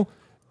suicidal?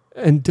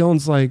 And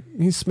Dylan's like,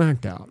 he's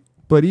smacked out.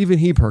 But even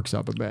he perks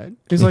up a bit.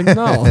 He's like,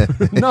 no,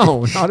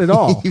 no, not at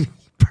all.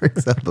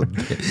 Perks up a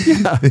bit.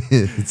 Yeah.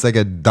 It's like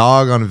a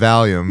dog on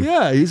Valium.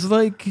 Yeah, he's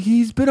like,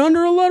 he's been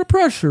under a lot of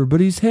pressure, but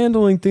he's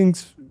handling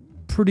things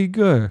pretty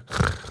good.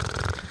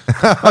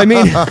 I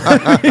mean,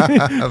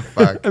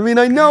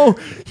 I know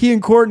he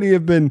and Courtney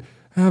have been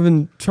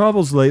having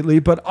troubles lately,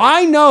 but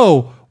I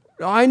know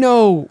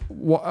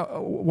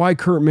why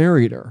Kurt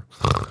married her.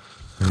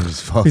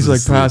 He's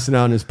like passing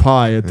out his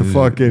pie at the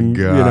fucking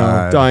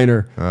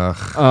diner.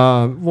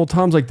 Well,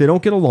 Tom's like, they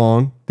don't get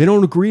along. They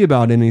don't agree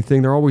about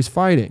anything. They're always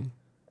fighting.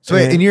 So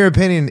wait, in your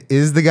opinion,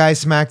 is the guy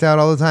smacked out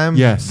all the time?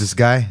 Yes. This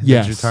guy?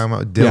 Yes. That you're talking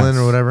about? Dylan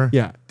or whatever?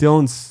 Yeah.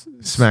 Dylan's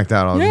smacked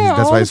out all the time.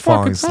 That's why he's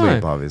falling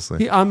asleep,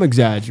 obviously. I'm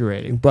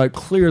exaggerating, but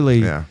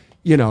clearly,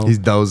 he's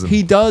dozing.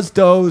 He does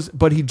doze,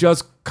 but he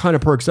just kind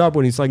of perks up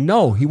when he's like,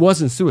 no, he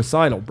wasn't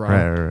suicidal, bro.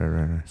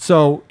 Right.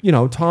 So,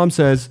 Tom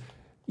says,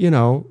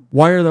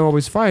 why are they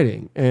always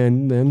fighting?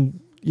 And then,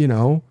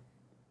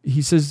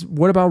 he says,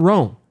 what about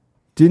Rome?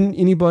 Didn't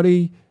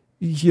anybody,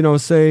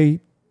 say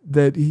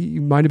that he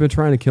might have been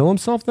trying to kill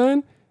himself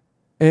then?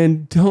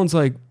 And Dylan's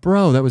like,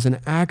 bro, that was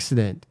an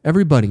accident.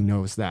 Everybody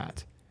knows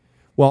that.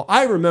 Well,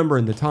 I remember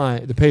in the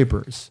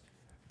papers,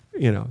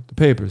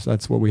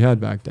 that's what we had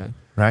back then.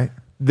 Right.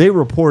 They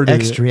reported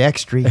extra.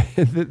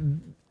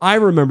 I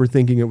remember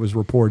thinking it was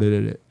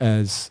reported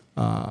as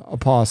a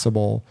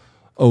possible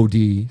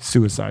OD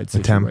suicide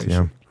situation.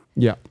 Attempt,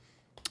 yeah.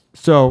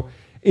 So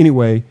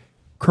anyway,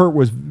 Kurt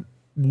was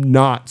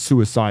not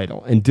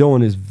suicidal, and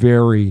Dylan is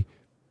very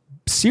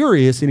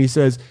serious, and he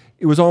says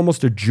it was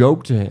almost a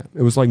joke to him.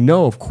 It was like,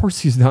 no, of course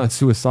he's not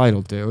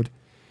suicidal, dude.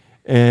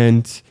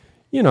 And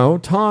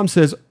Tom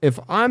says, if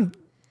I'm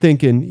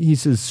thinking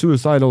he's as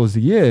suicidal as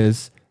he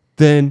is,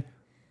 then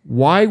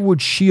why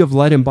would she have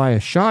let him buy a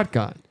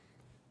shotgun?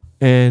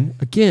 And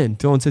again,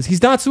 Dylan says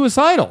he's not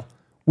suicidal.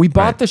 We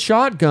bought the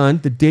shotgun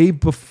the day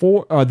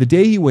before, the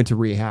day he went to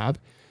rehab,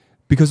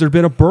 because there'd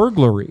been a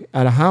burglary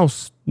at a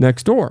house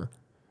next door.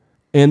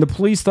 And the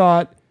police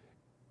thought,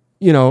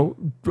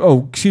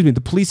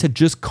 the police had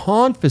just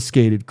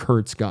confiscated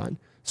Kurt's gun.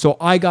 So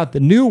I got the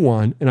new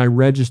one and I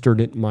registered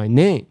it in my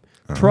name.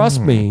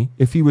 Trust me,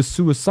 if he was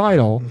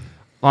suicidal,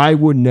 I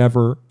would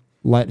never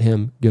let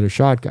him get a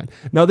shotgun.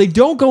 Now, they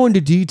don't go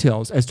into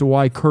details as to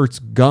why Kurt's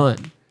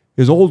gun,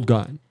 his old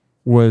gun,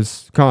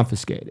 was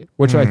confiscated,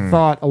 which I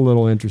thought a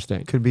little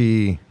interesting. Could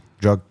be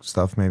drug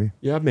stuff, maybe.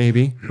 Yeah,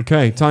 maybe.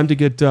 Okay, time to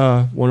get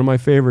one of my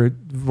favorite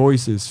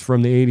voices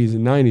from the 80s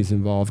and 90s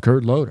involved,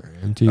 Kurt Loder,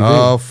 MTV.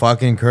 Oh,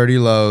 fucking Curdy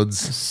Loads.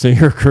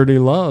 Singer Courtney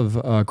Love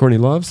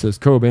says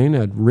Cobain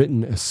had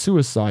written a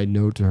suicide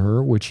note to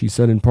her, which he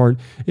said in part,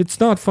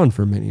 "It's not fun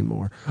for me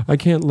anymore. I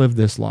can't live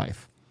this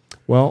life."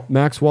 Well,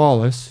 Max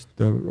Wallace,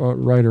 the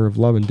writer of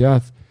Love and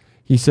Death,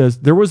 he says,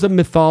 there was a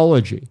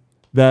mythology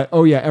that,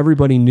 oh yeah,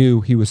 everybody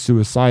knew he was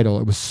suicidal.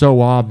 It was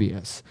so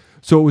obvious.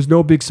 So it was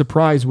no big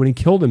surprise when he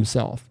killed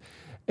himself.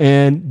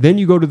 And then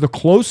you go to the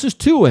closest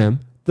to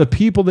him, the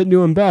people that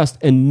knew him best,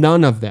 and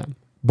none of them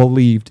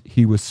believed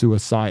he was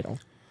suicidal.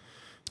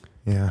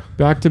 Yeah.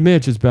 Back to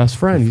Mitch, his best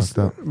friend. He's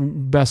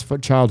best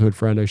childhood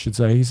friend, I should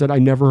say. He said, I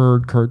never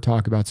heard Kurt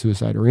talk about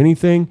suicide or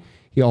anything.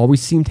 He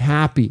always seemed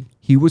happy.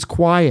 He was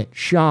quiet,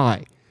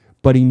 shy,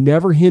 but he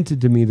never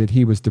hinted to me that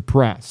he was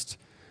depressed.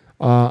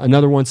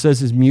 Another one says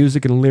his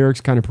music and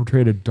lyrics kind of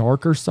portrayed a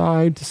darker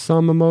side to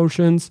some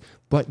emotions,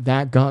 but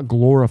that got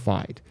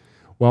glorified.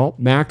 Well,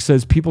 Max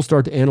says people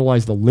start to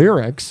analyze the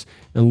lyrics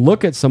and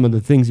look at some of the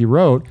things he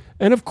wrote,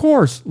 and of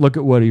course, look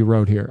at what he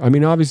wrote here. I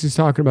mean, obviously he's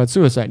talking about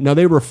suicide. Now,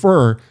 they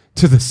refer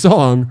to the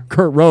song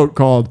Kurt wrote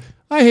called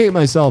I Hate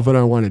Myself and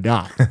I Want to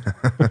Die.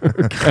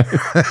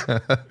 Okay.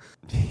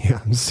 Yeah,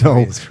 so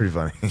it's pretty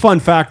funny.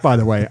 Fun fact, by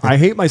the way, I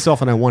Hate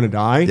Myself and I Want to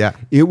Die. Yeah.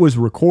 It was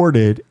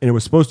recorded and it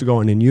was supposed to go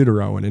on In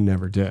Utero and it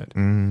never did.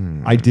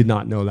 I did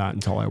not know that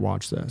until I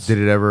watched this. Did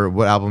it ever?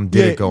 What album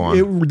did it go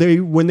on?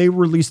 When they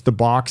released the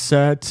box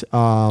set,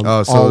 All it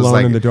was Alone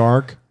like, in the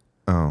Dark,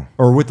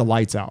 or With the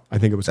Lights Out, I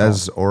think it was. That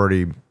was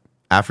already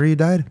after he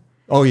died.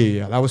 Oh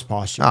yeah, that was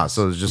posthumous. Ah,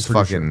 so it was just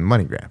fucking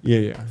money grab.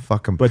 Yeah.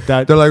 Fuck them. But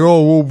that they're like,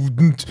 oh,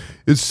 well,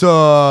 it's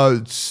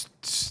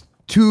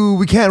too.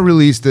 We can't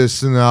release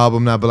this in the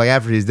album now. But like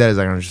after he's dead, he's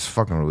like, I'm just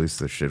fucking release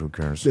this shit. Who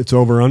cares? it's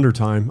over under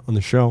time on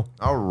the show.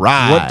 All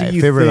right. What do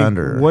you Favorite think?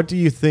 under? What do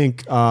you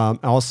think?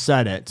 I'll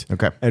set it.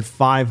 Okay. At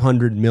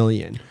 500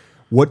 million.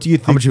 What do you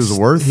think? How much he was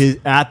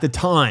worth at the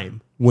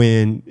time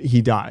when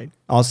he died?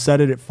 I'll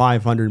set it at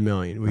 500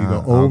 million. Will you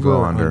go over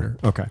or under?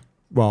 Okay.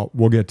 Well,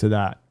 we'll get to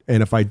that.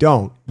 And if I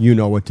don't, you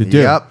know what to do.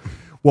 Yep.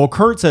 Well,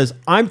 Kurt says,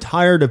 I'm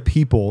tired of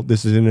people,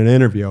 this is in an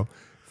interview,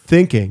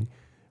 thinking,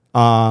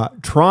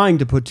 trying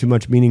to put too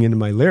much meaning into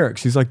my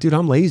lyrics. He's like, dude,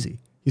 I'm lazy.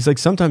 He's like,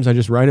 sometimes I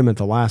just write them at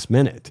the last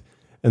minute.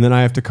 And then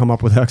I have to come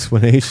up with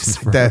explanations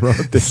for that.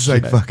 This is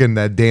like fucking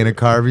that Dana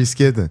Carvey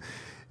skit. It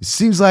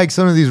seems like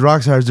some of these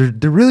rock stars,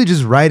 they're really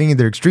just writing it.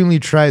 They're extremely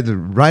tried. They're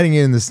writing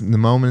it in the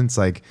moment. It's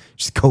like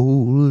just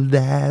cold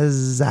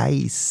as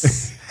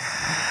ice.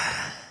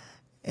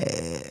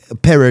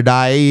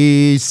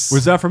 Paradise.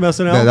 Was that from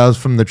SNL? No, that was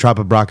from the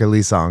Chopper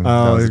Broccoli song.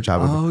 Yeah.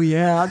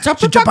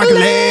 Chopper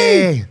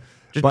Broccoli.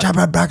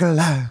 Chopper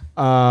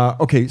Broccoli.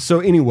 Okay,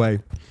 so anyway,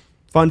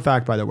 fun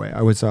fact, by the way,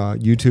 I was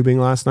YouTubing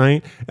last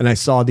night and I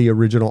saw the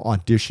original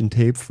audition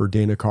tape for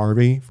Dana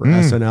Carvey for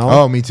SNL.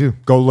 Oh, me too.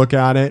 Go look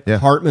at it. Yeah.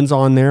 Hartman's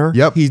on there.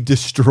 Yep. He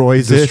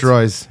destroys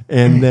it.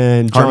 And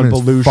then John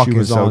Belushi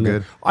was on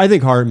there. I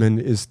think Hartman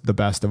is the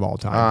best of all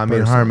time. I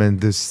mean, Hartman,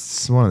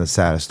 this is one of the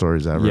saddest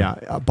stories ever.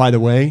 Yeah. By the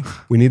way,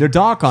 we need a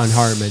doc on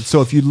Hartman.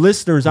 So if you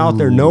listeners out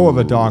there know of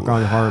a doc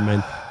on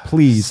Hartman,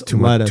 please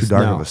let us know. Too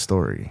dark of a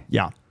story.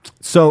 Yeah.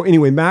 So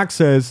anyway, Max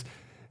says,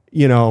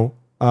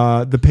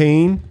 the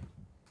pain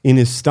in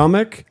his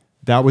stomach,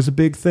 that was a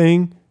big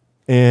thing.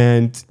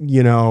 And,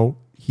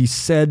 he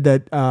said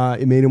that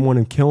it made him want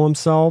to kill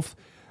himself.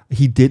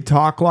 He did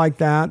talk like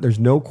that. There's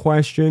no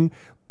question.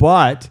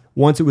 But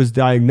once it was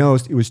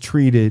diagnosed, it was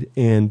treated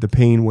and the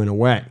pain went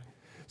away.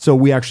 So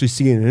we actually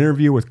see an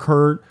interview with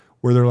Kurt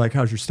where they're like,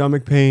 how's your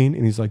stomach pain?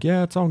 And he's like,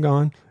 yeah, it's all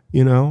gone,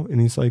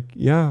 And he's like,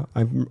 yeah,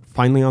 I'm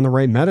finally on the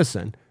right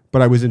medicine.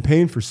 But I was in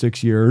pain for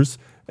 6 years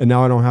and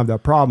now I don't have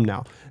that problem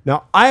now.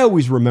 Now, I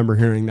always remember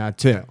hearing that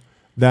too,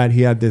 that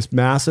he had this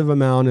massive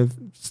amount of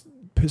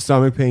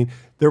stomach pain.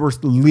 There were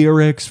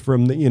lyrics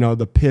from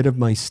the pit of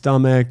my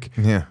stomach.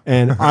 Yeah.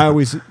 And I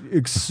always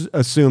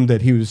assumed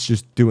that he was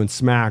just doing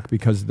smack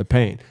because of the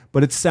pain.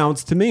 But it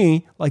sounds to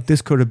me like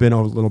this could have been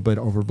a little bit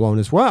overblown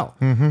as well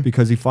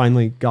because he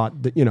finally got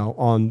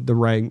on the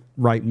right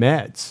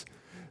meds.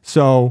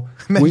 So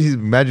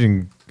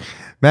imagine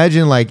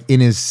like in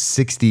his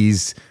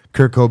 60s,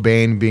 Kurt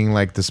Cobain being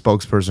like the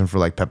spokesperson for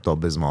like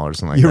Pepto-Bismol or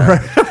something like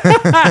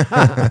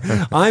that.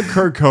 Right. I'm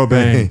Kurt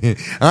Cobain.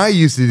 I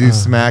used to do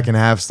smack and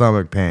have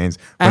stomach pains.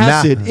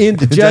 Acid,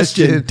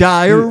 indigestion,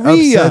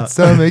 diarrhea. Upset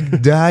stomach,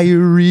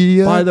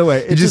 diarrhea. By the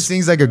way, it just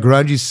sings like a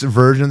grungy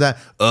version of that.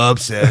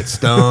 Upset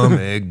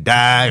stomach,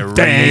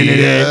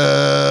 diarrhea.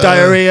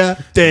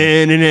 Diarrhea.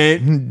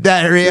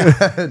 Diarrhea.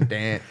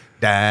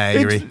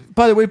 Diarrhea.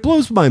 By the way, it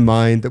blows my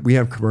mind that we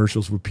have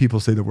commercials where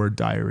people say the word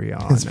diarrhea.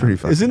 It's pretty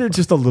funny. Isn't it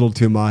just a little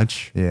too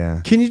much?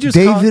 Yeah. Can you just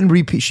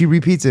she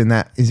repeats it in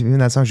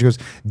that song. She goes,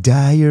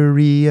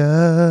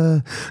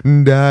 diarrhea,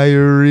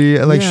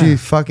 diarrhea. Like she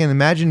fucking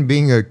imagine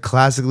being a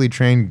classically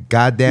trained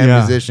goddamn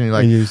musician. You're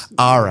like,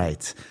 all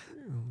right.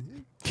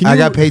 I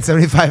got paid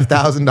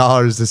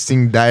 $75,000 to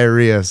sing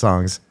diarrhea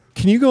songs.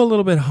 Can you go a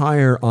little bit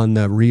higher on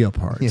the Rhea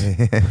part?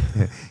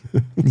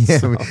 Yeah,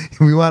 so,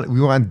 we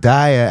want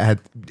Dia at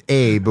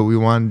A, but we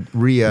want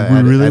Rhea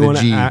at a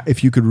G.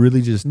 If you could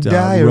really just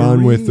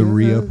run with the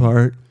Rhea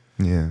part.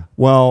 Yeah.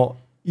 Well,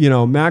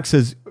 Max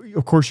says,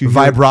 of course you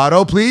hear...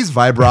 Vibrato, please.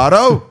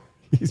 Vibrato.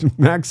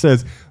 Max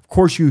says, of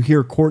course you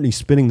hear Courtney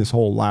spinning this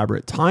whole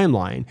elaborate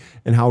timeline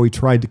and how he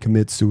tried to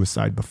commit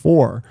suicide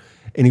before.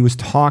 And he was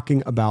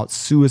talking about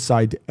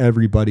suicide to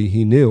everybody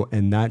he knew.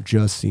 And that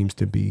just seems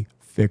to be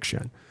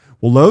fiction.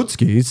 Well,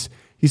 Lodsky's,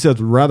 he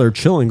says rather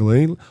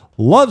chillingly,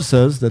 Love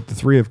says that the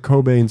three of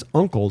Cobain's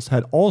uncles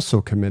had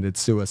also committed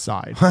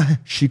suicide.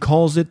 She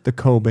calls it the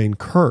Cobain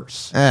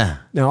curse.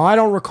 Now, I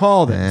don't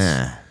recall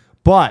this,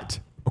 but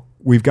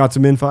we've got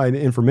some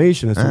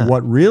information as to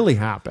what really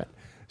happened.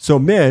 So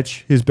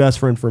Mitch, his best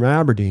friend from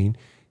Aberdeen,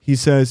 he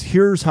says,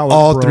 here's how it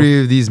all broke.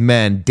 three of these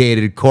men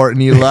dated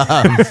Courtney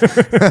Love.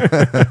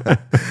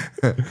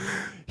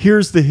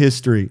 Here's the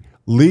history.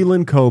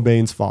 Leland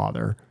Cobain's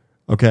father,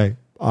 okay,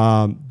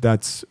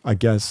 that's, I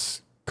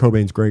guess,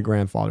 Cobain's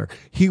great-grandfather.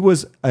 He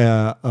was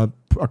a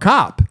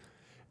cop,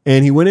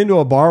 and he went into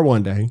a bar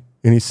one day,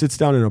 and he sits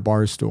down in a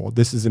bar stool.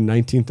 This is in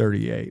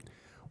 1938.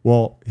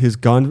 Well, his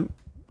gun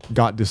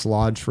got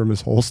dislodged from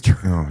his holster.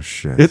 Oh,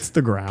 shit. It's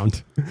the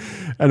ground.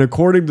 And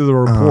according to the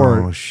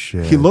report,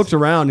 shit. He looked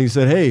around and he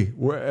said, hey,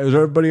 is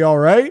everybody all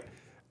right?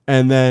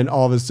 And then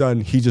all of a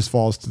sudden, he just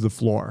falls to the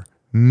floor.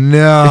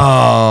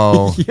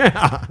 No.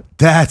 Yeah.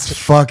 That's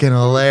fucking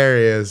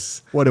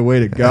hilarious. What a way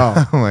to go.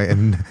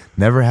 And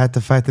never had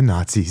to fight the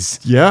Nazis.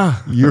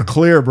 Yeah. You're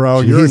clear,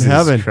 bro. You're in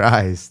heaven.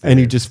 Christ. And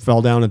he just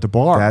fell down at the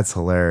bar. That's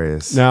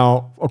hilarious.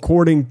 Now,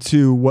 according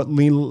to what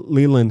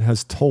Leland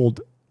has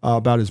told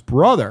about his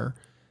brother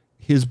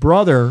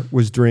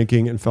was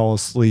drinking and fell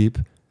asleep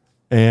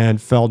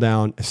and fell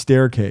down a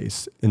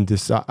staircase and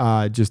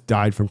just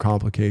died from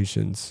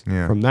complications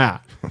from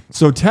that.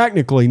 So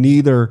technically,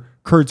 neither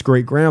Kurt's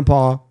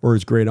great-grandpa or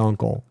his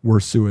great-uncle were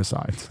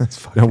suicides.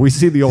 Now, we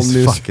see the old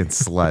fucking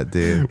slut,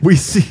 dude. We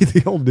see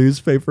the old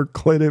newspaper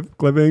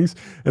clippings,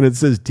 and it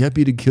says,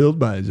 deputy killed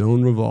by his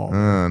own revolver.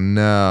 Oh,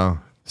 no.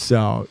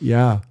 So,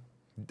 yeah.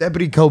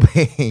 Deputy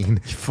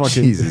Cobain.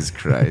 Fucking Jesus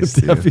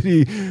Christ.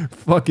 Deputy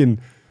fucking,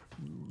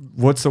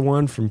 what's the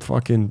one from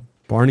fucking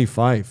Barney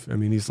Fife? I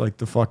mean, he's like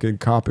the fucking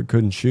cop that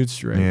couldn't shoot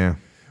straight. Yeah.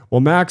 Well,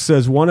 Max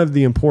says one of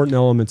the important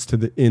elements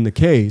in the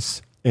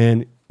case,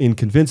 and in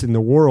convincing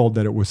the world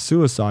that it was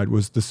suicide,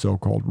 was the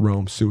so-called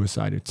Rome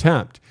suicide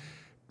attempt.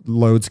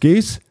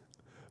 Lodsky's,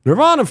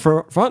 Nirvana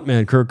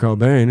frontman Kurt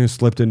Cobain, who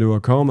slipped into a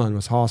coma and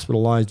was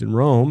hospitalized in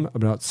Rome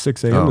about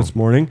 6 a.m. this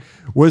morning,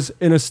 was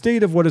in a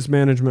state of what his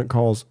management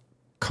calls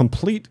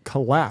complete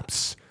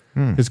collapse.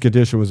 His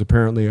condition was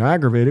apparently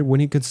aggravated when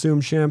he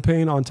consumed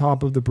champagne on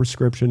top of the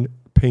prescription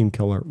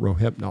painkiller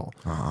Rohypnol.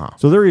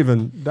 So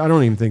I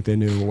don't even think they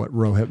knew what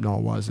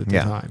Rohypnol was at the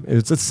time.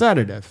 It's a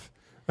sedative.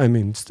 I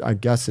mean, I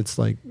guess it's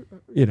like,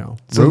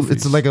 So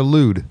it's like a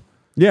lewd.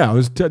 Yeah, it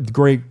was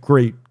great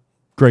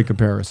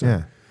comparison.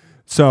 Yeah.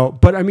 So,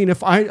 but I mean,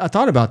 if I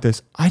thought about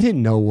this, I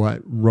didn't know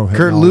what Rohypnol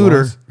Kurt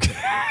Luder. was.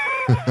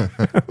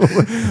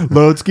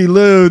 Lodsky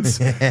Ludes.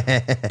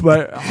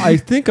 But I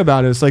think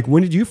about it, it's like,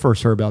 when did you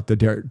first hear about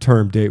the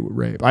term date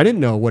rape? I didn't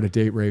know what a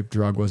date rape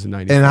drug was in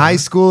 94. In high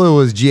school, it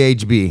was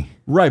GHB.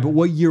 Right, but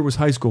what year was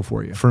high school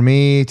for you? For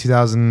me,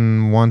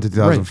 2001 to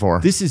 2004.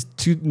 Right. This is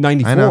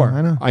 94.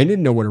 I know. I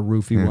didn't know what a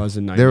roofie was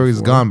in 94. There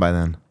was gone by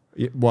then.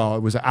 It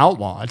was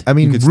outlawed. I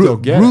mean, you could still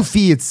get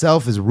roofie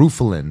itself is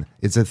Rufalin.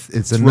 It's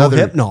another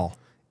Rohypnol.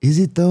 Is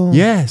it though?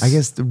 Yes. I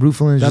guess the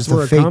Rufalin is That's just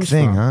where a it fake comes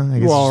thing, from. huh? I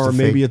guess Well, it's or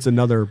maybe it's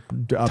another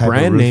type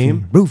brand of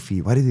name.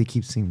 Roofie. Why do they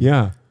keep saying?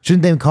 Yeah,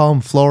 Shouldn't they call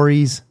them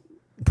Flories?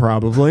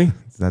 probably.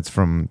 That's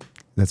from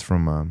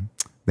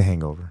The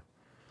Hangover.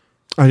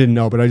 I didn't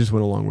know, but I just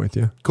went along with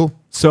you. Cool.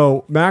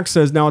 So Max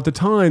says, now at the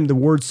time, the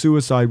word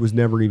suicide was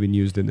never even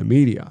used in the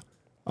media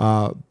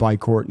by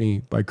Kurt.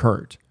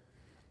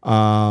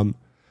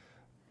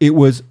 It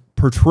was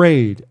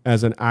portrayed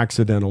as an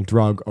accidental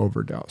drug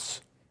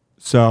overdose.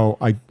 So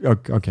I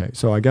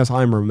guess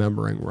I'm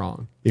remembering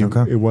wrong. They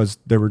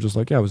were just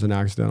like, it was an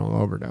accidental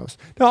overdose.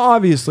 Now,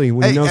 obviously,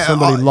 when you know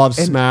somebody loves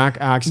smack,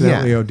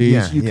 accidentally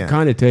ODs, you can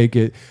kind of take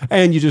it.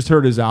 And you just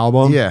heard his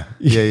album. Yeah.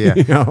 You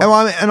know?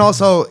 And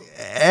also,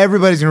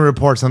 everybody's going to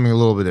report something a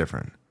little bit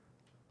different.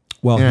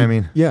 Well, you know what I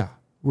mean? Yeah.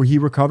 Where he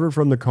recovered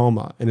from the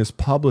coma, and his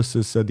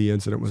publicist said the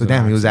incident was So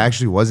damn,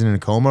 he wasn't in a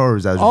coma, or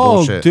was that just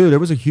bullshit? Oh, dude, it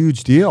was a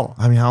huge deal.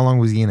 I mean, how long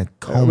was he in a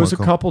coma? It was a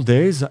couple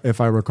days, if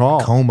I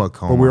recall. Coma.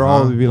 But we were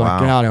all be like,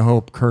 God, I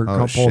hope Kurt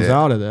pulls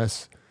out of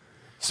this.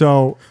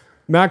 So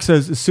Max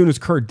says as soon as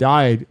Kurt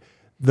died,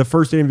 the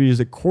first interviews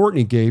that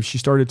Courtney gave, she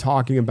started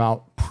talking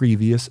about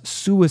previous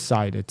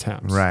suicide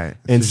attempts. Right.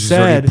 And so she's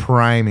said, already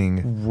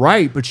priming.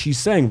 Right, but she's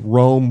saying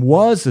Rome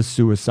was a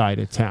suicide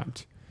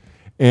attempt.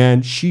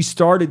 And she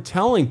started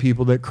telling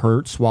people that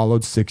Kurt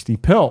swallowed 60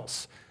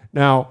 pills.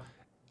 Now,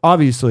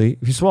 obviously,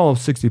 if you swallow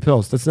 60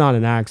 pills, that's not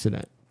an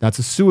accident. That's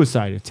a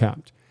suicide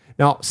attempt.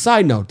 Now,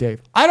 side note,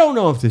 Dave, I don't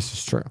know if this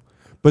is true,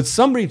 but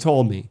somebody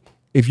told me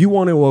if you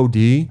want to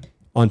OD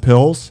on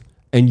pills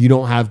and you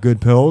don't have good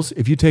pills,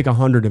 if you take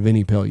 100 of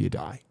any pill, you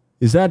die.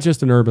 Is that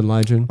just an urban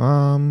legend?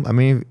 I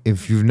mean,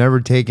 if you've never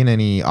taken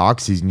any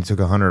oxys and you took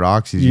 100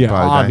 oxys, you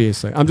probably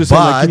obviously. die. I'm just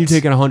saying, like, can you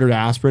take 100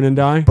 asprin and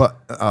die? But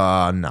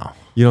no.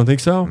 You don't think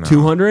so? No.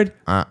 200?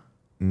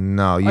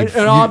 No. And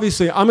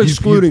obviously, I'm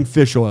excluding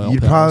fish oil.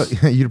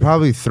 You'd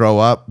probably throw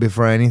up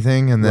before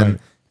anything, and then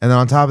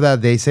on top of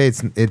that, they say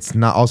it's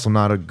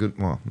not a good.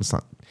 Well, it's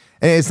not.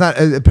 And it's not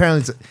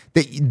apparently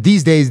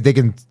these days they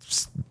can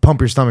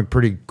pump your stomach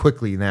pretty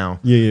quickly now.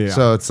 Yeah.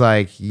 So it's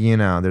like,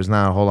 there's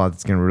not a whole lot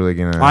that's really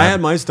gonna. I had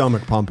my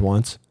stomach pumped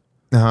once.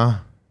 Yeah.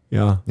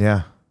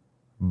 Yeah.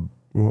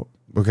 Well,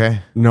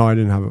 okay. No, I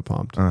didn't have it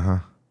pumped.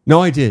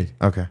 No, I did.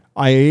 Okay.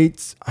 I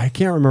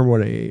can't remember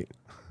what I ate.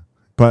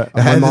 But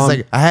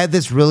I had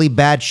this really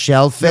bad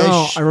shellfish.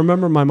 No, I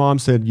remember my mom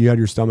said you had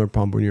your stomach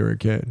pumped when you were a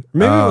kid.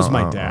 Maybe it was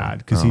my dad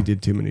because he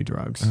did too many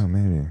drugs. Oh,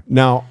 maybe.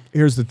 Now,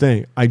 here's the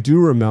thing. I do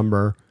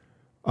remember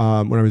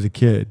when I was a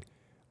kid.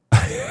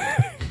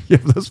 You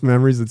have those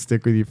memories that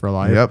stick with you for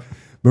life. Yep.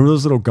 Remember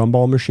those little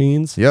gumball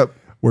machines? Yep.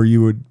 Where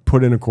you would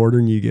put in a quarter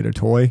and you get a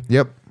toy?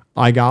 Yep.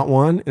 I got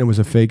one and it was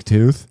a fake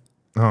tooth.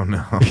 Oh,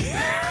 no.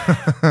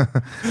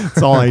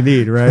 That's all I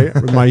need, right?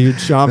 With my huge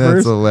chompers.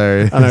 That's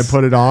hilarious. And I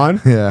put it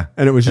on. Yeah.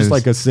 And it was just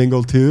like a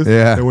single tooth.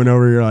 Yeah. That went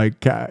over your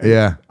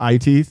eye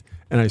teeth.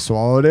 And I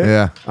swallowed it.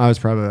 Yeah. I was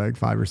probably like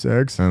 5 or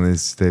 6. And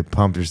they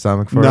pumped your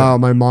stomach for it? No,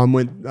 my mom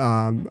went,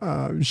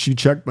 she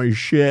checked my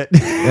shit.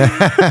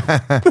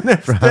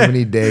 For how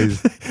many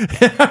days?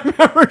 I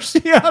remember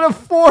she had a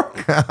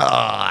fork.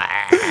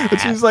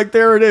 And she's like,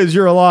 there it is.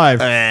 You're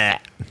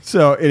alive.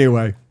 So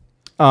anyway.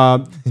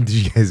 Did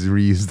you guys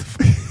reuse the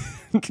fork?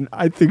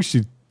 I think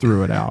she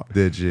threw it out.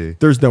 Did she?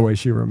 There's no way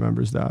she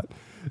remembers that.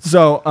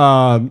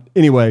 So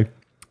anyway,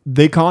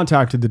 they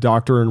contacted the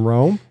doctor in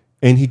Rome,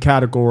 and he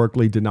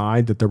categorically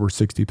denied that there were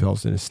 60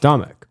 pills in his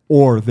stomach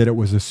or that it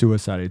was a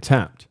suicide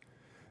attempt.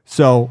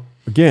 So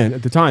again,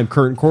 at the time,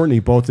 Kurt and Courtney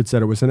both had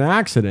said it was an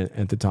accident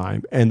at the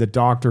time, and the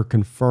doctor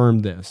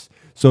confirmed this.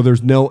 So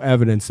there's no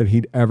evidence that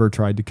he'd ever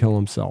tried to kill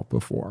himself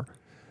before.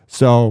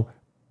 So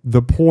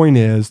the point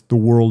is, the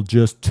world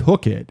just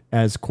took it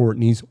as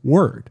Courtney's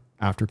word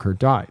after Kurt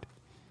died.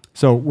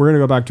 So we're going to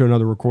go back to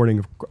another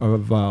recording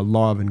of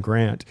Love and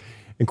Grant.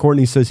 And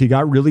Courtney says he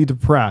got really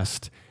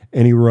depressed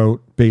and he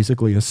wrote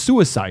basically a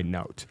suicide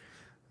note.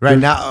 Right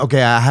now,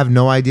 okay, I have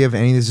no idea if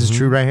any of this is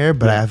true right here,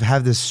 but I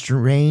have this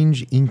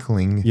strange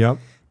inkling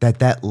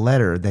that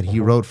letter that he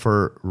wrote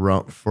for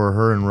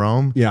her in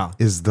Rome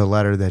is the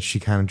letter that she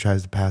kind of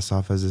tries to pass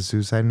off as a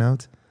suicide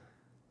note.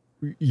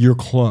 You're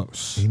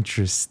close.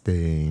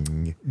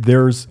 Interesting.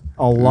 There's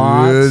a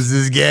lot. This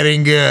is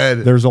getting good.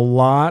 There's a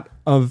lot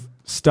of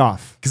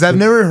stuff. Because I've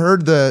never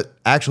heard the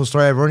actual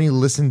story. I've only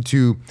listened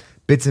to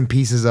bits and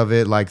pieces of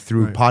it, like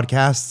through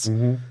podcasts,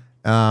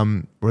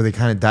 where they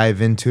kind of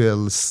dive into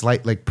it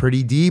like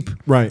pretty deep,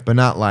 right? But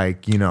not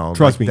like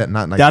Trust me,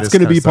 not like that's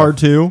going to be part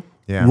 2.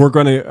 Yeah,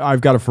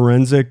 I've got a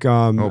forensic.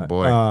 Oh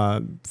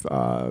boy.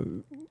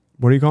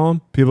 What do you call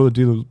them? People that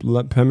do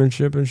the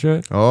penmanship and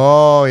shit.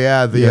 Oh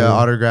yeah, the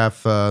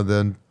autograph,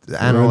 the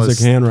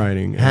analyst,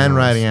 handwriting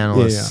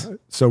analyst. Yeah.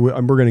 So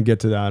we're going to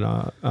get to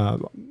that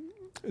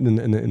in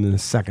the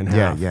second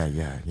half.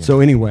 Yeah. So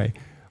anyway,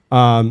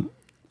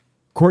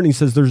 Courtney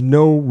says there's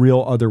no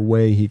real other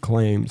way. He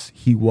claims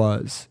he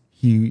was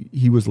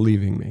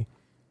leaving me,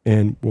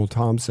 and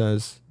Tom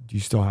says, "Do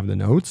you still have the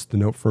notes? The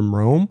note from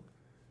Rome,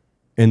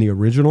 and the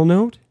original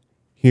note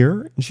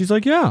here?" And she's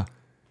like, "Yeah."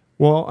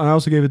 Well, I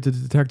also gave it to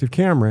Detective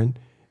Cameron,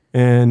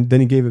 and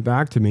then he gave it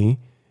back to me.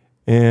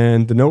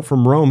 And the note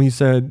from Rome, he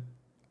said,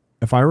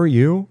 if I were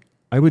you,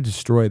 I would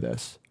destroy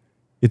this.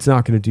 It's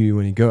not going to do you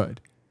any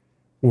good.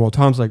 Well,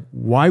 Tom's like,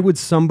 why would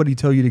somebody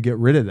tell you to get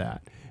rid of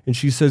that? And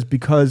she says,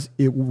 because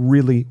it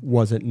really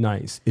wasn't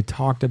nice. It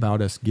talked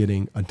about us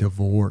getting a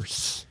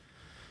divorce.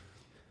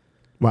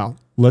 Well,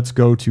 let's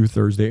go to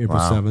Thursday, April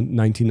 7th,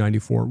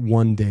 1994,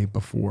 one day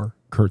before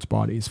Kurt's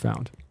body is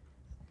found.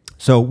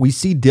 So we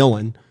see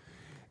Dylan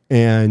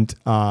and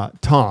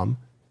Tom,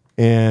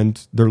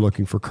 and they're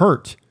looking for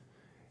Kurt.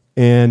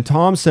 And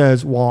Tom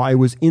says, while I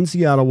was in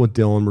Seattle with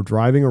Dylan, we're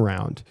driving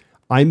around,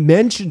 I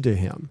mentioned to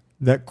him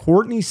that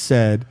Courtney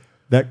said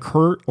that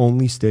Kurt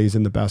only stays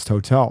in the best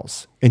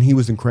hotels. And he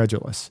was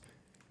incredulous.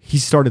 He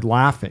started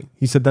laughing.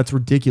 He said, that's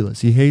ridiculous.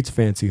 He hates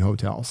fancy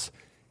hotels.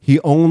 He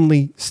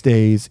only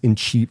stays in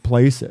cheap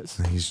places.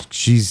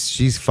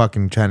 She's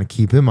fucking trying to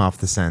keep him off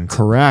the scent.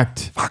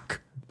 Correct. Fuck.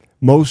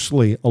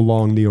 Mostly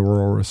along the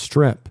Aurora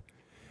Strip.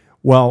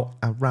 Well,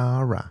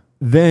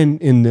 then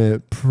in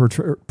the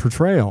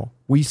portrayal,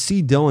 we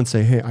see Dylan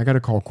say, hey, I got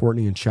to call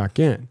Courtney and check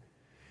in.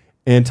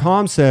 And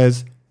Tom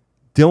says,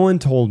 Dylan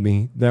told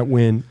me that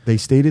when they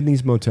stayed in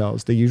these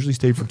motels, they usually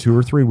stayed for 2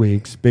 or 3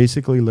 weeks,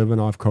 basically living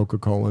off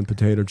Coca-Cola and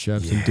potato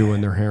chips and doing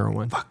their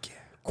heroin. Fuck yeah.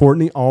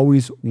 Courtney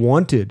always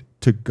wanted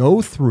to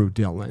go through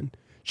Dylan.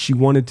 She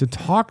wanted to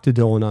talk to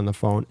Dylan on the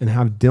phone and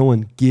have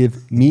Dylan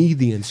give me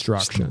the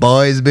instructions.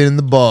 Boys been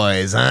the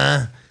boys,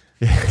 huh?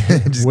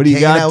 What do you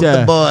got?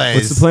 The boys.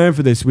 What's the plan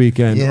for this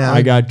weekend?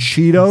 I got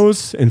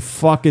Cheetos and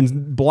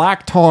fucking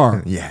black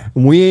tar. Yeah.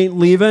 And we ain't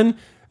leaving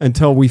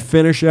until we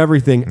finish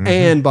everything. Mm-hmm.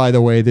 And by the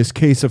way, this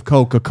case of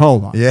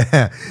Coca-Cola.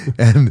 Yeah.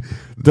 And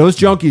those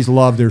junkies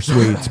love their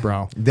sweets,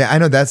 bro. I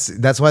know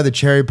that's why the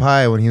cherry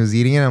pie, when he was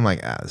eating it, I'm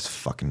like, this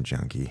fucking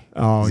junkie.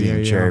 Oh, He's yeah.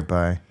 eating cherry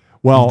pie.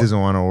 Well, he doesn't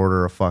want to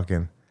order a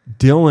fucking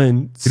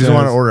Dylan He doesn't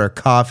want to order a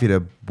coffee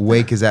to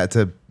wake his at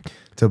to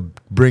to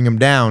bring him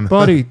down.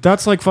 Buddy,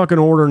 that's like fucking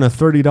ordering a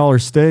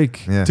 $30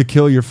 steak to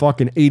kill your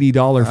fucking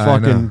 $80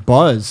 fucking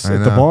buzz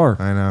at the bar.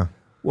 I know.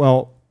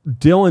 Well,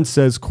 Dylan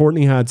says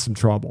Courtney had some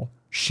trouble.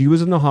 She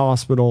was in the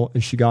hospital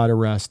and she got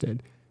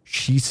arrested.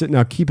 She said,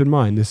 now keep in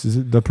mind, this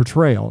is the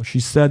portrayal. She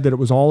said that it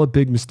was all a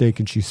big mistake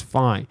and she's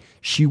fine.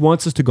 She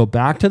wants us to go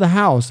back to the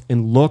house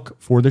and look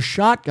for the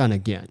shotgun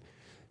again.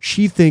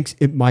 She thinks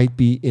it might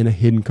be in a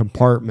hidden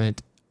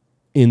compartment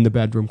in the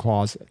bedroom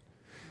closet.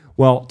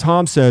 Well,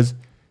 Tom says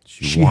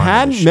she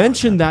hadn't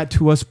mentioned that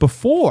to us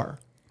before,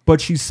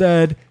 but she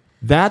said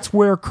that's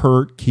where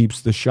Kurt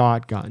keeps the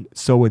shotgun.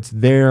 So it's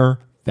there.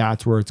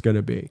 That's where it's going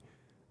to be.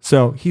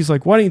 So he's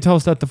like, why didn't you tell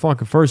us that the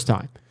fucking first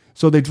time?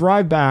 So they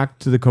drive back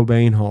to the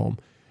Cobain home.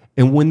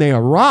 And when they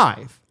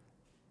arrive,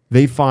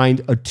 they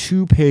find a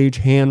 2-page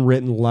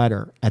handwritten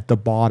letter at the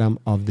bottom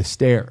of the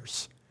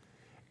stairs.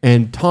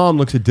 And Tom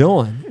looks at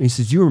Dylan and he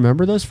says, you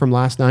remember this from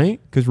last night?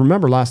 Because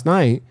remember last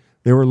night,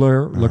 they were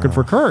looking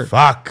for Kurt.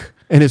 Fuck.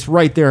 And it's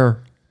right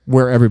there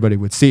where everybody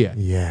would see it.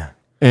 Yeah.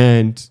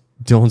 And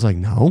Dylan's like,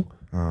 no.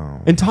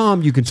 Oh. And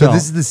Tom, you can tell. So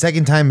this is the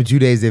second time in 2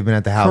 days they've been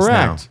at the house.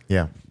 Correct. Now.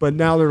 Yeah. But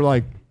now they're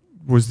like,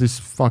 was this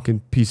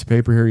fucking piece of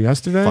paper here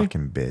yesterday?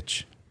 Fucking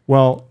bitch.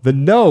 Well, the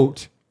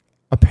note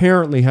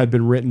apparently had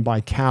been written by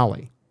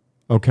Callie.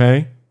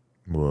 Okay?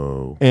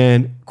 Whoa.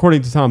 And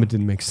according to Tom, it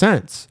didn't make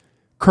sense.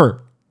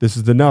 Kurt, this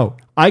is the note.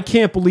 I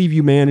can't believe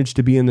you managed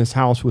to be in this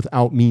house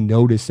without me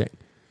noticing.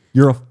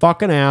 You're a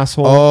fucking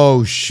asshole.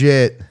 Oh,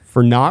 shit.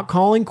 For not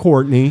calling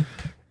Courtney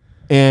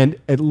and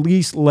at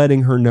least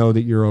letting her know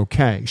that you're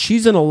okay.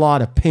 She's in a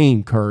lot of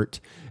pain, Kurt.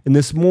 And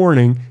this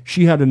morning,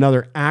 she had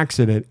another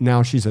accident.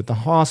 Now she's at the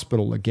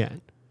hospital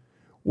again.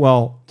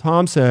 Well,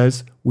 Tom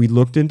says, we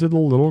looked into the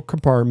little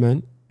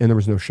compartment and there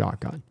was no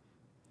shotgun.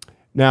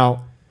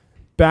 Now,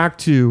 back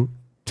to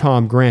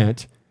Tom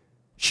Grant.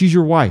 She's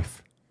your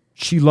wife.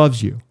 She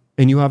loves you.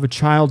 And you have a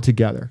child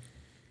together.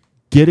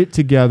 Get it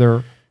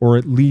together or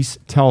at least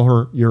tell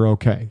her you're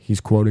okay. He's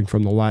quoting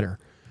from the letter.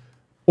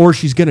 Or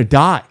she's going to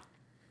die.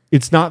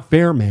 It's not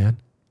fair, man.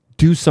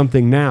 Do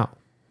something now.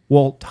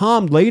 Well,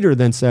 Tom later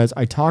then says,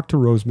 I talked to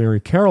Rosemary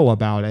Carroll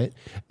about it,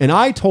 and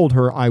I told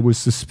her I was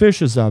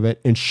suspicious of it,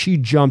 and she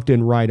jumped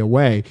in right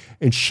away,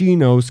 and she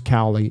knows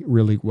Callie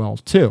really well,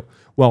 too.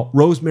 Well,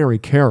 Rosemary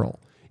Carroll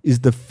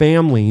is the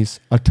family's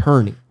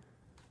attorney,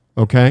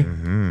 okay?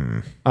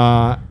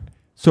 Mm-hmm.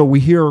 So we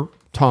hear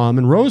Tom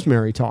and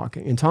Rosemary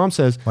talking, and Tom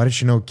says... Why does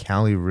she know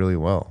Callie really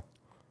well?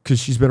 Because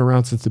she's been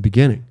around since the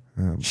beginning.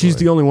 Oh, she's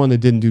the only one that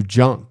didn't do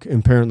junk and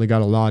apparently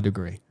got a law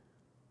degree.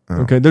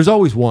 Okay, there's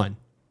always one.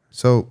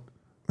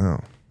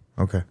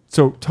 Okay.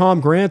 So Tom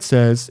Grant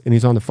says, and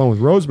he's on the phone with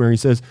Rosemary, he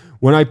says,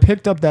 when I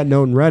picked up that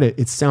note and read it,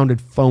 it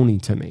sounded phony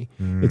to me.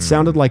 It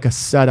sounded like a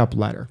setup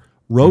letter.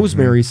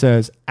 Rosemary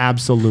says,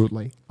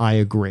 absolutely, I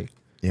agree.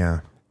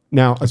 Yeah.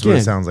 Now, That's again,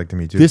 what it sounds like to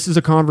me too. This is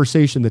a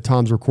conversation that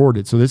Tom's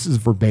recorded, so this is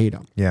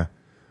verbatim. Yeah.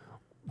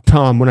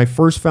 Tom, when I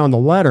first found the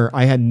letter,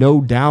 I had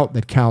no doubt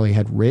that Callie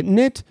had written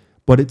it,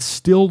 but it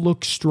still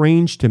looked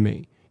strange to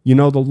me. You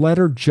know, the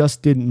letter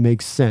just didn't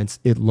make sense.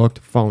 It looked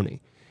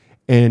phony.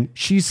 And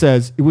she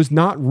says it was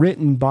not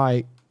written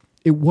by,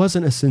 it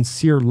wasn't a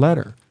sincere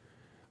letter.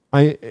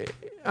 I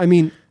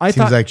mean, I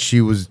thought. Seems like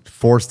she was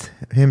forced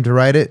him to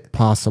write it.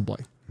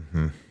 Possibly.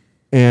 Mm-hmm.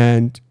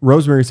 And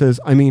Rosemary says,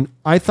 I mean,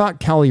 I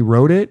thought Callie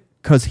wrote it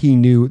because he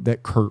knew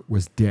that Kurt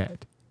was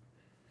dead.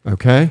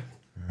 Okay?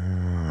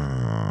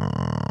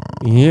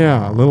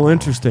 Yeah, a little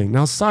interesting.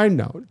 Now, side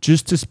note,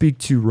 just to speak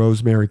to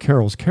Rosemary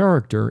Carroll's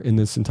character in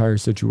this entire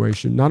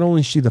situation, not only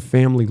is she the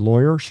family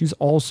lawyer, she's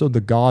also the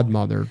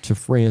godmother to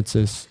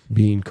Francis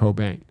Bean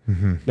Cobain.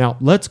 Mm-hmm. Now,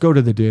 let's go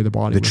to the day of the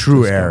body. The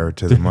true heir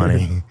to the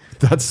money.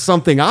 That's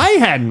something I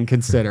hadn't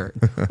considered,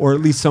 or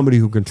at least somebody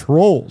who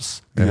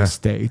controls the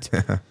estate.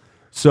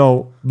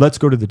 So let's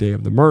go to the day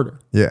of the murder.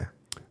 Yeah.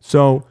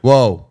 So.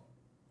 Whoa.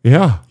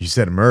 Yeah. You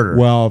said murder.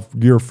 Well,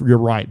 you're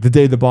right. The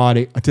day of the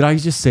body. Did I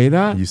just say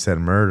that? You said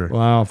murder.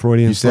 Wow,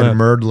 Freudian You said slip.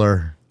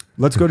 murdler.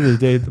 Let's go to the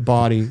day the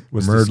body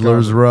was Murdler's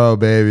discovered. Row,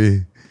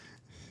 baby.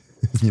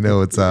 You know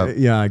what's up.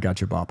 Yeah, I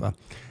got you, Papa.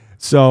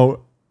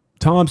 So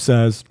Tom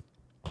says,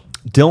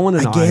 Dylan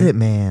and I get it,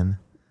 man.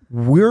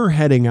 We're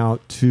heading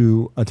out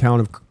to a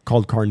town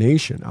called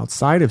Carnation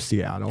outside of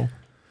Seattle.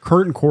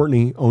 Kurt and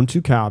Courtney own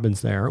 2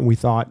 cabins there, and we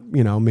thought,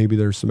 maybe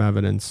there's some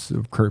evidence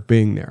of Kurt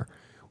being there.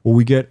 Well,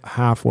 we get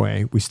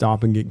halfway, we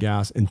stop and get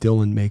gas, and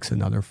Dylan makes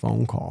another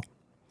phone call.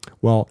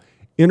 Well,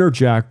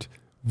 interject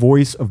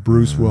voice of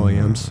Bruce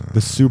Williams, the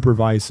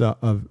supervisor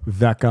of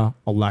Vecca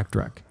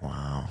Electric.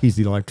 Wow. He's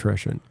the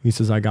electrician. He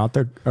says, I got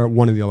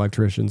one of the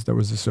electricians that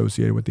was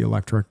associated with the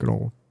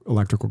electrical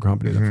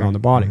company that found the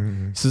body.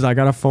 He says, I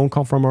got a phone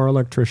call from our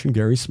electrician,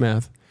 Gary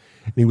Smith,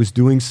 and he was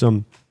doing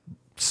some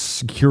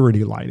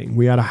security lighting.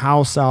 We had a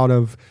house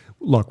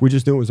we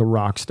just knew it was a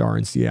rock star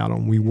in Seattle,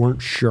 and we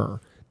weren't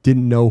sure.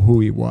 Didn't know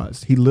who he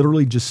was. He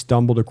literally just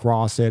stumbled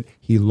across it.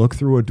 He looked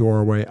through a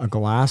doorway, a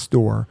glass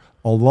door,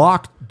 a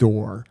locked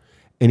door,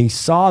 and he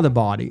saw the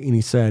body, and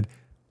he said,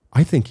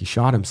 I think he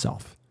shot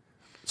himself.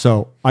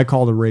 So I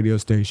called the radio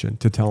station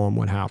to tell him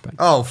what happened.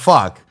 Oh,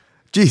 fuck.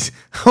 Jeez.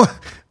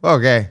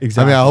 Okay.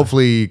 Exactly. I mean,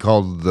 hopefully he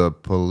called the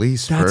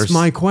police first. That's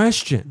my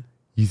question.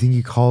 You think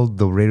he called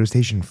the radio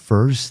station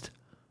first?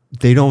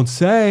 They don't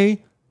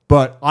say,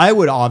 but I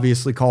would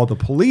obviously call the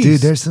police.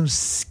 Dude, there's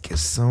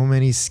so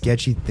many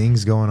sketchy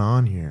things going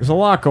on here. There's a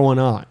lot going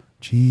on.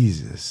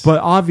 Jesus. But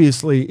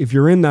obviously, if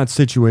you're in that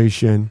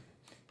situation,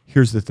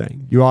 here's the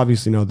thing. You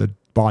obviously know the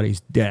body's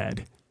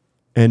dead.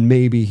 And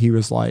maybe he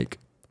was like,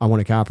 I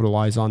want to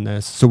capitalize on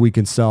this so we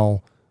can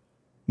sell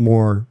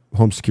more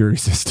home security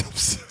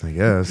systems. I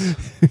guess.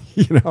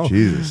 You know?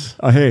 Jesus.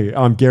 Hey,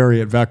 I'm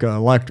Gary at Vecca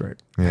Electric.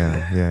 Yeah.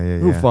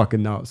 Who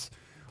fucking knows?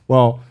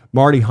 Well,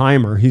 Marty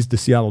Heimer, he's the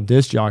Seattle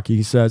disc jockey.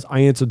 He says,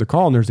 I answered the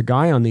call and there's a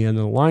guy on the end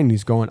of the line. And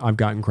he's going, I've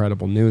got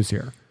incredible news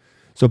here.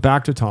 So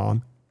back to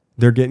Tom.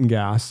 They're getting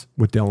gas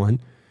with Dylan.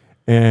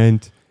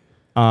 And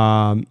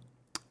Dylan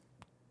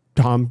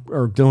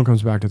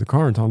comes back to the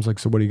car and Tom's like,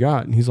 so what do you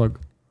got? And he's like,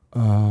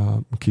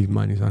 keep in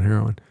mind he's on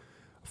heroin.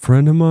 A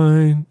friend of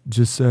mine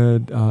just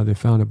said they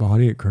found a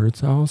body at Kurt's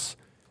house.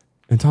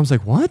 And Tom's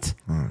like, what?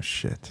 Oh,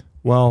 shit.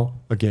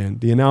 Well, again,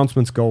 the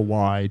announcements go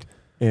wide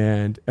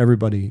and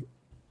everybody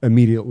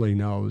immediately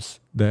knows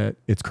that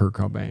it's Kurt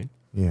Cobain.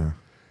 Yeah.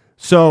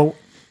 So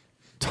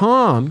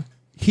Tom,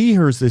 he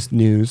hears this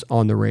news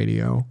on the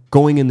radio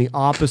going in the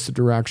opposite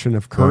direction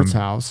of Kurt's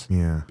house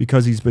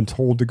because he's been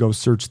told to go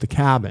search the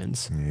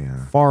cabins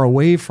far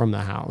away from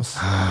the house.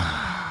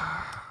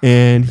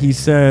 And he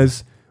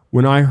says,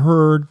 when I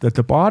heard that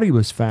the body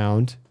was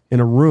found in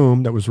a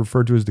room that was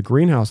referred to as the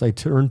greenhouse, I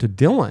turned to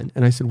Dylan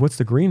and I said, what's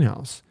the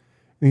greenhouse?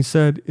 And he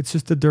said, it's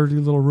just a dirty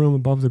little room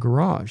above the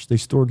garage. They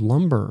stored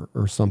lumber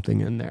or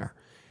something in there.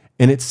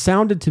 And it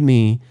sounded to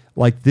me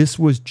like this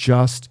was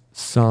just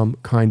some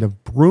kind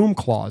of broom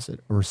closet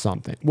or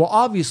something. Well,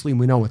 obviously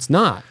we know it's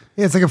not.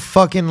 Yeah, it's like a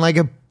fucking, like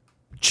a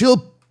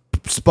chill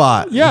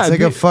spot. Yeah. It's like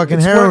a fucking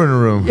heroin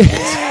room.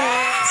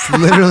 It's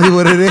literally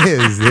what it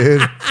is,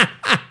 dude.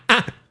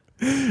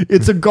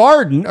 It's a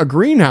garden, a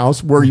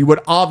greenhouse where you would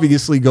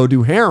obviously go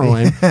do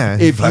heroin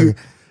if you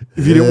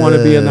didn't want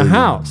to be in the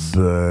house.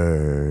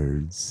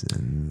 Birds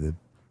and the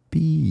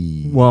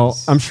bees. Well,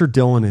 I'm sure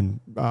Dylan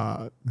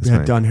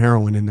had done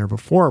heroin in there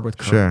before with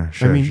Kurt.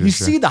 Sure. I mean,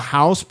 see the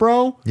house,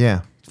 bro?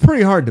 Yeah. It's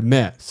pretty hard to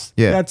miss.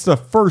 Yeah. That's the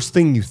first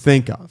thing you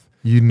think of.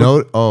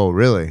 Oh,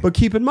 really? But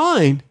keep in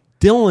mind,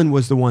 Dylan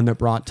was the one that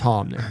brought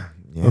Tom there.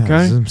 Yeah,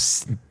 okay. Some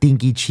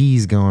stinky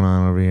cheese going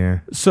on over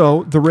here.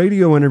 So the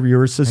radio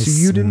interviewer says, so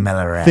you didn't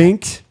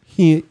think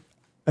he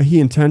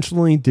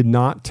intentionally did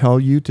not tell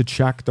you to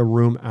check the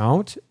room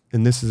out?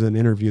 And this is an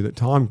interview that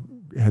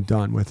Tom had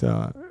done with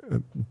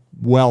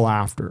well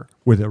after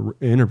with an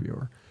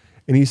interviewer.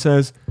 And he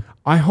says,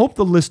 I hope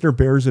the listener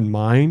bears in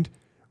mind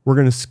we're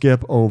going to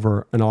skip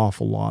over an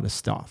awful lot of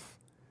stuff.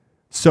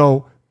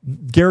 So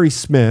Gary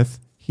Smith,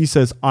 he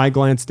says, I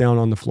glanced down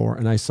on the floor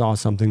and I saw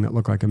something that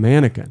looked like a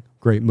mannequin.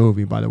 Great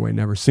movie, by the way,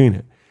 never seen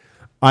it.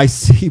 I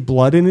see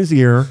blood in his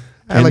ear.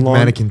 I like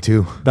Mannequin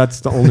too.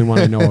 That's the only one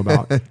I know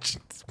about.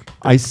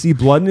 I see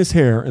blood in his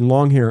hair and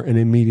long hair and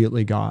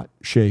immediately got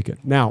shaken.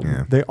 Now,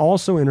 they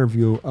also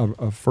interview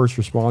a first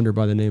responder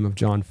by the name of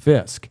John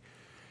Fisk.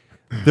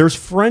 There's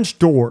French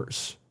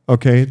doors,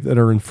 okay, that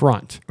are in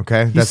front.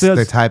 Okay, that's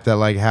the type that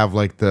like have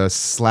like the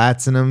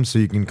slats in them so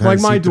you can kind of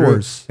see my through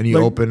doors. and you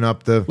open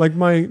up the... Like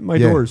my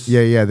doors.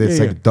 Yeah. It's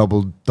like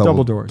double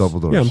doors. Double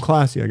doors. Yeah, I'm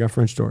classy. I got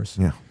French doors.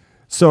 Yeah.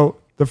 So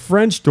the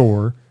French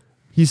door,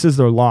 he says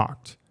they're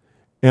locked.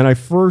 And I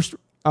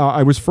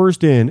was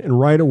first in, and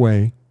right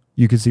away,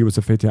 you could see it was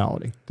a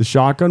fatality. The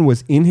shotgun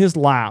was in his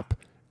lap,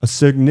 a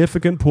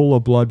significant pool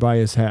of blood by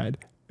his head,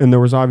 and there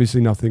was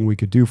obviously nothing we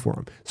could do for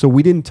him. So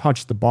we didn't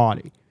touch the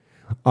body.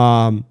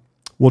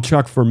 We'll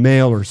check for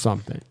mail or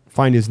something,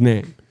 find his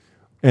name.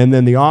 And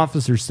then the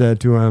officer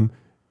said to him,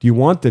 do you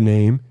want the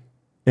name?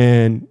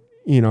 And,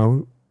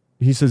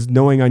 he says,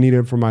 knowing I need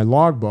it for my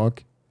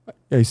logbook.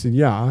 I said,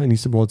 yeah. And he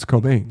said, well, it's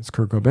Cobain. It's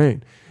Kurt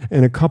Cobain.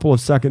 And a couple of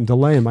second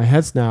delay and my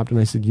head snapped. And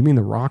I said, you mean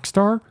the rock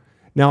star?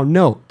 Now,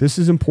 note, this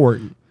is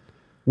important.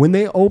 When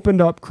they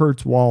opened up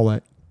Kurt's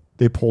wallet,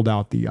 they pulled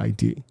out the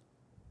ID.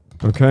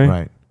 Okay?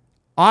 Right.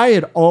 I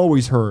had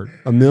always heard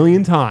a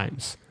million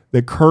times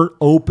that Kurt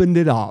opened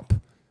it up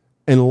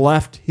and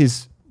left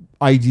his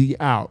ID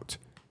out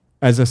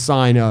as a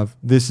sign of,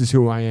 this is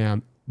who I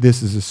am.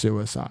 This is a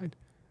suicide.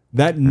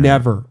 That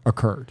never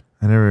occurred.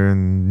 I never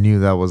even knew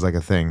that was like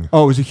a thing.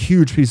 Oh, it was a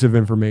huge piece of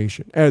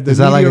information. Is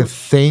that like a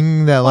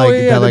thing that like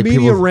that like the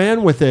media people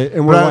ran with it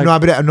and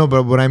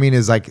but what I mean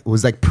is like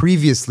was like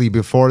previously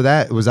before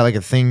that was that like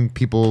a thing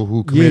people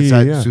who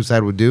committed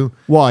suicide would do?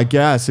 Well, I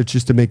guess it's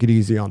just to make it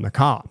easy on the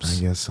cops.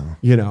 I guess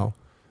so.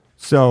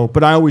 So,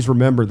 but I always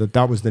remember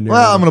that was the narrative.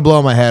 Well, I'm gonna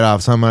blow my head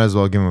off, so I might as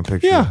well give him a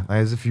picture. Yeah,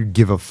 as if you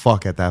give a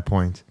fuck at that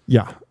point.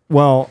 Yeah.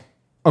 Well,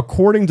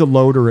 according to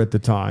Loader at the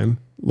time,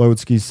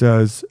 Lodsky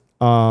says.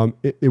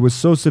 It was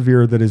so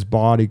severe that his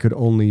body could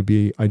only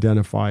be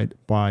identified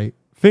by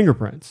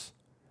fingerprints.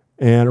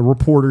 And a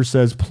reporter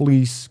says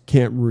police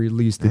can't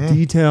release the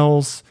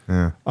details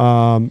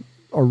around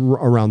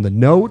the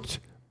note,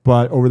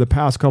 But over the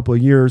past couple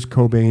of years,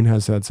 Cobain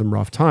has had some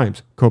rough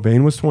times.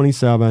 Cobain was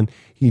 27.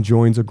 He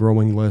joins a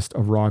growing list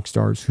of rock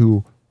stars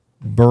who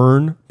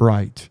burn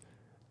bright,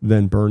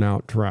 then burn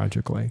out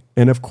tragically.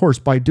 And of course,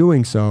 by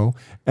doing so,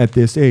 at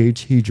this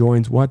age, he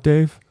joins what,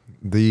 Dave?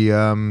 The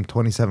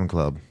 27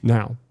 Club.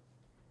 Now,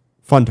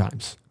 fun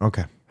times.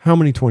 Okay. How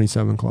many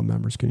 27 Club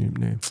members can you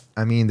name?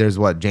 I mean, there's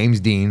what?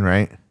 James Dean,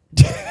 right?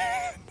 No.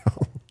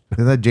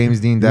 Isn't that James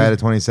Dean died at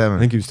 27? I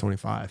think he was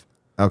 25.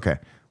 Okay.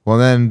 Well,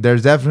 then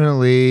there's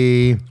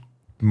definitely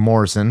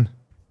Morrison.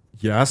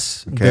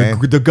 Yes. Okay.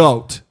 The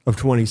GOAT of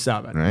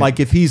 27. Right.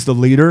 Like if he's the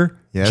leader,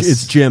 Yes.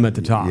 it's Jim at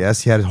the top.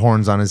 Yes, he had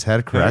horns on his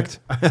head, correct?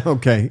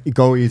 Okay,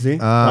 go easy.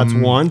 That's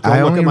one.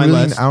 Don't look at my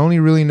list. I only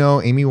really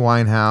know Amy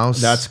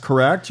Winehouse. That's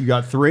correct. You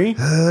got 3.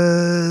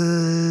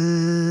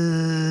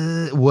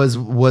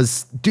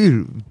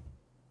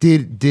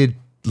 Did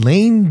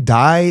Lane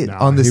die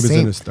on the he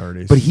same? was in his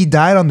 30s. But he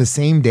died on the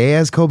same day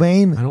as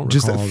Cobain. I don't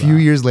just a recall few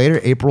that. years later,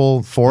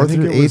 April 4th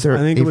or 8th. I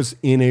think it was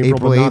in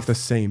April, but 8th? not the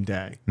same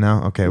day.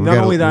 No, okay. We Not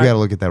gotta, only that, we gotta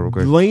look at that real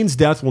quick. Lane's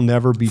death will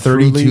never be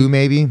 32 truly,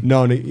 maybe?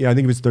 No, yeah, I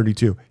think it was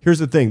 32. Here's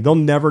the thing. They'll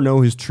never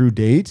know his true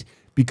date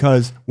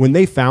because when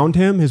they found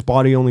him, his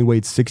body only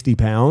weighed 60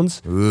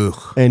 pounds.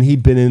 Ugh. And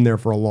he'd been in there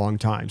for a long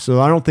time. So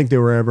I don't think they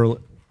were ever,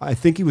 I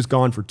think he was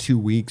gone for 2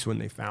 weeks when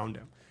they found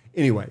him.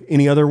 Anyway,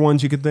 any other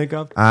ones you could think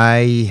of?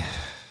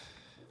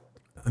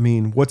 I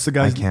mean, what's the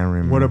guy's? I can't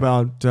remember. What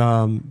about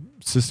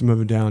System of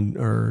a Down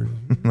or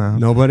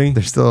nobody?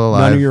 They're still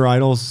alive. None of your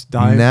idols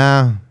died?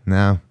 No.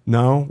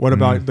 No? What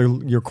about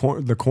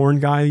the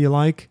corn guy you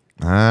like?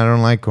 I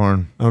don't like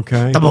Korn.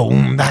 Okay. Did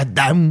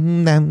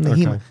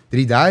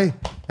he die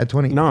at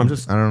 20? No, I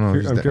don't know.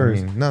 I'm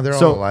curious. No, they're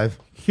all alive.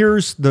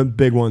 Here's the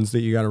big ones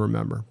that you got to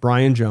remember.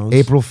 Brian Jones.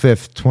 April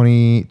 5th,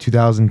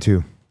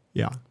 2002.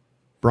 Yeah.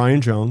 Brian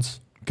Jones.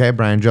 Okay,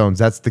 Brian Jones.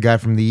 That's the guy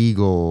from the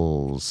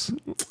Eagles.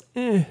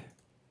 No?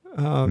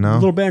 A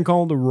little band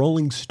called the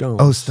Rolling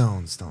Stones. Oh,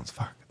 Stones.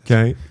 Fuck.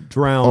 Okay.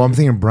 Drowned. Oh, I'm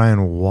thinking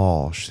Brian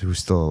Walsh, who's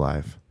still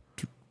alive.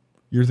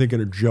 You're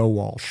thinking of Joe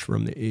Walsh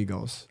from the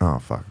Eagles. Oh,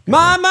 fuck.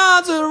 My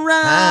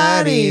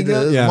Maserati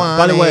does yeah.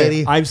 By the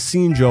way, I've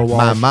seen Joe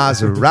Walsh. My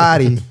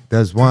Maserati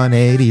does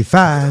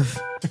 185.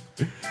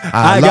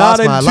 I got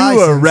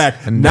into a wreck,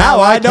 and now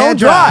I don't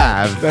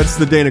drive. That's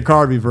the Dana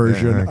Carvey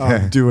version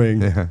of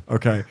doing. Yeah.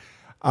 Okay.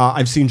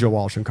 I've seen Joe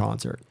Walsh in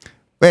concert.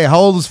 Wait, how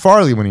old was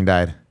Farley when he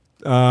died?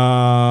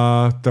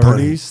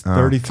 30s,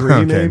 33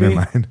 okay, maybe.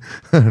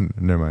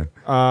 Never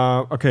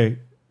mind. Okay,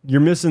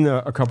 you're missing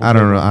a couple. I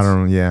don't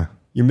know. Yeah,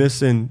 you're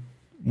missing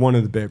one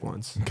of the big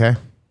ones. Okay,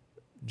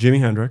 Jimi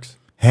Hendrix,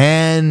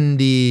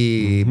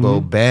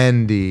 Bo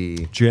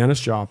Bandy, Janis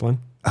Joplin.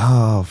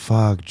 Oh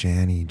fuck,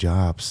 Janis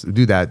Jops,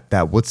 dude.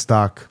 That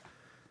Woodstock,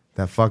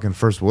 that fucking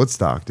first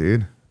Woodstock,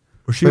 dude.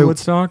 Was she at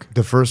Woodstock?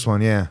 The first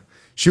one, yeah.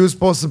 She was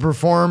supposed to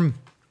perform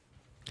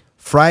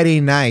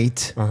Friday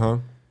night.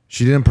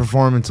 She didn't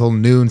perform until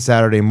noon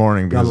Saturday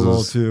morning because got a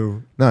little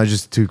too. No,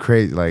 just too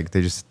crazy. Like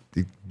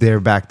they're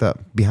backed up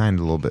behind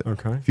a little bit.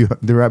 Okay,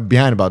 they're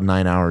behind about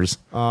 9 hours.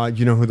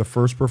 You know who the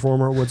first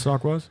performer at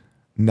Woodstock was?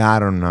 No, I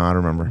don't know. I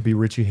don't remember. It'd be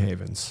Richie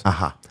Havens.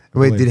 Aha.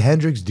 Wait, did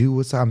Hendrix do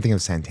Woodstock? I'm thinking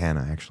of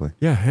Santana actually.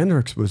 Yeah,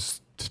 Hendrix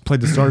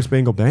played the Star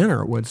Spangled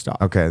Banner at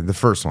Woodstock. Okay, the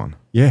first one.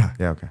 Yeah.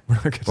 Yeah. Okay. We're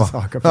not going to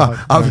talk about.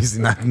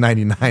 Obviously not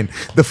 99.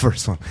 The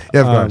first one.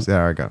 Yeah, of course.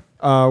 Yeah, I go.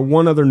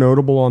 One other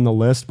notable on the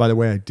list. By the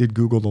way, I did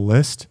Google the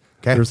list.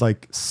 Okay. There's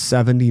like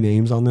 70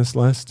 names on this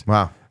list.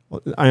 Wow.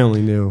 I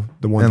only knew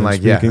the ones I'm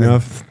speaking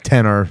of.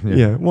 10 or...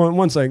 Yeah.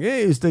 One's like,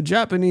 hey, it's the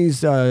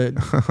Japanese drummer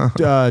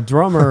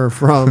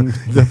from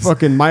the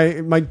fucking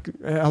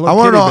Hello I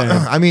want to know...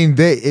 band. I mean,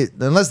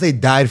 unless they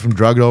died from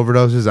drug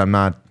overdoses, I'm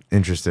not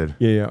interested.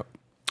 Yeah.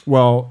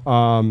 Well,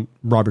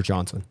 Robert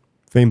Johnson,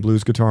 famed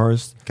blues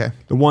guitarist. Okay.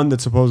 The one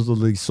that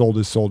supposedly sold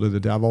his soul to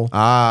the devil.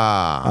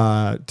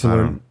 To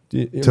learn how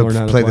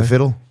to play the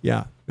fiddle?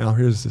 Yeah. Now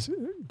here's this.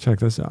 Check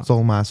this out.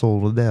 Sold my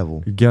soul to the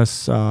devil.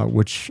 Guess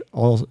which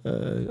I'll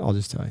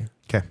just tell you.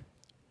 Okay.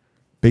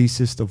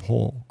 Bassist of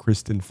Hole,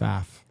 Kristen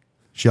Pfaff.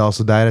 She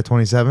also died at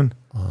 27?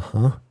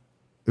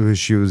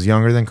 She was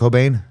younger than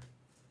Cobain?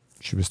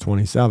 She was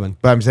 27.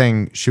 But I'm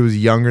saying she was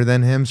younger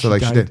than him, so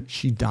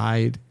she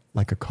died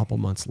like a couple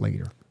months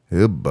later.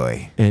 Oh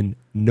boy. And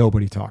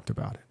nobody talked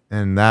about it.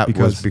 And that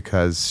was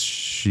because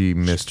she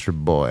missed her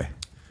boy.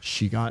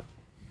 She got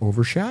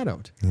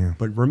overshadowed. Yeah.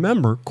 But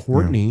remember,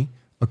 Courtney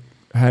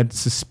had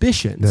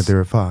suspicions that they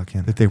were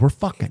fucking. That they were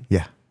fucking.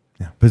 Yeah.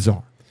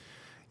 Bizarre.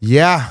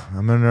 Yeah. I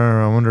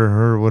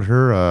wonder what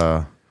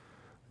her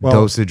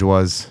dosage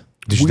was.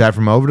 Did she die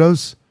from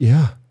overdose?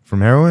 Yeah.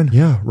 From heroin?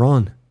 Yeah,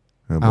 Ron.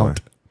 Oh boy. Out.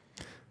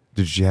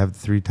 Did she have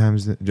 3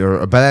 times?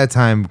 Or by that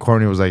time,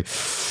 Courtney was like,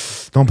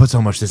 don't put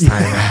so much this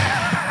time.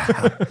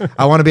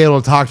 I want to be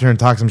able to talk to her and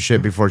talk some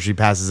shit before she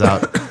passes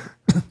out.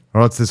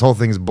 Or else this whole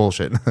thing is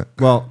bullshit.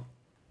 Well,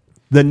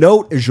 the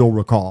note, as you'll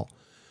recall,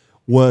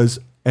 was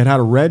it had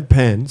a red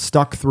pen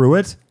stuck through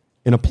it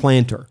in a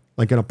planter,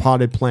 like in a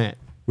potted plant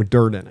with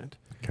dirt in it.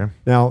 Okay.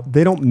 Now,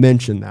 they don't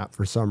mention that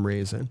for some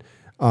reason.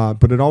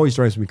 But it always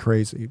drives me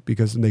crazy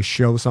because they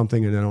show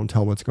something and they don't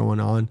tell what's going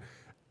on.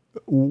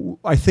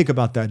 I think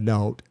about that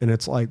note and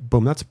it's like,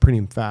 boom, that's a pretty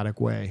emphatic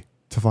way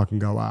to fucking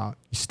go out.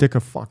 You stick a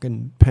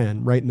fucking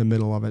pen right in the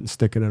middle of it and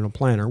stick it in a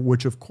planter,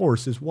 which of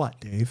course is what,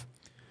 Dave?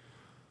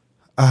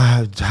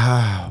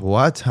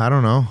 What? I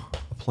don't know.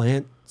 A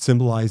plant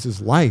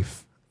symbolizes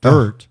life,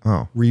 dirt,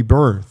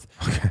 rebirth.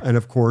 Okay. And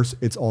of course,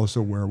 it's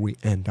also where we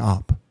end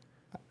up.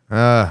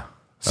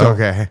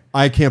 Okay.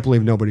 I can't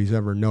believe nobody's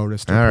ever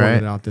noticed or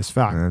pointed out this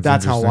fact.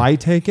 That's how I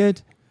take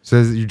it.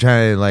 So you're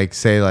trying to like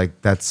say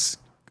like that's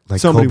like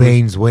Somebody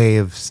Cobain's way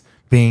of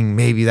being,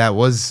 maybe that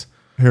was.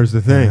 Here's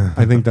the thing.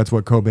 I think that's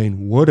what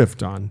Cobain would have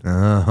done.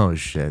 Oh,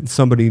 shit.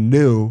 Somebody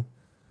knew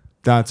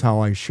that's how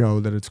I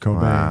show that it's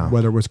Cobain,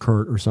 whether it was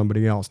Kurt or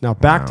somebody else. Now,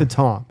 back to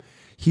Tom.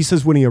 He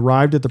says when he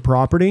arrived at the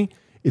property,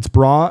 it's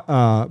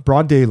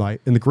broad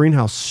daylight, and the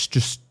greenhouse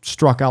just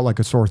struck out like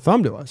a sore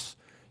thumb to us.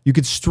 You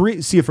could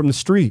see it from the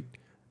street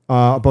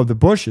above the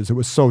bushes. It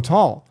was so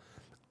tall.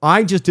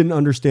 I just didn't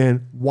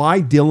understand why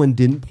Dylan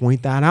didn't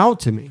point that out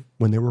to me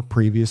when they were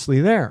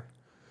previously there.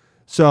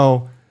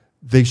 So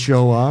they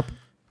show up.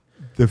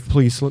 The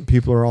police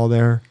people are all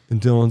there, and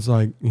Dylan's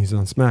like, he's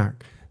on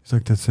smack. He's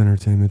like, that's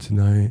Entertainment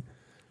Tonight.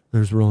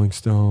 There's Rolling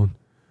Stone.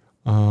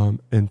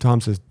 And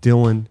Tom says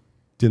Dylan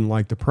didn't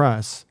like the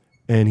press,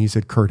 and he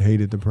said Kurt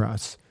hated the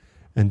press.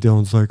 And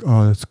Dylan's like,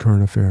 oh, that's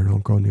current affair.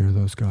 Don't go near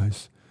those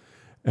guys.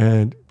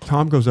 And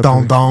Tom goes up.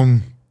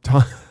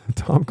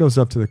 Tom goes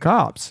up to the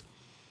cops,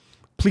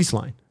 police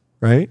line,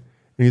 right?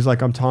 And he's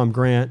like, I'm Tom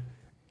Grant.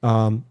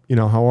 How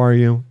are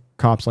you?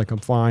 Cop's like, I'm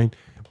fine.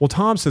 Well,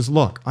 Tom says,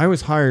 look, I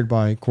was hired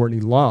by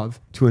Courtney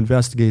Love to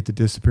investigate the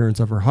disappearance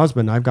of her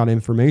husband. I've got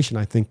information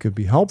I think could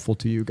be helpful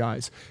to you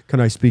guys. Can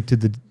I speak to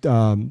the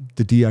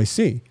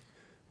DIC,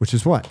 which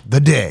is what? The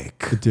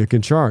dick. The dick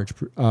in charge,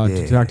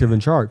 detective in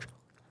charge.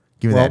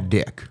 Give me that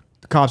dick.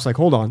 The cop's like,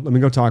 hold on, let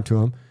me go talk to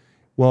him.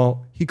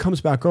 Well, he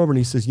comes back over and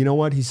he says, you know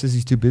what? He says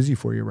he's too busy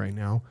for you right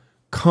now.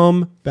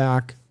 Come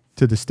back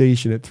to the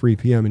station at 3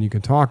 p.m. and you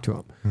can talk to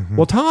him. Mm-hmm.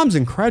 Well, Tom's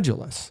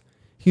incredulous.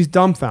 He's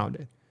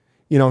dumbfounded.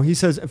 He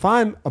says, if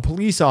I'm a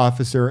police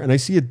officer and I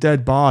see a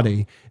dead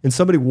body and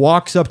somebody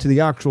walks up to the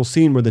actual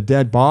scene where the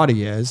dead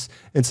body is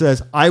and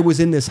says, I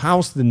was in this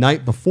house the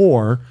night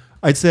before,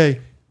 I'd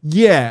say,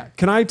 yeah,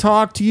 can I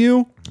talk to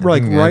you? I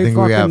think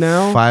we have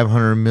now?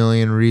 500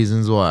 million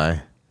reasons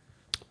why.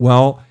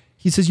 Well,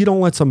 he says, you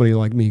don't let somebody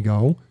like me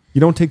go.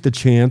 You don't take the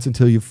chance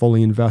until you've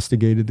fully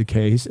investigated the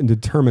case and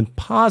determined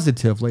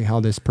positively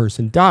how this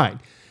person died.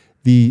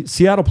 The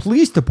Seattle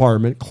Police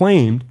Department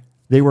claimed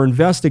they were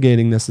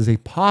investigating this as a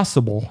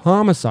possible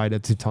homicide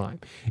at the time.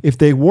 If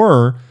they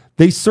were,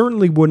 they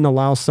certainly wouldn't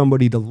allow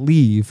somebody to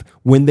leave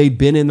when they'd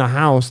been in the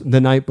house the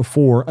night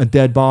before a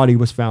dead body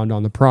was found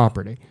on the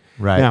property.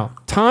 Right. Now,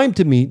 time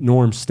to meet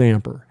Norm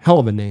Stamper. Hell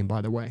of a name, by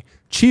the way.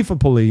 Chief of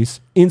Police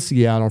in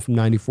Seattle from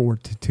 94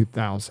 to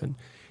 2000.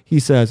 He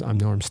says, I'm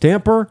Norm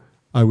Stamper.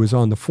 I was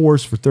on the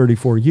force for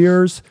 34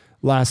 years,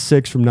 last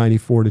 6 from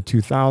 94 to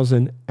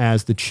 2000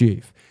 as the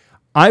chief.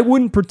 I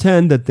wouldn't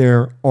pretend that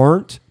there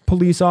aren't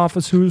police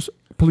officers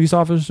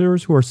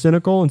who are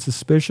cynical and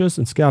suspicious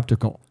and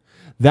skeptical.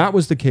 That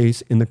was the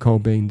case in the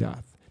Cobain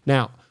death.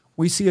 Now,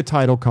 we see a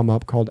title come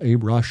up called A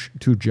Rush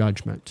to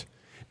Judgment.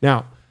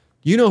 Now,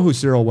 you know who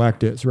Cyril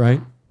Wecht is,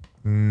 right?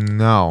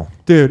 No.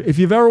 Dude, if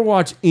you've ever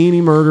watched any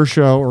murder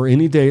show or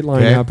any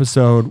Dateline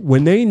episode,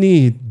 when they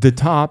need the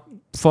top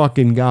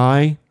fucking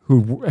guy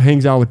who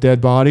hangs out with dead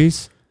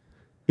bodies,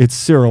 it's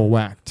Cyril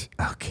Wecht.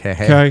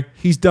 Okay.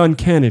 He's done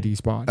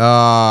Kennedy's body.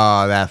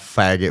 Oh, that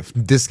faggot.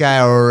 This guy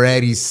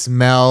already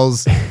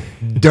smells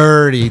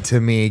dirty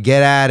to me.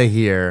 Get out of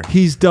here.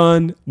 He's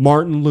done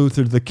Martin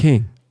Luther the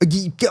King.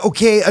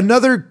 Okay,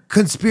 another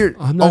conspiracy.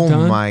 I'm not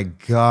done. Oh, my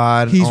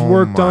God. He's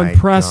worked on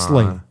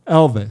Presley,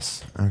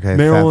 Elvis,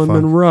 Marilyn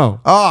Monroe.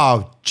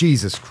 Oh,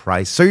 Jesus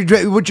Christ. So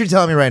what you're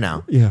telling me right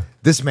now,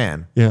 this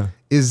man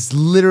is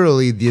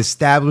literally the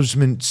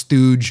establishment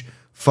stooge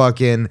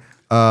fucking...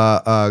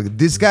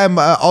 this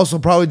guy also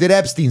probably did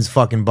Epstein's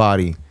fucking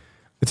body.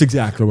 It's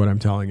exactly what I'm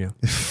telling you.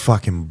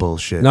 Fucking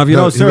bullshit. Now, if you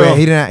know Cyril...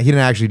 He didn't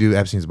actually do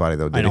Epstein's body,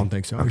 though, did I don't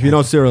think so. Okay. If you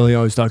know Cyril, he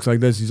always talks like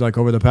this. He's like,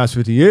 over the past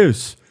 50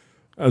 years,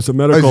 as a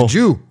medical... As a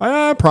Jew?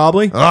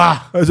 Probably.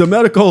 As a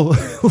medical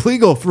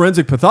legal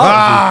forensic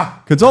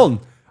pathology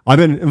consultant, I've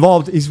been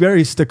involved... He's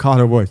very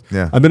staccato voice.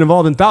 Yeah. I've been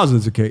involved in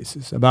thousands of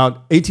cases,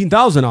 about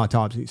 18,000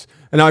 autopsies.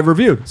 And I've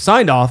reviewed,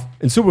 signed off,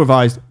 and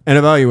supervised, and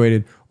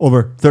evaluated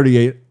over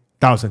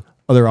 38,000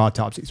 other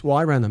autopsies. Well,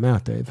 I ran the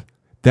math, Dave.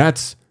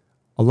 That's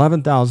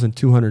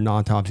 11,200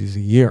 autopsies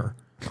a year,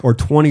 or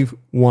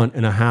 21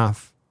 and a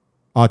half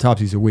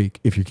autopsies a week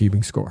if you're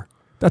keeping score.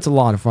 That's a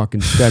lot of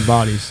fucking dead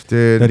bodies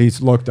that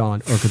he's looked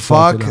on or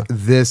consulted on. Fuck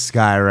this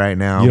guy right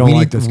now. You don't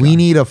like this guy. We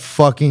need a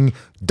fucking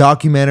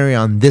documentary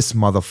on this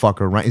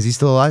motherfucker, right? Is he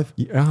still alive?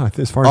 Yeah,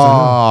 as far as I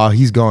know. Oh,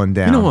 he's going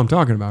down. You know who I'm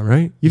talking about,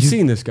 right? You've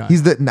seen this guy.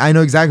 I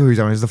know exactly who he's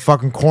talking about. He's the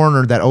fucking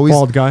coroner that always...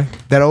 Bald guy.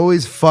 That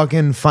always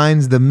fucking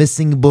finds the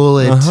missing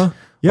bullet.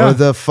 Yeah. Or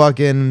the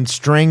fucking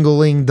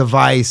strangling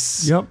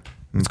device. Yep.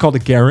 It's called a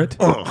Garrett.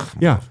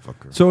 Yeah.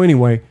 So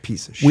anyway,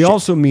 Piece of we shit.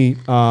 also meet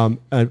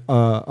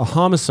a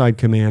homicide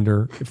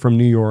commander from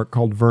New York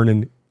called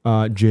Vernon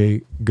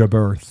J.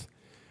 Gaberth.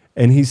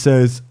 And he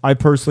says, I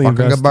personally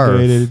Fucking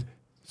investigated,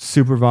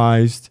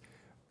 supervised,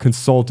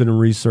 consulted, and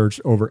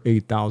researched over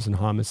 8,000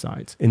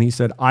 homicides. And he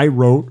said, I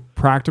wrote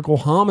practical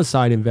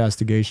homicide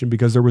investigation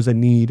because there was a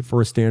need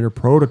for a standard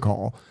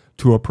protocol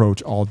to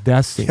approach all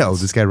death scenes. Yo,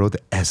 this guy wrote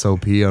the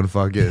SOP on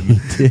fucking.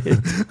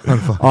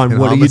 On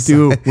what homicide. do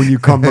you do when you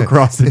come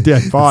across a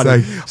dead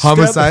body? It's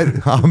like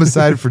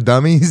homicide for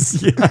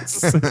dummies.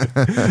 Yes.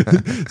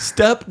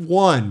 Step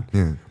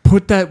one.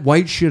 Put that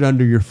white shit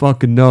under your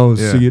fucking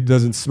nose so it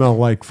doesn't smell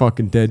like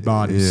fucking dead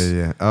bodies.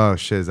 Yeah. Oh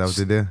shit, is that what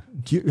they do?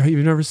 Have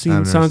you never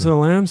seen Silence of the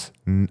Lambs?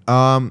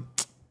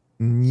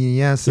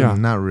 Yes,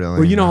 not really.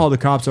 Well, you know how the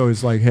cops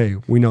always like, hey,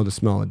 we know the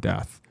smell of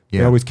death. They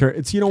Yeah. always care.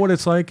 It's, you know what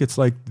it's like? It's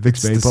like Vicks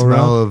It's the Vapor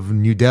smell Rub. of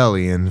New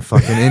Delhi and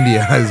fucking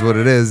India is what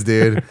it is,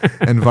 dude.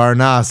 And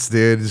Varnas,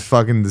 dude. It's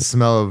fucking the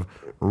smell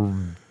of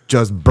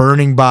just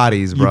burning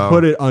bodies, bro. You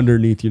put it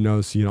underneath your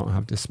nose so you don't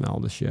have to smell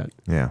the shit.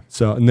 Yeah.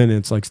 So, and then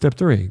it's like step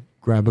 3,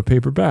 grab a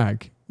paper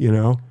bag, you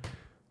know?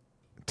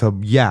 To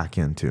yak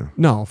into.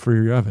 No, for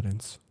your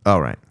evidence.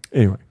 All right.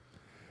 Anyway.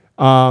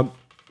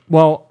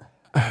 Well,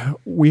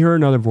 we heard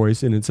another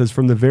voice, and it says,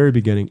 from the very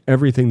beginning,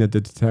 everything that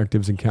the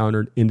detectives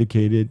encountered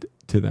indicated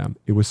to them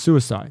it was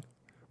suicide.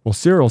 Well,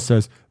 Cyril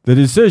says, the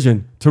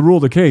decision to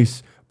rule the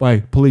case by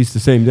police the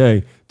same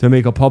day to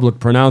make a public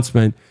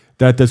pronouncement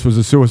that this was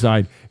a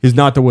suicide is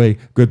not the way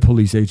good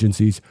police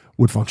agencies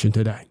would function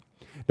today.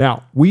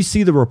 Now, we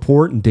see the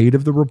report and date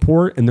of the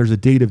report, and there's a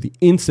date of the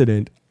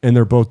incident, and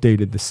they're both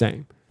dated the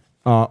same,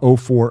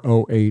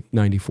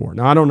 04/08/94.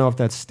 Now, I don't know if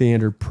that's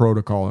standard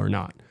protocol or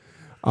not.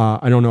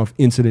 I don't know if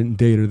incident and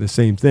date are the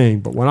same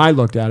thing, but when I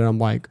looked at it, I'm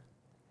like,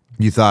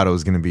 You thought it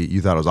was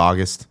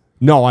August?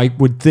 no, I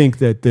would think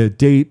that the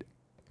date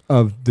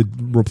of the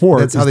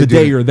report That's is how the they do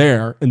day it. you're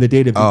there, and the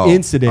date of the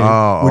incident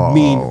would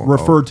mean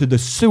refer to the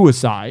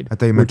suicide. I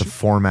thought you meant the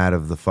format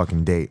of the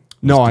fucking date.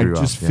 No, I threw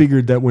just off, yeah.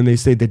 figured that when they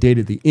say the date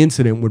of the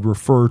incident would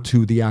refer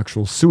to the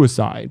actual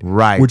suicide,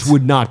 Right. which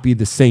would not be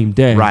the same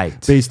day, Right.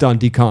 based on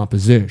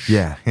decomposition.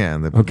 Yeah.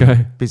 And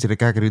Okay. Piece of the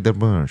cockatoo the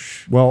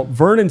bush. Well,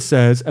 Vernon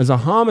says, as a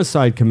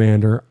homicide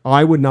commander,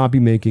 I would not be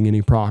making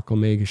any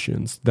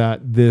proclamations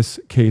that this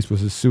case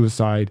was a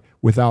suicide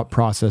without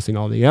processing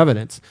all the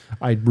evidence.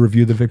 I'd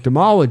review the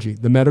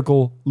victimology, the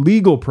medical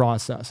legal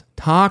process,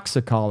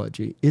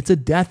 toxicology. It's a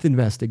death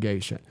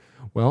investigation.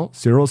 Well,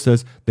 Cyril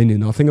says they knew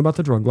nothing about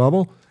the drug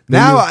level.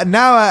 Now I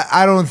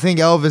don't think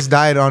Elvis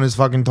died on his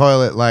fucking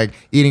toilet, like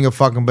eating a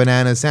fucking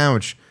banana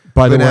sandwich.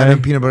 By the banana way,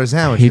 and peanut butter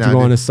sandwich. I hate to now, go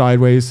on dude. a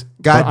sideways.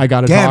 God but I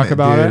got to damn talk it,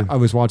 about dude. it. I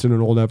was watching an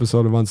old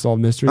episode of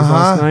Unsolved Mysteries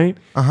last night.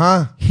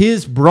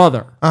 His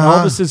brother,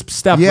 Elvis's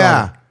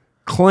stepbrother,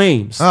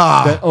 claims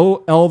that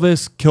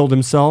Elvis killed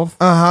himself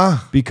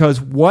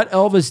because what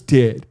Elvis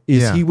did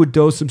is he would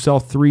dose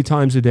himself 3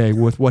 times a day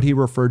with what he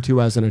referred to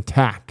as an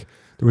attack.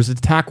 There was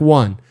attack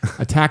 1,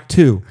 attack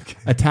 2,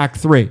 attack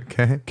 3.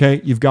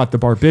 Okay. You've got the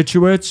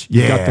barbiturates,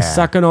 you've got the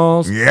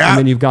secanols, and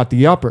then you've got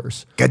the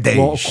uppers. Gadesh.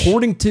 Well,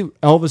 according to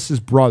Elvis's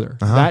brother,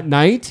 that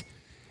night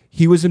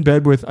he was in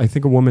bed with, I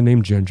think, a woman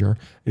named Ginger,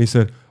 and he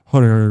said,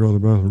 honey, I gotta go to the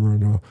bathroom right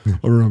now.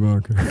 I'll be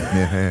right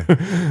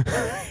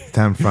back.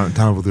 Time for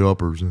the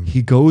uppers.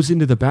 He goes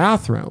into the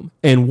bathroom,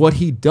 and what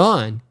he'd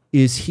done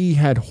is he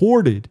had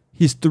hoarded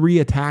his 3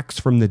 attacks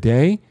from the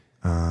day,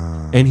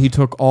 and he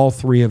took all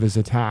 3 of his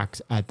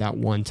attacks at that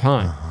one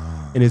time.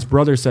 And his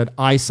brother said,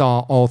 I saw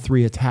all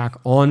 3 attack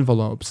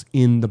envelopes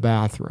in the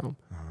bathroom.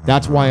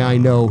 That's why I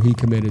know he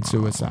committed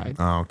suicide.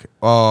 Okay.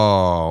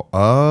 Oh.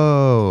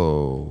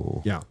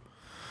 Yeah.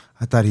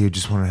 I thought he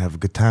just wanted to have a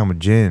good time with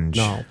Ginge.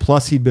 No.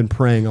 Plus, he'd been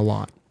praying a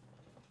lot.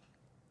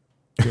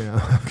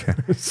 Yeah.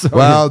 Okay. So,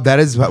 Well, that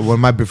is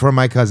before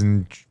my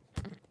cousin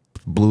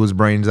blew his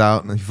brains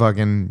out. And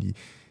he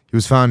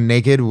was found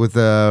naked with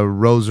a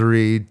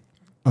rosary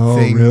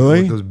thing.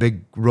 Really? With those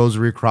big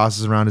rosary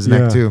crosses around his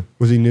neck too.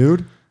 Was he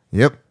nude?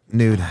 Yep,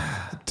 nude.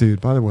 Dude,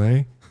 by the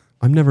way,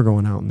 I'm never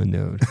going out in the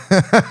nude.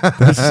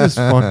 That's just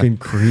fucking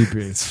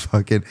creepy. It's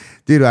fucking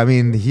dude. I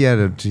mean, he had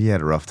a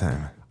rough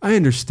time. I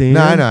understand.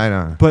 No, I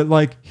know. But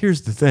like,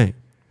 here's the thing.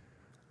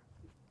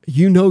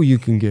 You know you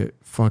can get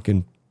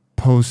fucking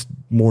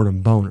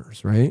post-mortem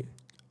boners, right?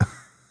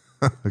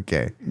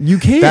 Okay, You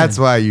can. that's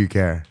why you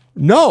care.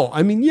 No,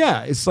 I mean,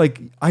 yeah. It's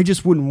like, I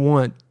just wouldn't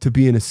want to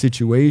be in a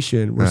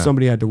situation where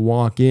somebody had to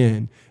walk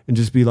in and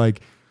just be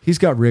like, he's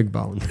got rig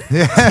bone. You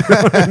know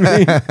what I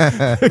mean?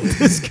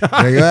 This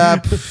guy. You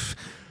got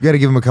to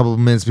give him a couple of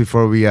minutes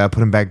before we put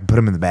him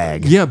in the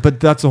bag. Yeah,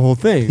 but that's the whole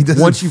thing. He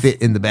doesn't once you fit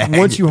in the bag.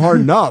 Once you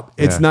harden up,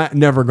 it's not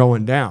never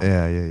going down.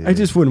 Yeah. I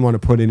just wouldn't want to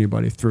put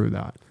anybody through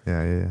that.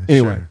 Yeah.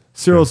 Anyway, Sure.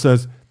 Cyril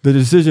says the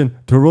decision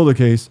to rule the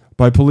case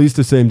by police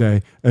the same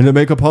day and to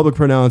make a public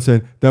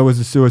pronouncement that was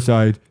a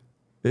suicide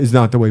is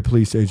not the way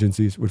police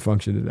agencies would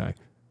function today.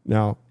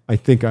 Now, I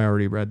think I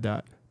already read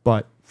that,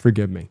 but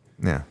forgive me.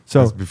 Yeah.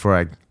 So- That's before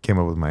I came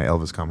up with my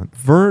Elvis comment.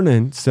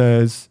 Vernon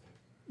says,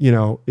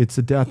 it's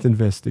a death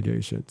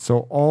investigation.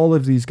 So all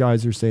of these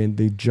guys are saying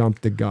they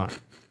jumped the gun.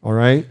 All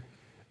right.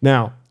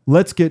 Now,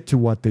 let's get to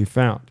what they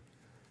found.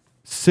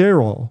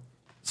 Cyril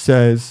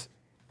says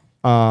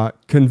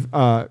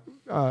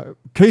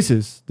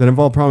cases that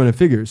involve prominent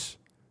figures,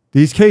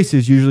 these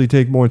cases usually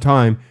take more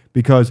time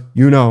because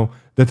that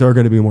there are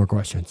going to be more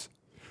questions.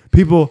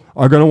 People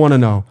are going to want to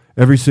know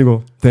every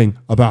single thing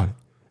about it.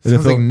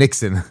 Sounds like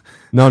Nixon.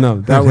 No,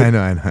 that would, I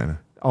know.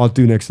 I'll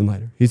do Nixon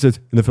later. He says,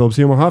 in the Philip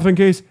Seymour Hoffman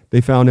case, they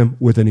found him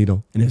with a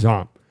needle in his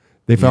arm.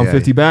 They found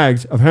 50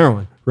 bags of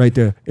heroin right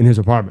there in his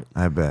apartment.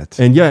 I bet.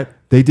 And yet,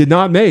 they did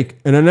not make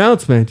an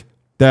announcement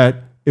that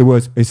it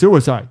was a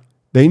suicide.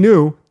 They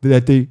knew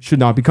that they should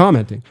not be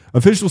commenting.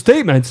 Official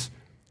statements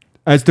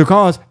as to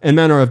cause and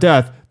manner of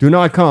death do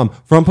not come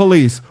from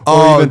police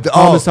or even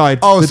homicide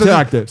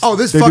detectives.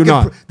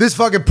 This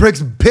fucking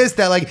prick's pissed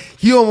that like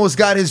he almost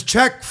got his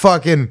check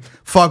fucking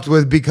fucked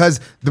with because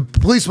the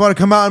police want to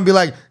come out and be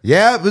like,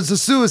 yeah, it was a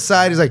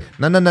suicide. He's like,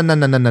 no.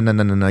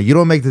 You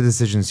don't make the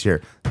decisions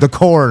here. The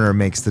coroner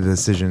makes the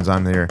decisions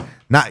on there,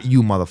 not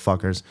you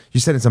motherfuckers. You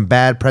setting some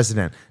bad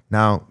precedent.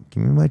 Now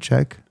give me my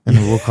check and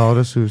we'll call it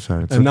a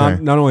suicide. It's and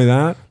okay. not only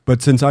that,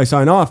 but since I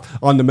sign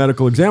off on the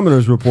medical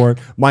examiner's report,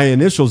 my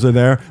initials are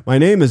there, my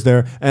name is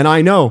there, and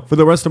I know for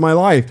the rest of my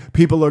life,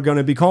 people are going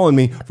to be calling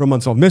me from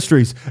Unsolved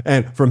Mysteries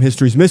and from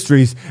History's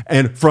Mysteries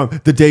and from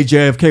the day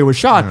JFK was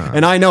shot.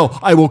 And I know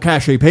I will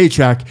cash a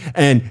paycheck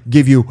and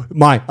give you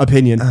my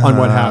opinion on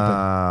what happened.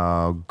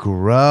 Oh,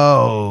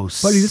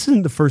 gross. Buddy, this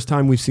isn't the first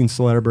time we've seen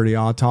celebrity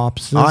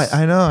autopsies.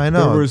 I know.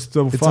 There was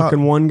the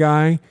one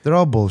guy. They're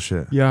all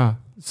bullshit. Yeah.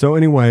 So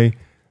anyway,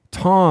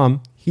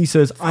 Tom, he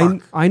says,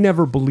 I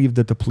never believed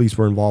that the police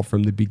were involved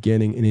from the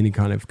beginning in any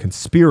kind of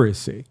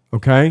conspiracy,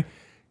 okay?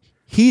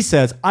 He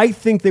says, I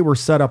think they were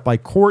set up by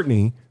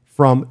Courtney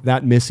from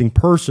that missing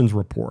persons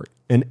report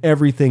and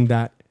everything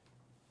that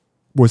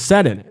was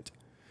said in it.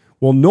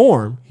 Well,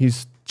 Norm,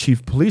 he's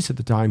chief of police at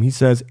the time, he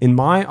says, if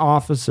my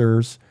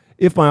officers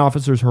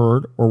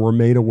heard or were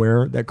made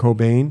aware that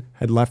Cobain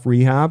had left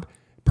rehab,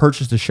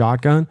 purchased a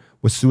shotgun,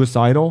 was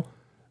suicidal,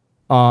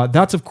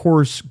 that's, of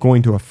course,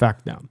 going to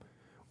affect them.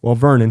 Well,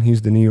 Vernon,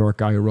 he's the New York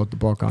guy who wrote the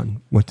book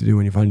on what to do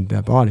when you find a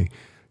dead body.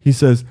 He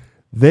says,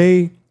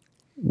 they,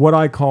 what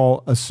I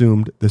call,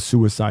 assumed the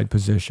suicide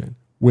position,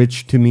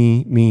 which to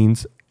me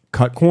means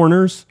cut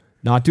corners,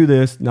 not do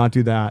this, not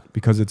do that,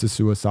 because it's a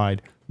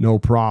suicide, no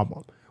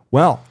problem.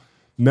 Well,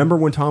 remember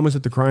when Tom was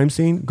at the crime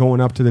scene going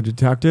up to the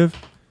detective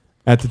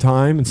at the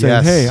time and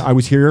saying, hey, I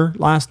was here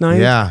last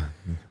night? Yeah.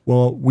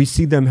 Well, we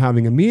see them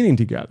having a meeting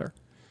together.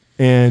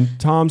 And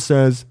Tom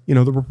says,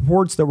 the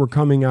reports that were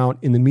coming out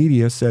in the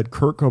media said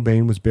Kurt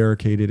Cobain was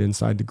barricaded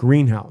inside the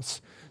greenhouse.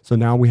 So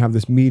now we have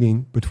this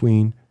meeting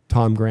between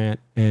Tom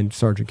Grant and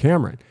Sergeant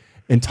Cameron.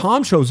 And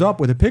Tom shows up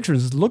with a picture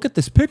and says, look at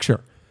this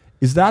picture.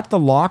 Is that the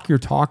lock you're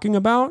talking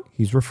about?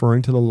 He's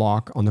referring to the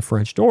lock on the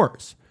French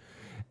doors.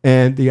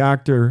 And the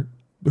actor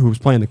who was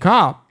playing the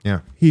cop,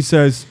 he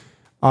says,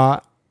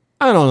 I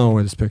don't know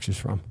where this picture's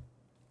from.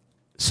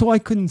 So I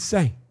couldn't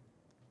say.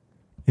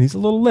 And he's a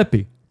little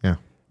lippy.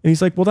 And he's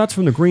like, well, that's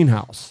from the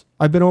greenhouse.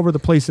 I've been over the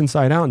place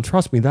inside out, and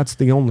trust me, that's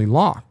the only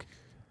lock.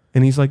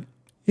 And he's like,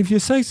 if you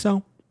say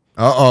so.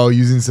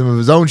 Using some of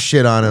his own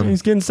shit on him. And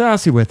he's getting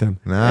sassy with him.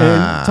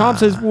 And Tom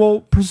says, well,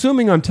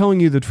 presuming I'm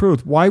telling you the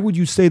truth, why would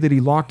you say that he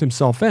locked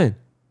himself in?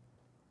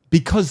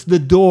 Because the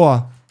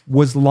door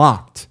was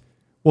locked.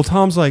 Well,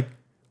 Tom's like,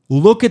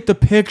 look at the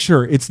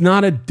picture. It's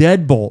not a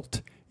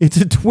deadbolt. It's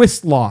a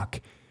twist lock.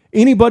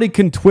 Anybody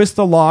can twist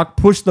the lock,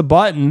 push the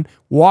button,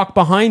 walk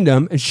behind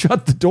him, and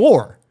shut the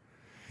door.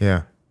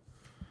 Yeah.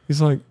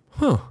 He's like,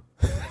 huh.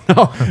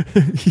 No,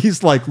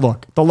 he's like,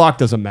 look, the lock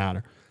doesn't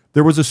matter.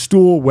 There was a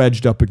stool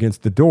wedged up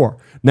against the door.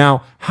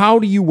 Now, how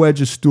do you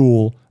wedge a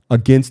stool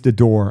against the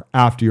door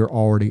after you're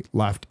already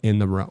left in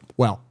the room?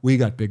 Well, we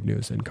got big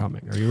news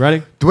incoming. Are you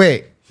ready?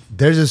 Wait,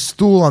 there's a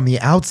stool on the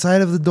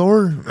outside of the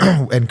door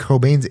and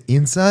Cobain's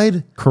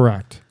inside?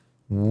 Correct.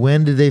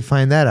 When did they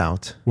find that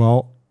out?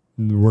 Well,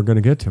 we're going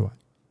to get to it.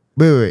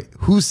 Wait.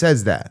 Who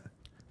says that?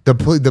 The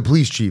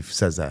police chief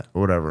says that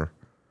or whatever.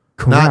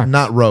 Correct.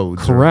 Not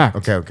Rhodes. Correct.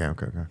 Okay.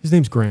 His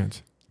name's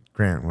Grant.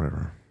 Grant,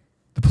 whatever.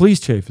 The police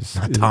chief is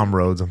Tom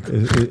Rhodes.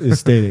 is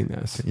stating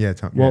this. Yeah,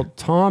 Tom. Well,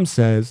 Tom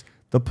says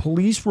the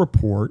police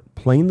report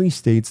plainly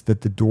states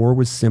that the door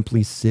was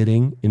simply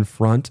sitting in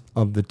front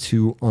of the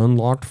two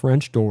unlocked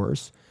French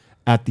doors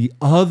at the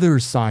other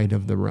side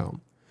of the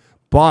room.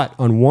 But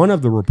on one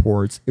of the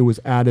reports, it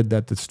was added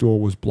that the stool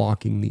was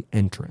blocking the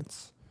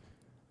entrance.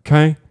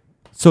 Okay?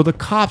 So the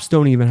cops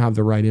don't even have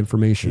the right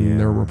information in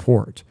their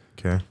report.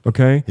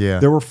 Okay? Yeah.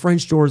 There were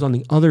French doors on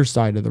the other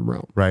side of the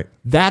room. Right.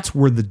 That's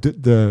where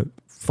the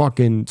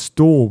fucking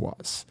stool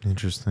was.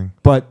 Interesting.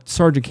 But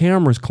Sergeant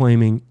Cameron's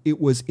claiming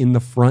it was in the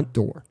front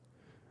door.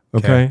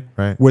 Okay?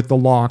 Right. With the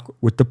lock,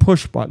 with the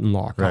push button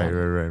lock on.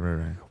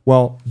 Right.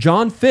 Well,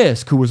 John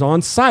Fisk, who was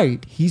on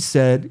site, he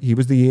said, he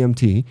was the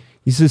EMT,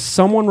 he says,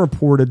 someone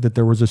reported that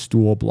there was a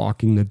stool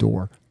blocking the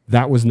door.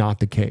 That was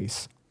not the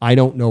case. I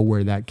don't know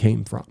where that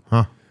came from.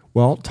 Huh.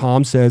 Well,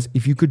 Tom says,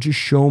 if you could just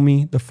show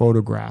me the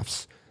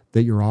photographs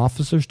that your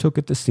officers took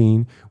at the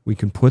scene, we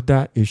can put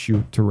that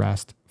issue to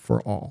rest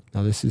for all.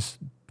 Now, this is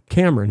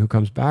Cameron who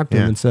comes back to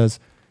him and says,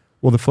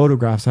 well, the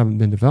photographs haven't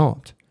been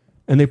developed,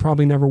 and they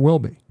probably never will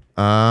be.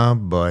 Oh,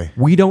 boy.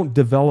 We don't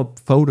develop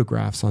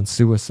photographs on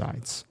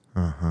suicides.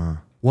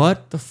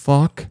 What the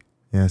fuck?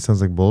 Yeah, it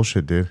sounds like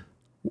bullshit, dude.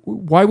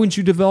 Why wouldn't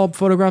you develop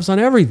photographs on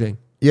everything?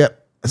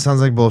 Yep. It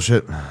sounds like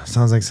bullshit.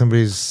 Sounds like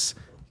somebody's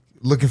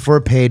looking for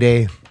a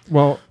payday.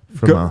 Well,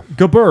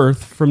 Gaberth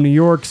from New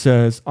York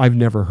says, I've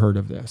never heard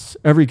of this.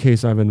 Every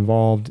case I've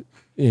involved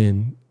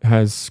in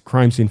has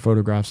crime scene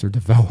photographs are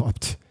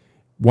developed.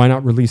 Why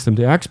not release them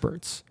to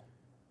experts?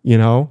 You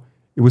know,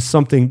 it was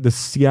something the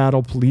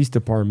Seattle Police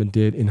Department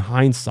did. In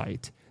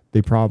hindsight,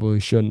 they probably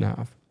shouldn't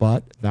have,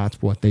 but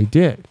that's what they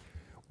did.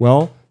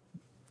 Well,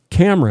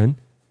 Cameron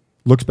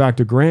looks back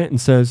to Grant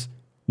and says,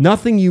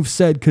 nothing you've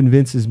said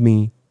convinces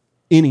me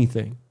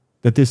anything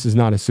that this is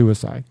not a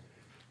suicide.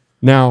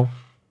 Now,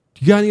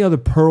 do you got any other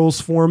pearls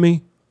for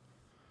me?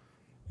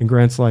 And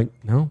Grant's like,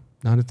 no,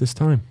 not at this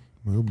time.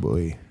 Oh,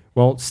 boy.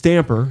 Well,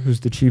 Stamper, who's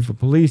the chief of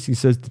police, he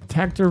says,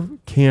 Detective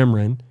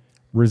Cameron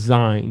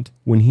resigned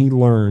when he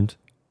learned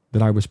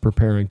that I was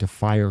preparing to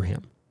fire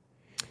him.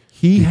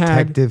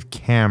 Detective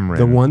Cameron.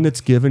 The one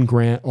that's given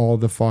Grant all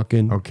the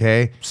fucking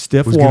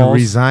stiff was walls. going to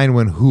resign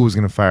when who was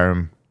going to fire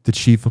him? The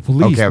chief of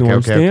police,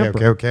 Norm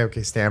Stamper.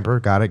 Okay. Stamper.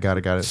 Got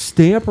it.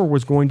 Stamper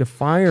was going to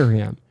fire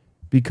him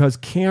because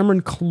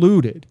Cameron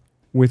colluded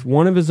with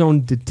one of his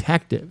own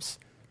detectives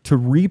to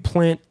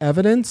replant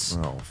evidence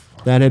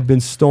that had been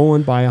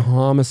stolen by a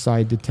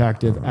homicide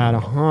detective at a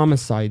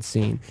homicide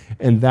scene.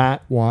 And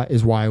that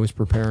is why I was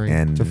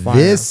preparing to fire him.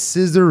 This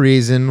is the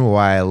reason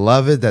why I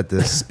love it that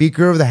the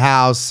Speaker of the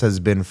House has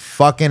been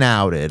fucking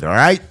outed, all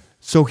right?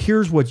 So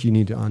here's what you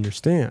need to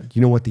understand.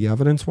 You know what the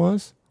evidence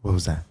was? What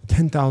was that?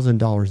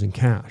 $10,000 in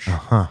cash.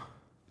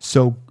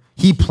 So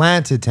he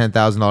planted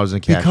 $10,000 in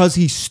cash. Because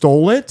he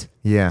stole it,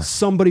 yeah.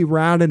 Somebody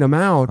ratted him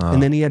out,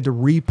 and then he had to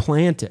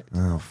replant it.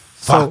 Oh,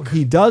 fuck. So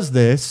he does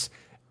this,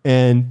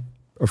 and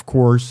of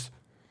course,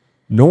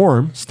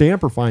 Norm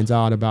Stamper finds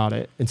out about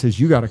it and says,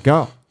 you got to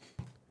go.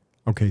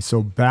 Okay,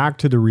 so back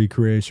to the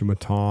recreation with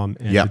Tom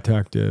and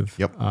Detective.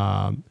 Yep.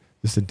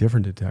 This is a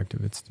different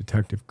detective. It's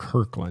Detective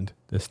Kirkland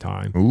this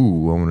time.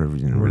 Ooh, I wonder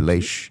if in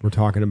relation. We're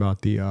talking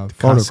about the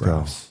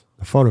photographs.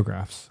 The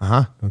photographs.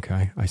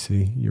 Okay, I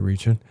see you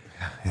reaching.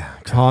 Yeah.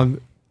 Okay.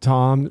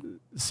 Tom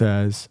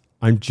says,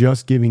 I'm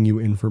just giving you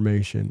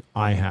information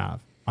I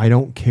have. I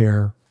don't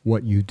care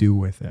what you do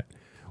with it.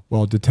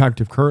 Well,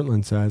 Detective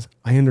Kirtland says,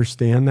 I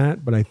understand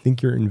that, but I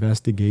think your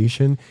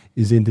investigation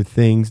is into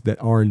things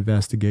that our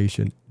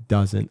investigation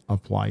doesn't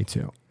apply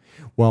to.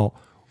 Well,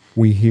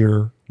 we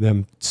hear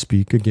them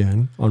speak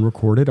again on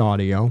recorded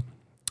audio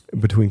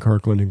between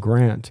Kirkland and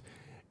Grant.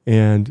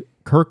 And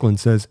Kirkland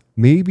says,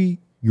 maybe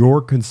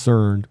you're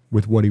concerned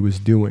with what he was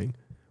doing,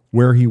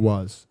 where he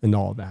was, and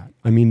all that.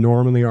 I mean,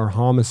 normally our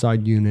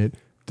homicide unit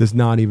does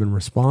not even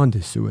respond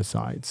to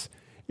suicides.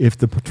 If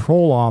the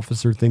patrol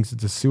officer thinks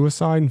it's a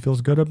suicide and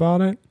feels good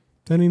about it,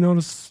 then he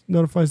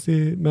notifies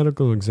the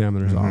medical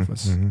examiner's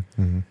office.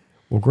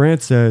 Well,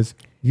 Grant says,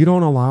 you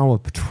don't allow a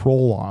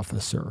patrol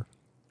officer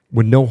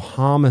with no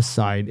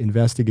homicide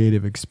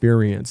investigative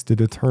experience to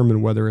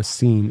determine whether a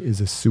scene is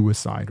a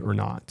suicide or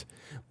not.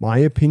 My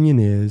opinion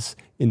is,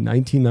 in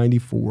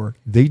 1994,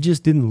 they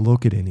just didn't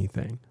look at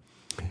anything.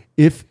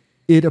 If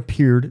it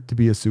appeared to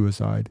be a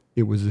suicide,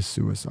 it was a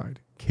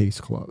suicide.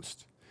 Case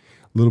closed.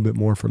 A little bit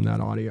more from that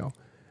audio.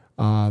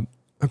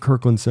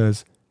 Kirkland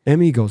says,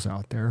 Emmy goes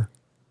out there,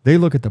 they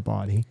look at the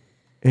body,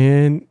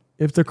 and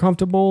if they're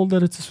comfortable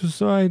that it's a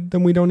suicide,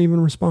 then we don't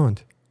even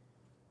respond.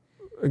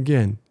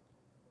 Again,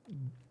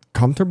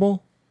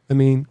 comfortable? I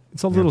mean,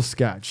 it's a little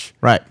sketch.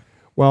 Right.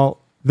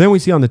 Well, then we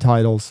see on the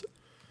titles,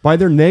 by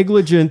their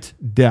negligent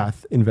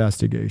death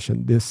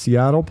investigation, the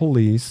Seattle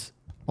police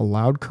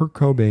allowed Kurt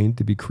Cobain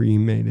to be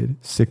cremated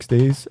 6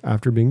 days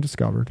after being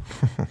discovered,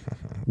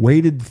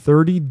 waited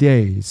 30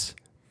 days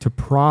to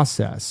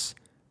process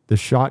the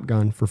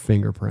shotgun for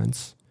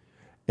fingerprints,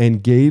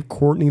 and gave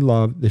Courtney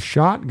Love the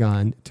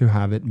shotgun to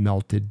have it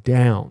melted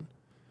down.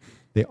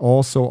 They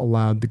also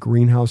allowed the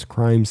greenhouse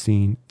crime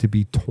scene to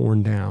be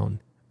torn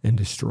down and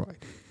destroyed.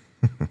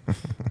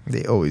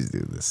 They always do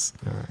this.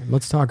 All right,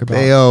 let's talk about...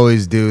 They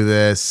always do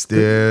this,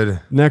 dude.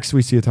 Next,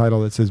 we see a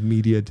title that says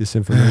Media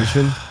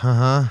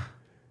Disinformation.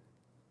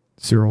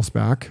 Cyril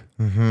Spack.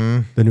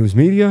 The news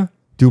media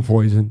do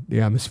poison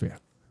the atmosphere.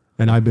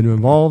 And I've been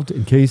involved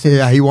in cases...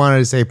 Yeah, he wanted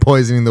to say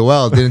poisoning the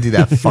well. Didn't do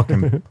that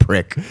fucking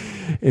prick.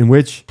 In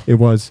which it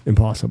was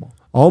impossible.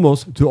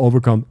 Almost to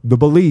overcome the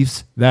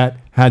beliefs that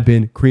had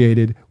been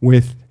created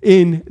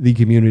within the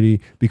community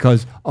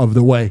because of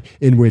the way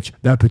in which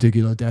that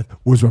particular death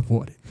was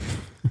reported.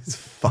 These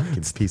fucking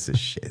Fucking piece of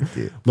shit,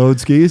 dude.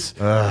 Lodskis.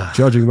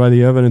 Judging by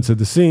the evidence at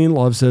the scene,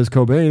 Love says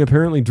Cobain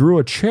apparently drew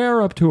a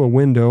chair up to a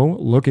window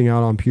looking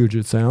out on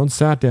Puget Sound,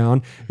 sat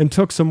down, and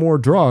took some more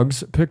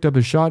drugs, picked up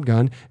his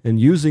shotgun, and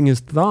using his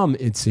thumb,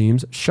 it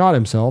seems, shot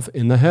himself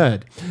in the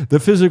head. The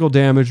physical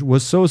damage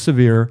was so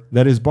severe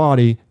that his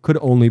body could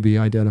only be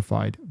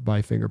identified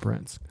by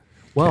fingerprints.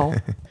 Well,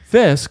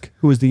 Fisk,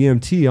 who was the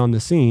EMT on the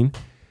scene,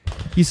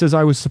 he says,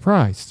 I was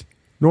surprised.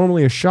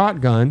 Normally a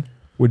shotgun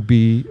would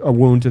be a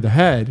wound to the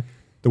head.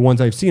 The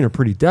ones I've seen are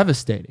pretty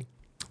devastating,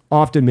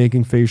 often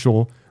making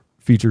facial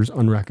features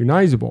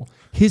unrecognizable.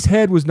 His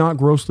head was not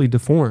grossly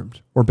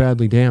deformed or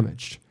badly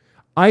damaged.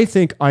 I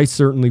think I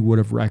certainly would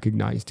have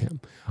recognized him.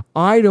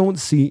 I don't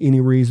see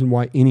any reason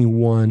why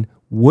anyone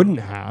wouldn't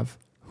have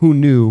who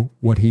knew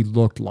what he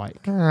looked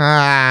like. You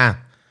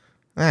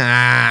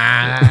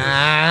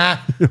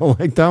don't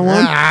like that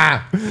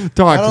one?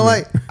 Talk to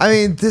me. I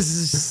mean, this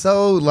is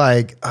so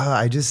like,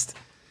 I just,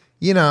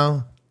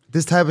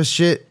 this type of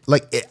shit,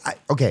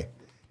 okay.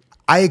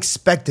 I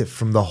expect it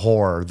from the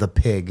whore, the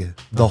pig,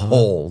 the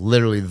hole,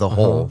 literally the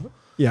hole.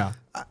 Yeah.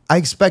 I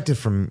expect it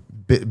from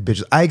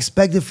bitches. I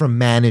expect it from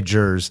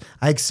managers.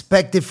 I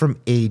expect it from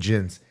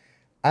agents.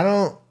 I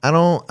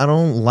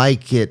don't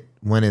like it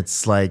when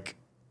it's like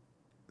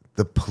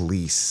the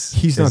police.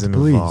 He's not the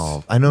police.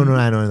 Involved. I know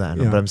that.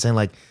 But I'm saying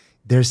like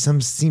there's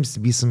seems to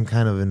be some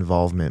kind of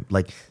involvement,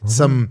 like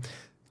some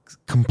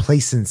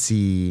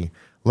complacency.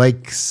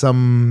 Like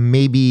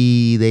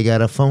maybe they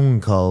got a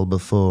phone call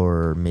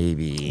before,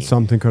 maybe.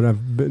 Something could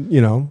have been,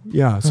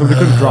 somebody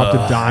could have dropped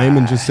a dime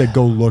and just said,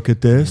 go look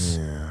at this.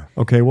 Yeah.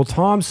 Okay, well,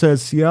 Tom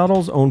says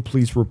Seattle's own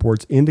police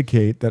reports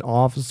indicate that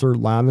Officer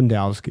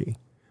Lavandowski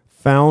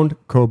found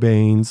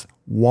Cobain's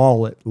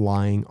wallet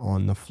lying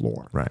on the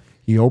floor. Right.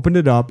 He opened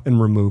it up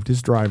and removed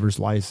his driver's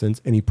license,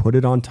 and he put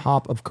it on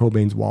top of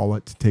Cobain's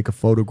wallet to take a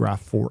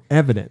photograph for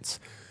evidence.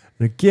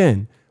 And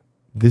again,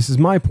 this is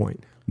my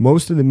point.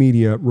 Most of the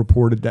media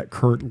reported that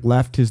Kurt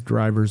left his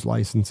driver's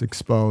license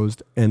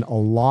exposed, and a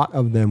lot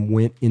of them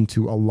went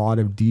into a lot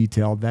of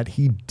detail that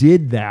he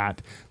did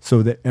that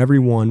so that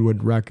everyone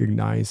would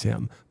recognize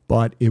him,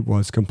 but it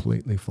was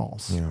completely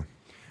false. Yeah.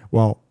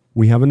 Well,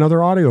 we have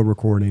another audio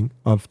recording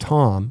of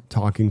Tom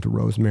talking to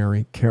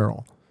Rosemary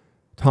Carroll.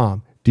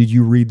 Tom, did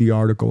you read the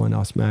article in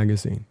Us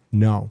Magazine?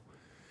 No.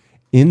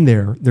 In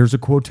there's a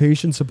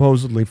quotation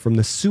supposedly from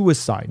the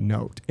suicide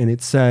note, and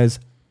it says,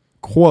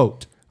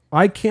 quote,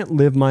 I can't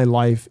live my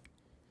life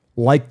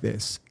like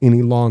this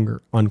any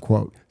longer,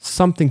 unquote.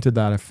 Something to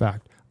that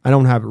effect. I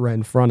don't have it right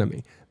in front of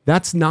me.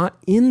 That's not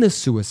in the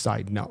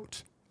suicide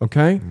note,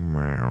 okay?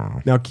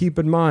 Now, keep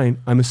in mind,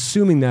 I'm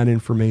assuming that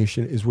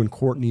information is when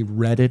Courtney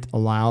read it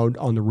aloud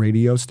on the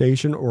radio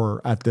station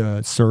or at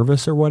the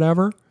service or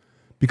whatever.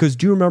 Because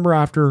do you remember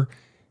after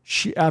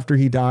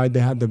he died, they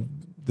had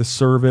the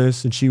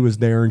service and she was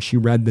there and she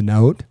read the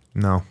note?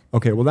 No.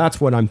 Okay, well,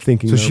 that's what I'm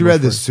thinking. So she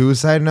read the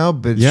suicide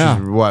note, but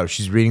yeah.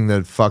 She's reading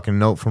the fucking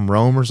note from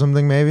Rome or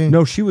something, maybe?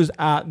 No, she was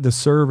at the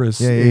service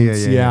in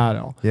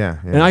Seattle. Yeah.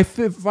 And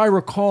if I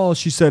recall,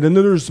 she said, and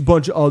then there's a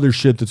bunch of other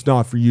shit that's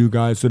not for you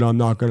guys that I'm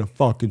not going to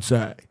fucking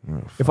say,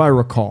 if I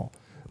recall.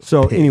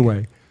 So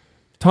anyway,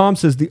 Tom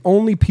says the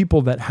only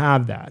people that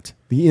have that,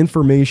 the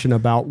information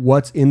about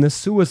what's in the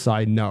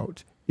suicide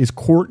note, is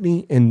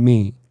Courtney and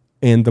me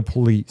and the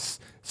police.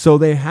 So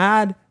they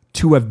had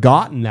to have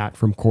gotten that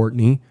from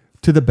Courtney,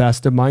 to the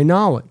best of my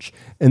knowledge.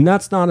 And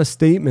that's not a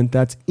statement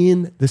that's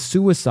in the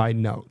suicide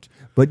note.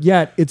 But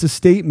yet, it's a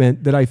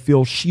statement that I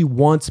feel she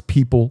wants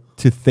people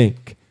to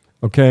think.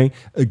 Okay?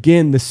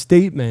 Again, the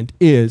statement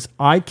is,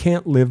 I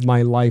can't live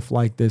my life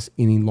like this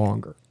any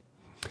longer.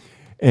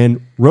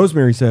 And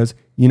Rosemary says,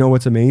 you know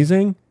what's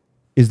amazing?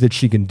 Is that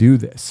she can do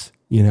this,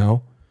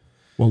 Well,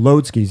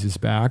 Lodskis is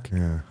back.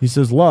 Yeah. He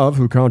says Love,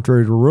 who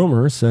contrary to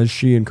rumor, says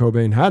she and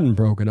Cobain hadn't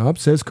broken up,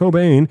 says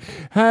Cobain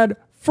had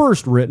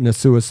first written a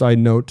suicide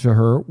note to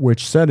her,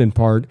 which said in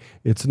part,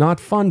 it's not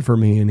fun for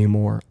me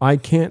anymore. I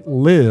can't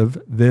live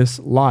this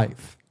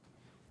life.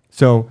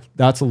 So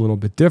that's a little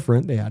bit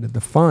different. They added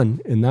the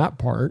fun in that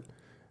part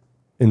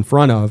in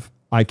front of,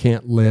 I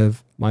can't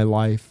live my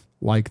life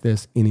like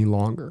this any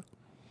longer.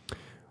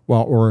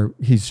 Well, or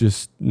he's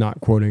just not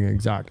quoting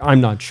exact.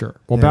 I'm not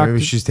sure. Well, maybe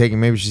she's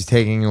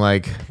taking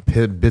like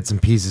bits and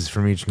pieces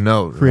from each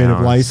note. Creative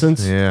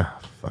license. Yeah.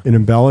 And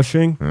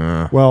embellishing.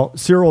 Well,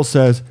 Cyril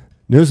says,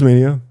 news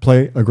media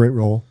play a great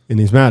role in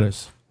these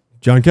matters.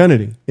 John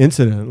Kennedy,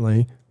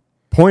 incidentally,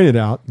 pointed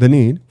out the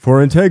need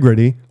for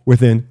integrity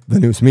within the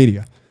news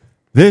media.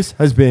 This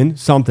has been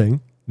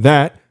something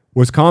that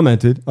was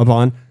commented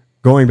upon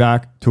going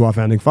back to our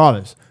founding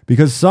fathers,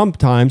 because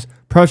sometimes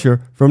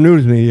pressure from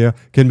news media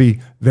can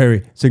be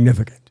very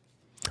significant.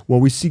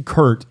 Well, we see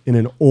Kurt in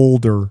an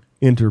older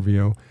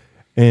interview,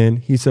 and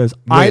he says,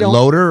 "I don't."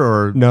 Loader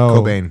or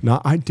Cobain?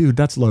 No, dude,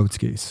 that's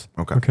Lodskis.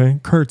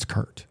 Okay, Kurt's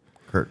Kurt.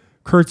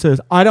 Kurt says,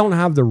 I don't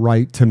have the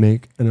right to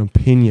make an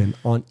opinion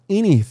on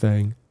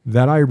anything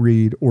that I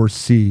read or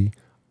see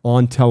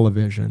on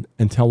television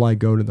until I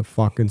go to the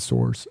fucking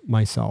source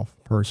myself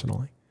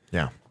personally.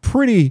 Yeah.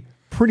 Pretty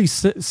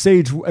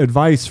sage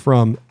advice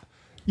from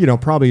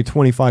probably a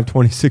 25,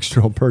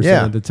 26-year-old person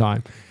Yeah. at the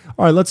time.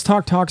 All right, let's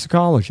talk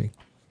toxicology.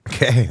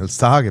 Okay, let's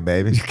talk it,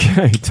 baby.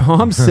 Okay,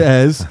 Tom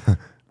says...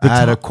 I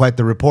had quite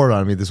the report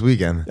on me this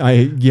weekend.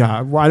 I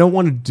don't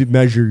want to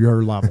measure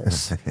your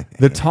levels.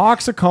 The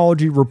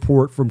toxicology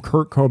report from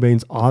Kurt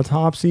Cobain's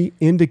autopsy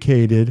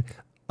indicated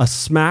a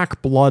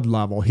smack blood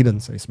level. He doesn't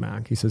say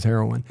smack. He says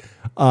heroin.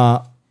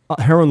 A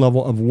heroin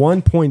level of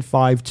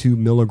 1.52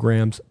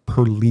 milligrams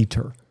per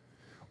liter.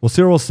 Well,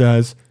 Cyril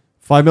says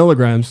 5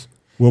 milligrams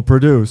will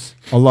produce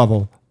a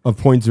level of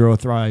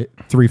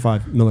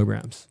 0.035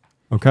 milligrams.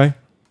 Okay?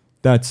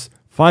 That's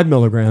 5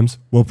 milligrams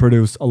will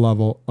produce a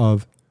level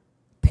of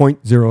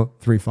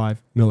 0.035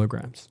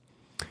 milligrams.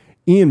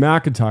 Ian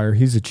McIntyre,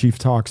 he's a chief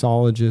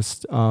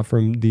toxicologist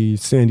from the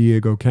San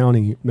Diego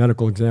County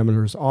Medical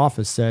Examiner's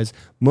Office, says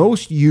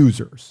most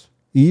users,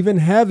 even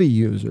heavy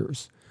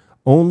users,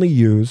 only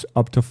use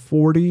up to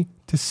 40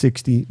 to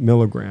 60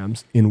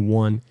 milligrams in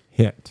one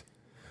hit.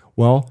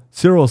 Well,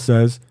 Cyril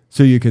says,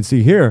 so you can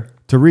see here,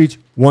 to reach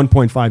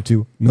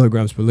 1.52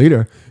 milligrams per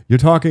liter, you're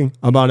talking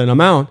about an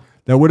amount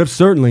that would have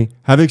certainly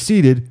have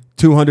exceeded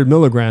 200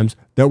 milligrams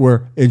that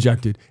were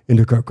injected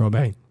into Kurt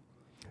Cobain.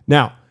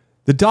 Now,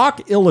 the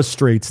doc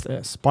illustrates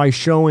this by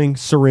showing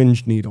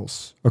syringe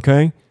needles,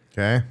 okay?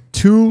 Okay.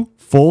 2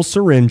 full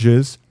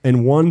syringes and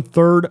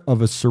 1/3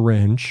 of a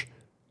syringe,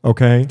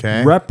 okay?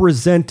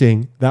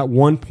 Representing that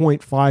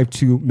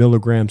 1.52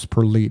 milligrams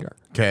per liter.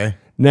 Okay.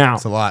 Now,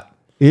 that's a lot.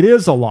 It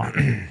is a lot,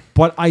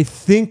 but I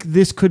think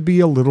this could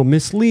be a little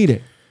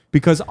misleading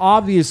because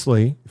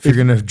obviously... If you're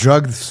going to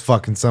drug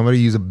fucking somebody,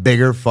 use a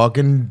bigger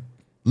fucking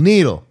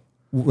needle.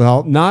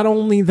 Well, not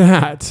only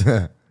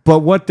that, but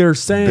what they're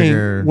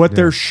saying,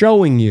 they're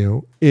showing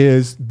you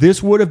is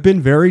this would have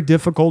been very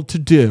difficult to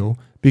do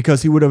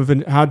because he would have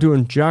had to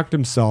inject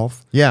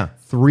himself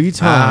 3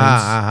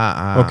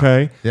 times.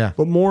 Okay? Yeah.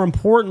 But more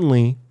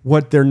importantly,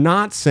 what they're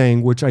not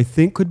saying, which I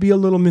think could be a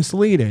little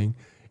misleading,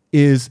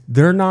 is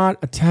they're not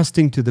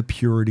attesting to the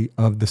purity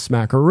of the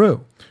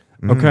smackaroo.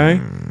 Okay,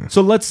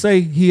 so let's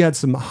say he had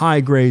some high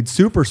grade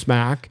super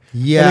smack.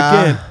 Yeah.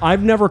 And again,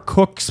 I've never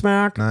cooked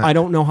smack. I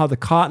don't know how the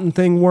cotton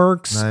thing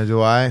works. Neither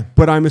do I.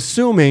 But I'm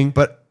assuming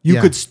you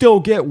could still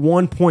get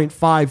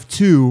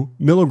 1.52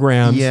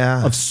 milligrams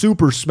of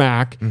super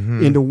smack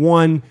into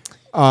one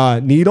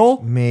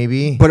needle.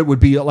 Maybe. But it would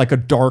be like a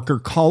darker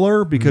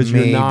color because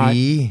you're not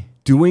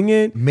doing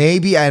it.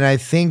 Maybe. And I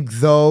think,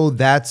 though,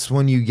 that's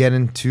when you get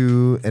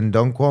into, and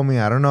don't quote me,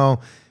 I don't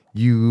know,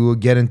 you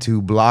get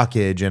into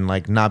blockage and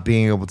like not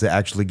being able to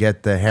actually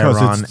get the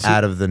heroin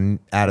out of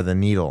the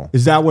needle.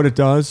 Is that what it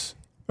does?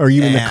 Or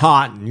even the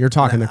cotton? You're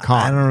talking the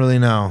cotton. I don't really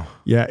know.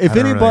 Yeah. If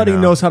anybody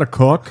knows how to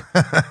cook,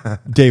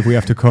 Dave, we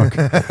have to cook.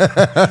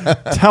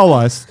 Tell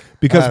us,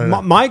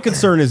 because my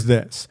concern is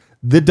this.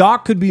 The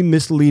doc could be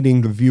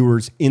misleading the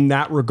viewers in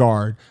that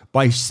regard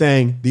by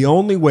saying the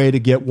only way to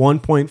get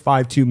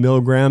 1.52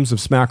 milligrams of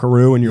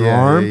smackaroo in your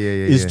arm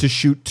is to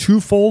shoot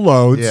 2 full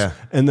loads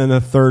and then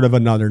 1/3 of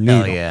another needle.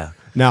 Hell yeah.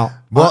 Now,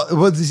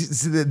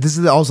 this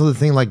is also the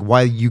thing, like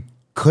why you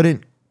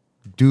couldn't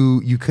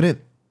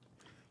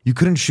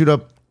shoot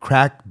up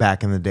crack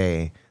back in the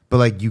day, but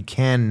like you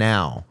can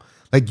now.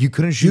 Like you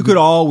couldn't shoot. You could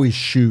always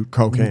shoot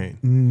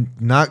cocaine.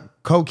 Not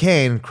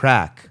cocaine,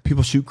 crack.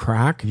 People shoot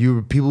crack?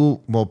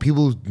 People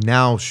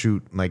now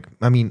shoot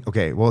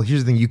well,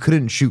 here's the thing. You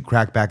couldn't shoot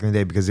crack back in the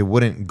day because it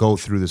wouldn't go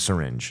through the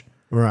syringe.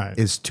 Right.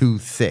 It's too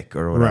thick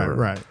or whatever.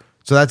 Right.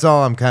 So that's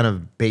all I'm kind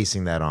of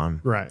basing that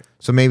on. Right.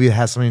 So maybe it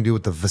has something to do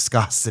with the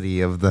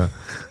viscosity of the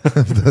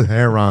the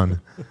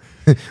heroin.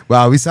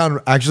 Wow, we sound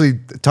actually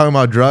talking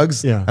about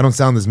drugs. Yeah. I don't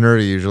sound this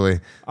nerdy usually.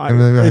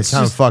 I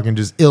sound fucking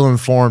just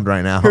ill-informed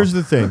right now. Here's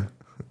the thing.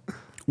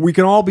 We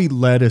can all be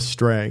led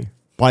astray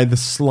by the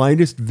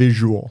slightest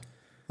visual,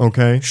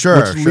 okay?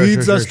 Which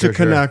leads us to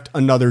connect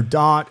another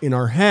dot in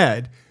our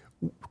head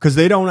because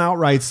they don't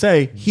outright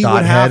say he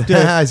would have to.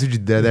 I see what you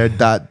did there.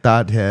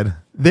 Dot head.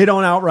 They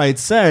don't outright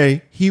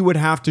say he would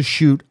have to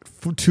shoot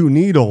 2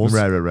 needles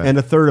right. and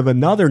 1/3 of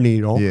another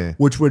needle,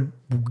 which would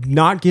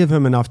not give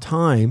him enough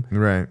time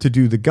to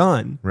do the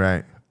gun.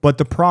 Right. But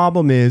the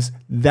problem is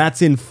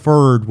that's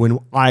inferred when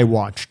I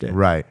watched it.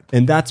 Right.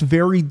 And that's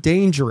very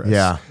dangerous.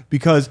 Yeah.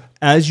 Because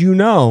as you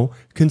know,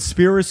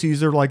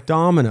 conspiracies are like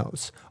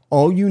dominoes.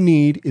 All you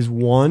need is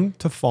one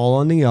to fall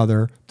on the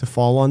other,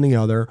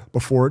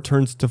 before it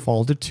turns to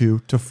fall to 2,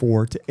 to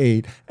 4, to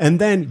 8. And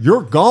then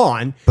you're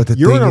gone. But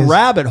you're in a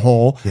rabbit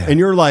hole and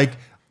you're like,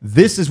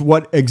 this is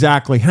what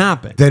exactly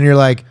happened. Then you're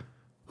like,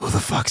 who the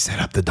fuck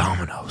set up the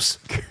dominoes?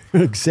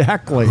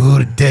 Exactly.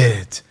 Who did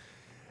it?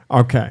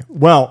 Okay.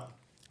 Well,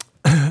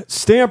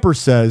 Stamper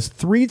says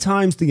 3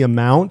 times the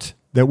amount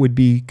that would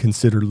be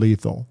considered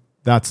lethal.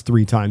 That's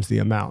 3 times the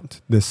amount.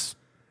 This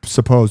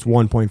supposed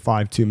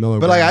 1.52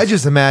 milligrams. But like, I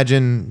just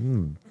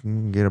imagine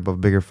get up a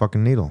bigger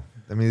fucking needle.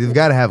 I mean, they've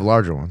got to have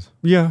larger ones.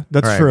 Yeah,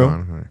 that's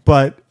true.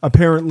 But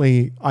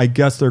apparently, I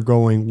guess they're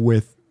going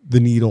with the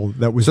needle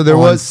that was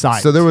on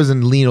site. So there was a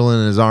needle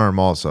in his arm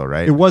also,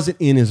 right? It wasn't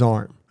in his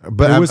arm.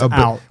 But it was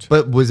out.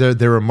 But was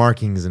there were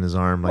markings in his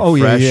arm?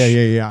 Like fresh,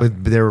 yeah.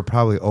 But there were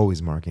probably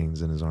always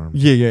markings in his arm.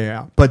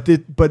 Yeah. But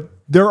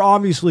they're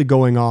obviously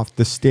going off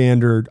the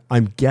standard.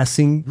 I'm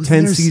guessing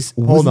 10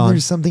 cc. Hold on.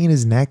 There's something in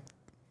his neck.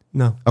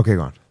 No. Okay,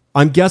 go on.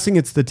 I'm guessing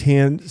it's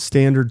the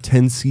standard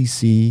 10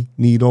 cc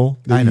needle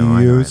that you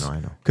use. I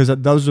know. Because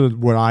those are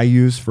what I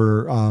use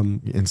for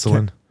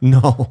insulin.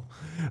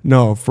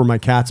 No, for my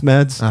cat's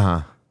meds.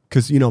 Uh-huh.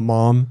 Because,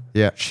 Mom,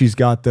 she's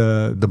got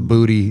the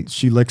booty.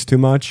 She licks too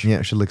much.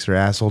 Yeah, she licks her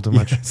asshole too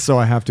much. Yeah, so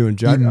I have to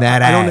inject. Eating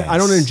that I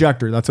don't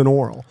inject her. That's an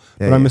oral.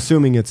 Yeah, but I'm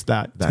assuming it's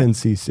that 10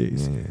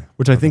 cc's,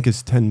 which I think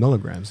is 10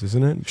 milligrams,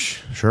 isn't it?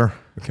 Sure.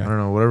 Okay. I don't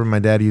know. Whatever my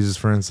dad uses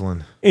for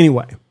insulin.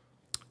 Anyway,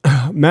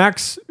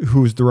 Max,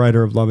 who's the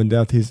writer of Love and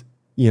Death,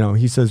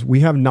 he says,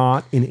 we have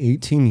not in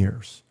 18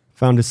 years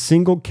found a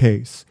single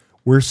case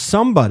where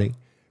somebody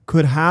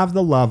could have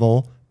the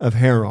level of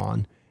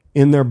heroin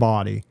in their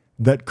body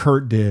that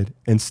Kurt did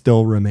and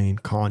still remain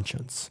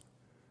conscious.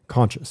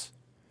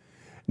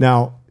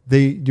 Now, do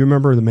you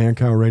remember the Man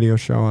Cow radio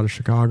show out of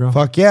Chicago?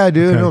 Fuck yeah,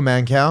 dude. Okay. No,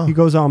 Man Cow. He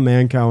goes on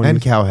Man Cow. And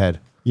Cowhead.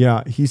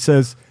 Yeah, he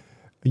says,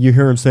 you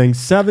hear him saying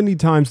 70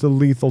 times the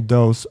lethal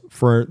dose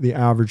for the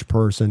average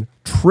person,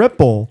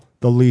 triple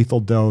the lethal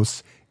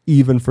dose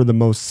even for the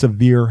most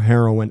severe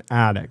heroin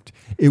addict.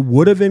 It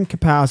would have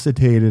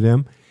incapacitated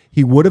him.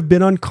 He would have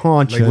been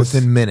unconscious. Like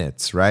within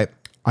minutes, right?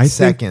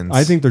 Seconds.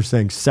 I think they're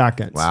saying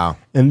seconds. Wow.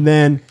 And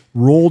then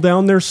roll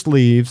down their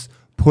sleeves,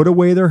 put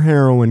away their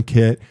heroin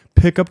kit,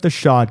 pick up the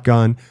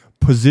shotgun,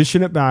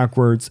 position it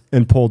backwards,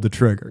 and pull the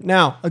trigger.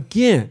 Now,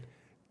 again,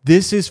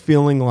 this is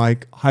feeling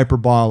like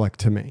hyperbolic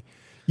to me.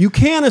 You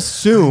can't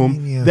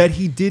assume that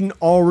he didn't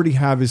already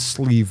have his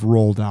sleeve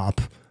rolled up.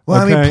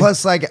 Well, okay? I mean,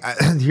 plus, like,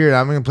 here,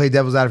 I'm going to play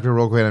devil's advocate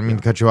real quick. I don't mean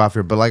to cut you off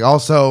here, but, like,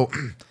 also,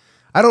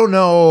 I don't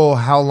know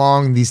how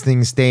long these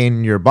things stay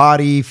in your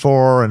body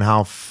for and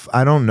how,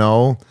 I don't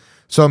know.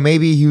 So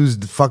maybe he was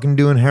fucking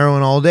doing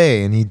heroin all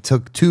day and he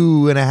took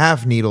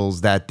 2.5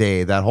 needles that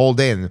day, that whole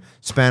day, in the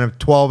span of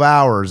 12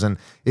 hours. And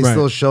it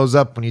still shows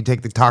up when you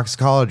take the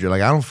toxicology. You're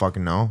like, I don't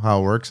fucking know how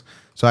it works.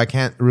 So I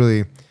can't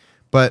really,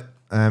 but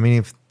I mean,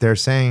 if they're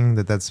saying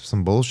that that's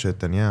some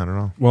bullshit, then yeah, I don't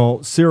know.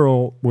 Well,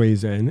 Cyril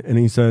weighs in and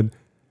he said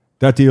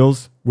that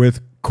deals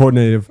with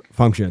coordinative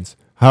functions.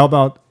 How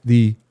about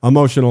the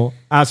emotional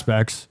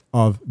aspects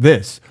of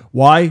this?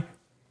 Why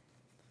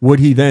would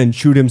he then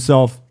shoot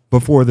himself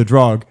before the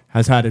drug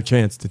has had a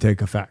chance to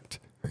take effect?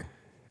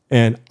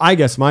 And I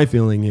guess my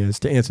feeling is,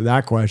 to answer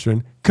that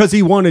question, because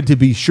he wanted to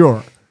be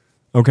sure.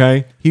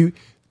 Okay?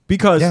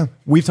 Because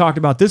we've talked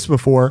about this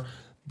before,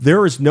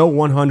 there is no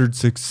 100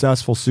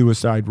 successful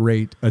suicide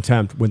rate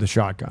attempt with a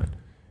shotgun.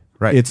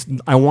 Right.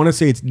 I want to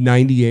say it's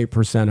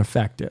 98%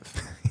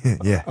 effective.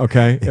 Yeah.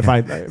 Okay. Yeah.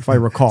 If I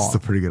recall, it's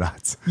still pretty good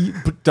odds.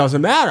 But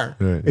doesn't matter.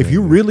 Right, if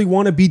you really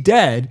want to be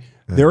dead,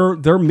 there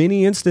are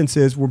many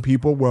instances where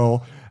people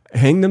will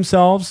hang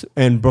themselves,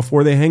 and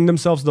before they hang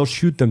themselves, they'll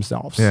shoot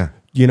themselves. Yeah.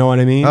 You know what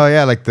I mean? Oh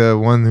yeah, like the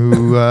one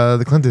who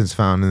the Clintons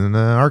found in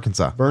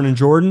Arkansas. Vernon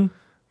Jordan.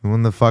 The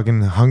one that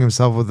fucking hung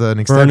himself with an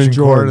extension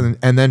cord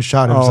and then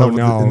shot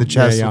himself in the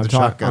chest with a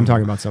shotgun. I'm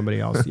talking about somebody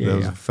else. That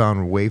was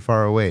found way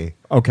far away.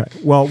 Okay.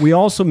 Well, we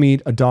also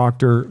meet a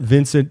Dr.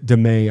 Vincent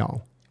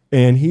DeMaio,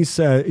 and he's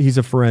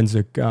a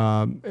forensic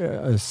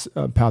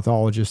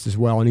pathologist as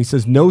well. And he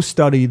says, no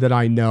study that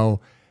I know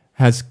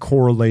has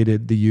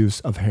correlated the use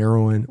of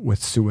heroin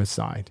with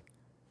suicide.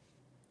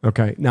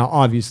 Okay. Now,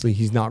 obviously,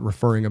 he's not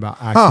referring about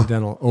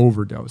accidental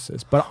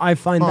overdoses, but I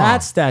find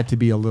that stat to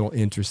be a little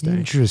interesting.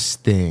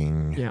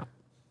 Interesting. Yeah.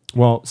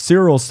 Well,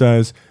 Cyril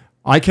says,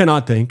 I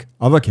cannot think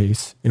of a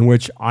case in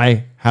which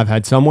I have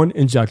had someone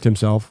inject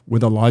himself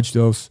with a large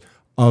dose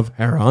of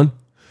heroin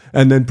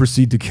and then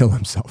proceed to kill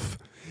himself.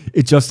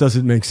 It just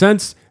doesn't make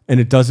sense, and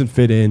it doesn't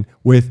fit in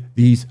with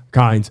these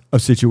kinds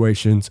of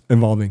situations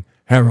involving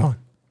heroin.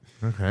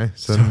 Okay.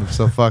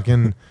 So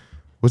fucking...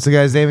 What's the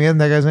guy's name again?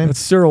 That guy's name? It's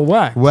Cyril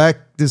Weck. Weck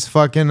is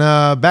fucking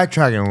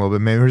backtracking a little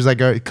bit. Maybe he's like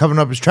covering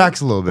up his tracks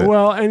a little bit.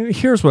 Well, and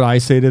here's what I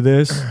say to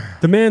this.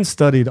 The man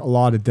studied a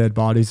lot of dead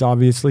bodies,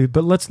 obviously,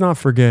 but let's not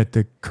forget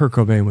that Kurt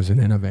Cobain was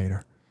an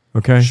innovator.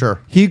 Okay?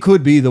 Sure. He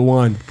could be the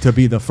one to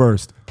be the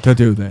first to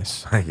do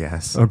this. I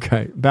guess.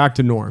 Okay. Back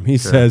to Norm. He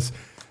says,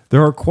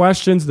 there are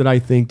questions that I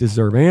think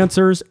deserve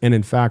answers and,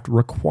 in fact,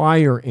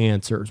 require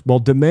answers. Well,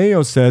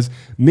 DeMaio says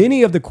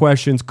many of the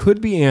questions could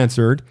be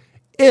answered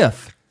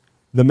if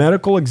the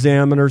medical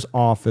examiner's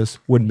office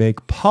would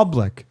make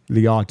public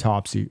the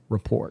autopsy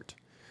report.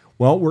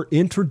 Well, we're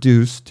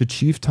introduced to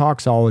chief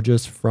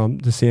toxologist from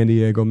the San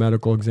Diego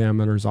Medical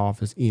Examiner's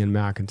Office, Ian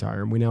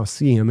McIntyre, and we now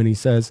see him, and he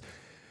says,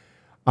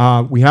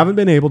 we haven't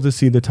been able to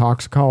see the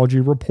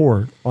toxicology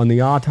report on the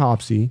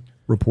autopsy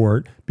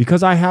report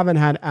because I haven't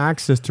had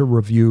access to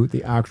review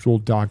the actual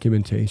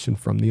documentation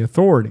from the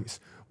authorities.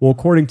 Well,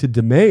 according to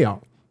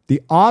DeMaio,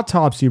 the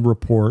autopsy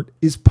report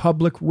is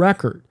public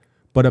record,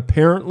 but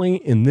apparently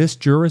in this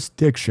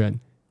jurisdiction,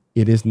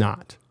 it is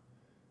not.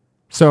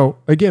 So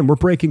again, we're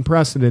breaking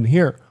precedent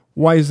here.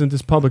 Why isn't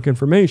this public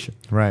information?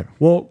 Right.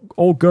 Well,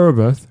 old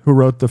Gervith, who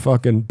wrote the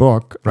fucking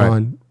book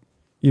on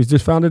You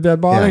just found a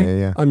dead body?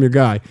 Yeah. I'm your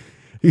guy.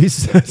 He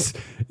says,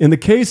 in the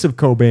case of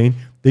Cobain,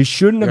 they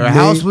shouldn't have Your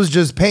house was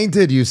just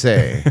painted, you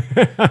say.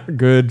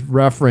 Good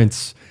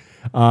reference.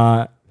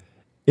 In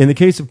the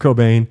case of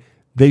Cobain,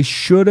 they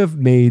should have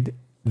made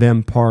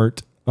them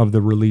part of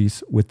the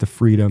release with the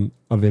Freedom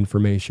of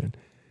Information.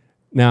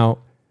 Now,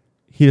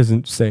 he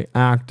doesn't say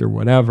act or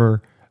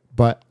whatever,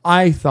 but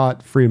I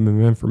thought Freedom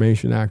of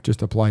Information Act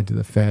just applied to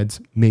the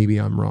feds. Maybe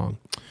I'm wrong.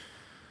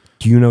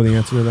 Do you know the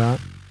answer to that?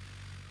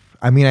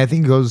 I mean, I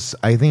think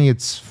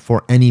it's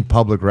for any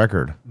public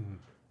record.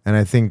 And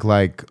I think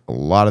like a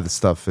lot of the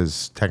stuff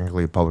is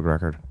technically a public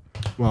record.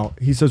 Well,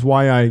 he says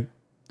why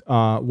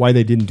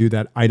they didn't do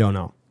that, I don't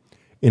know.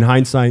 In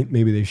hindsight,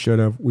 maybe they should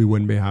have. We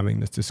wouldn't be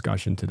having this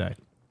discussion today.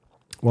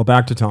 Well,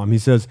 back to Tom. He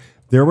says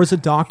there was a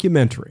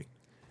documentary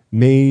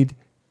made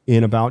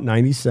in about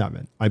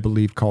 97, I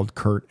believe, called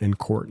Kurt and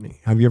Courtney.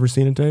 Have you ever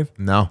seen it, Dave?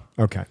 No.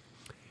 Okay.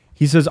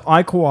 He says,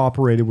 I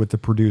cooperated with the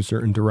producer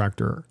and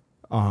director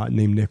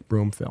named Nick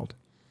Broomfield.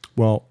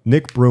 Well,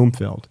 Nick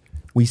Broomfield,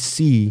 we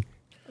see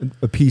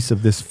a piece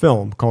of this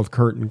film called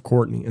Kurt and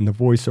Courtney and the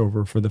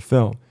voiceover for the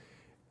film.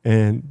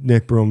 And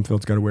Nick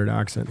Broomfield's got a weird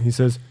accent. He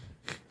says,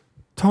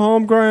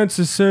 Tom Grant's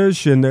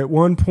assertion that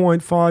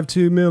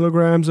 1.52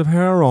 milligrams of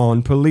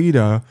heroin per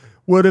liter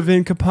would have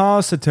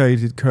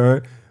incapacitated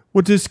Kurt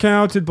were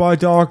discounted by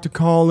Dr.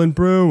 Colin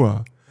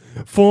Brewer,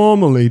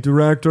 formerly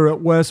director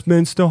at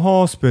Westminster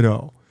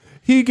Hospital.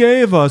 He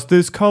gave us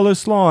this color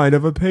slide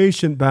of a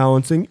patient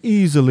balancing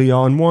easily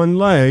on one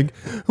leg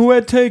who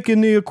had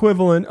taken the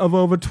equivalent of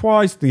over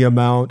twice the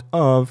amount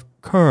of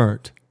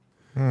Kurt.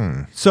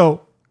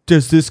 So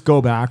does this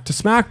go back to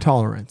smack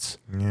tolerance?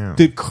 Yeah.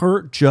 Did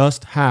Kurt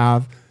just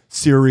have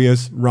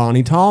serious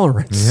Ronnie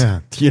tolerance?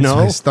 Yeah. You know?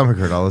 My stomach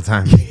hurt all the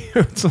time.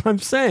 That's what I'm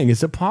saying.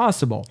 Is it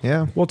possible?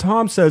 Yeah. Well,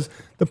 Tom says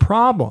the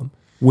problem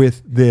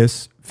with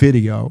this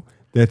video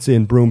that's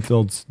in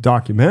Broomfield's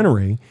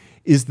documentary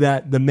is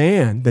that the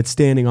man that's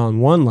standing on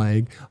one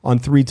leg on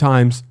 3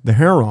 times the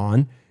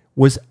heroin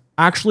was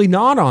actually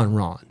not on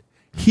Ron.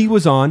 He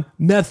was on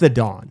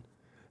methadone.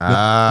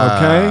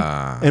 Okay?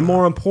 And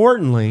more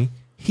importantly,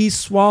 he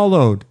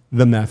swallowed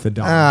the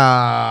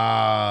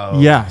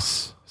methadone.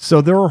 Yes. So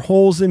there are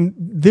holes in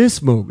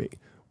this movie.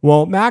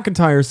 Well,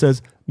 McIntyre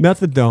says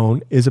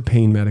methadone is a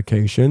pain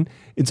medication.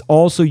 It's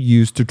also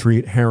used to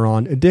treat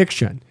heroin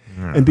addiction.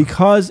 And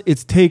because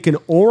it's taken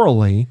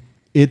orally,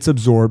 it's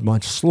absorbed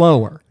much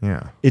slower.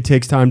 Yeah. It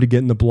takes time to get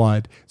in the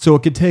blood. So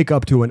it could take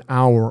up to an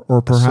hour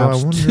or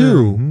perhaps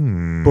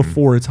 2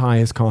 before its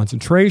highest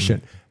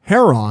concentration.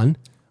 Heroin,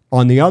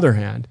 on the other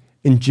hand,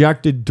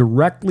 injected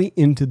directly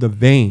into the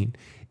vein,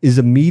 is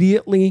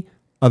immediately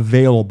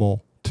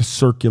available to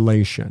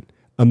circulation,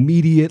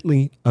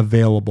 immediately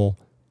available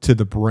to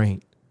the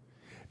brain.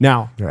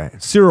 Now,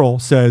 Cyril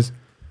says,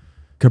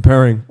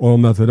 comparing oral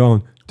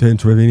methadone to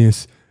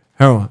intravenous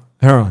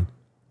heroin.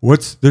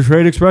 What's the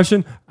trade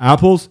expression?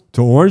 Apples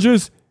to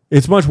oranges?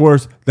 It's much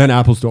worse than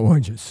apples to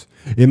oranges.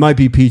 It might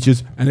be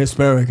peaches and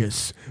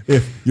asparagus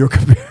if you're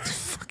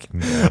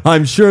comparing.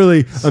 I'm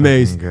surely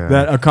amazed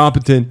that a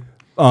competent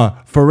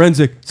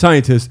forensic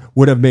scientist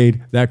would have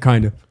made that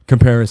kind of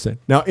comparison.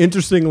 Now,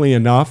 interestingly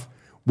enough,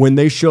 when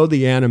they show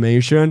the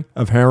animation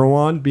of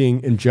heroin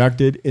being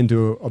injected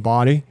into a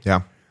body,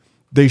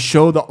 they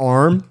show the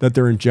arm that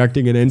they're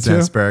injecting it into.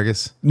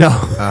 Asparagus? No.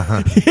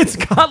 It's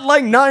got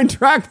like 9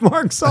 track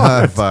marks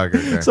on it. Fuck,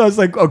 okay. So I was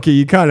like, okay,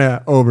 you kind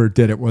of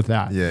overdid it with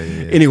that. Yeah.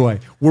 Anyway,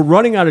 we're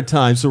running out of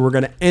time, so we're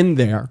going to end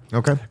there.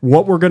 Okay.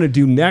 What we're going to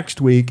do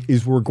next week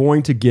is we're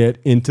going to get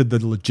into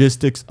the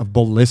logistics of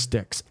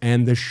ballistics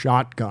and the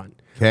shotgun.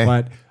 Okay.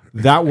 But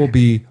that will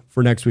be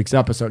for next week's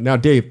episode. Now,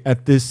 Dave,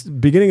 at this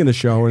beginning of the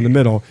show or in the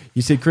middle,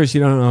 you said, Chris, you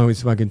don't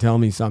always fucking tell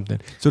me something.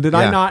 So did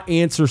I not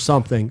answer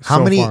something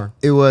so far?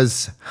 It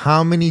was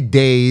how many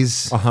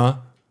days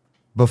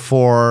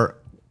before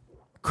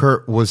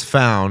Kurt was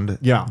found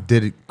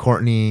did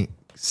Courtney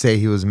say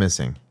he was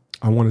missing?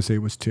 I want to say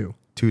it was 2.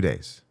 2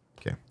 days.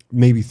 Okay.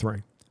 Maybe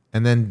 3.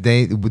 And then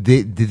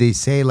did they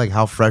say like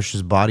how fresh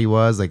his body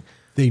was? Like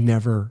they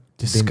never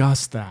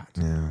discuss that.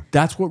 Yeah.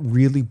 That's what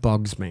really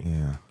bugs me.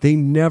 Yeah. They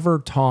never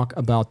talk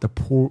about the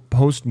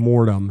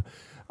post-mortem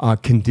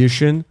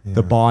condition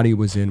the body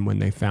was in when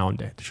they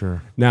found it.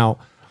 Sure. Now,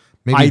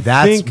 maybe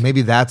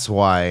that's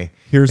why.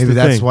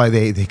 That's why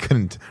they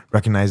couldn't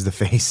recognize the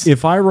face.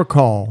 If I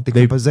recall,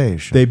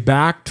 Decompensation. they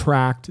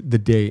backtracked the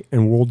date,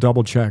 and we'll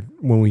double check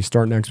when we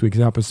start next week's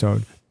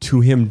episode, to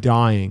him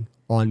dying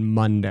on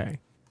Monday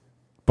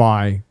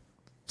by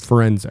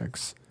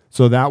forensics.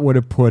 So that would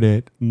have put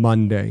it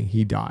Monday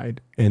he died,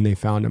 and they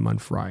found him on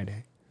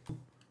Friday.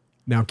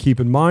 Now, keep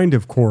in mind,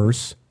 of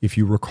course, if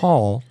you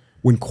recall,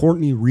 when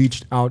Courtney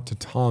reached out to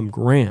Tom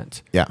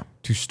Grant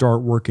to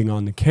start working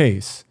on the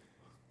case,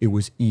 it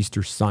was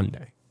Easter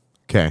Sunday.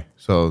 Okay,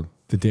 so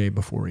the day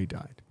before he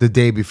died. The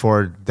day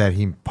before that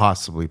he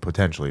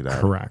potentially died.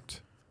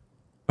 Correct.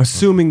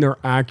 Assuming they're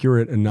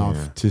accurate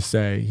enough to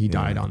say he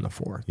died on the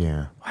 4th.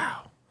 Yeah. Wow.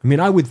 I mean,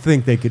 I would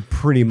think they could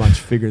pretty much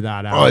figure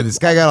that out. Oh, this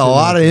guy got a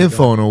lot of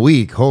info in a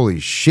week. Holy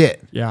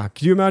shit. Yeah.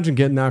 Could you imagine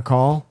getting that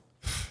call?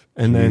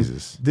 And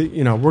Jesus. then,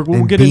 we'll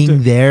And get being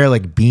into there,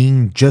 like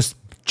being just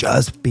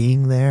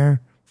being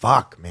there.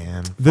 Fuck,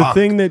 man. the Fuck.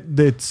 thing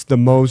that's the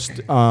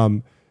most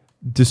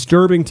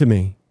disturbing to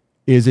me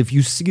is if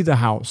you see the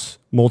house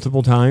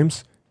multiple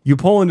times, you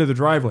pull into the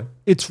driveway,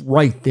 it's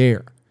right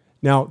there.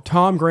 Now,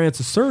 Tom Grant's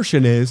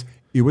assertion is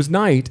it was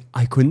night,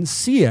 I couldn't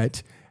see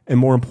it, and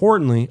more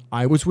importantly,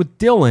 I was with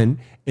Dylan,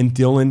 and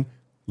Dylan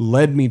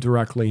led me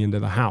directly into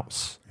the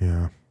house.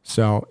 Yeah.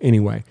 So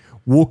anyway,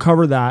 we'll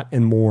cover that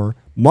and more,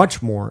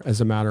 much more,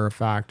 as a matter of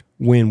fact,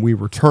 when we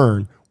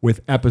return with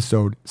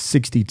episode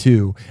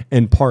 62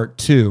 and part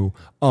 2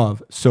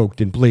 of Soaked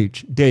in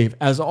Bleach. Dave,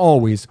 as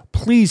always,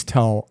 please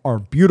tell our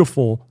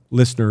beautiful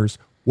listeners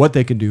what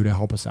they can do to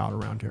help us out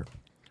around here.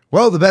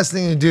 Well, the best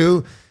thing to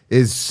do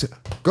is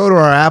go to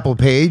our Apple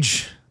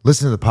page,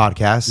 listen to the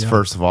podcast,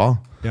 first of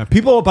all. Yeah,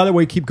 people, by the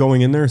way, keep going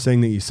in there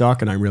saying that you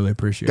suck, and I really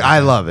appreciate it. I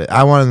love it.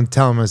 I want to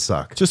tell them I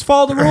suck. Just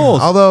follow the rules.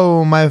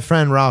 Although my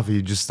friend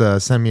Ralphie just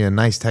sent me a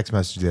nice text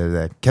message the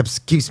other day.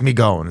 Keeps me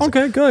going. It's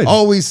Okay, like, good.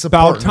 Always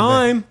support. About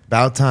time.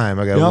 About time.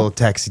 I got a Yep. little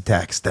texty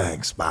text.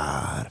 Thanks,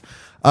 bud.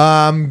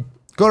 Go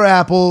to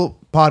Apple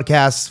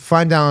Podcasts,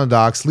 find Down the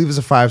Docs, leave us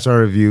a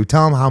 5-star review.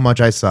 Tell them how much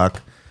I suck.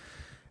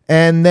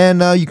 And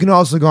then you can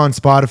also go on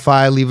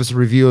Spotify, leave us a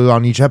review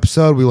on each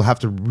episode. We will have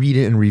to read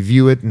it and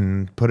review it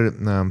and put it,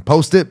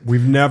 post it.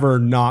 We've never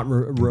not...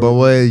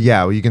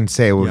 You can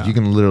say, you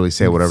can literally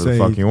say whatever the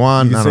fuck you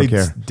want. I don't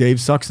care. Dave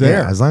sucks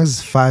there. Yeah, as long as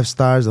it's 5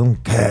 stars, I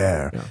don't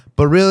care. Yeah.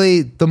 But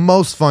really, the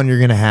most fun you're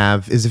going to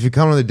have is if you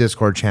come to the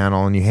Discord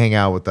channel and you hang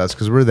out with us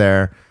because we're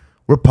there.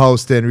 We're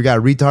posting. We got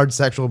Retard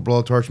Sexual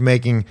Blowtorch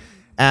making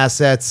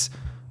assets.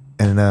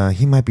 And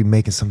he might be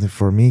making something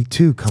for me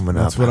too coming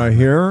up. That's what I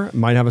hear.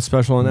 Might have a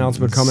special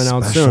announcement coming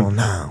out soon.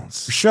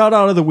 Shout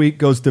out of the week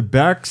goes to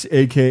Bex,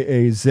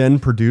 a.k.a. Zen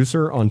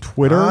Producer on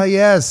Twitter. Ah,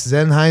 yes.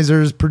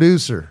 Zenhauser's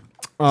producer.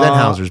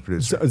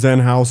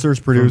 Zenhauser's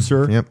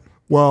producer. Yep.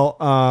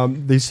 Well,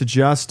 they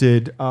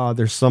suggested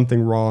there's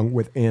something wrong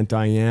with Aunt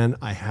Diane.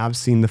 I have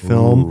seen the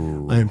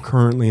film. I am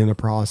currently in the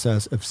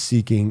process of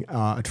seeking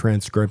a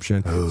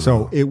transcription.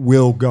 So it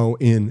will go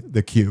in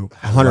the queue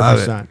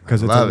 100%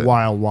 because it's a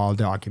wild, wild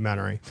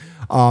documentary.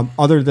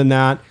 Other than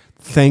that,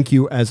 thank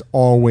you as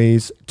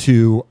always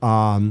to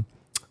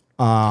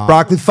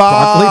Broccoli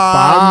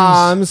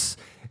Farms.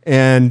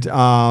 And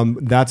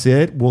that's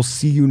it. We'll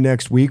see you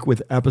next week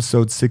with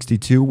episode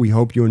 62. We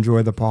hope you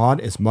enjoy the pod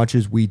as much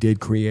as we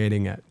did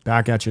creating it.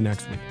 Back at you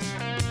next week.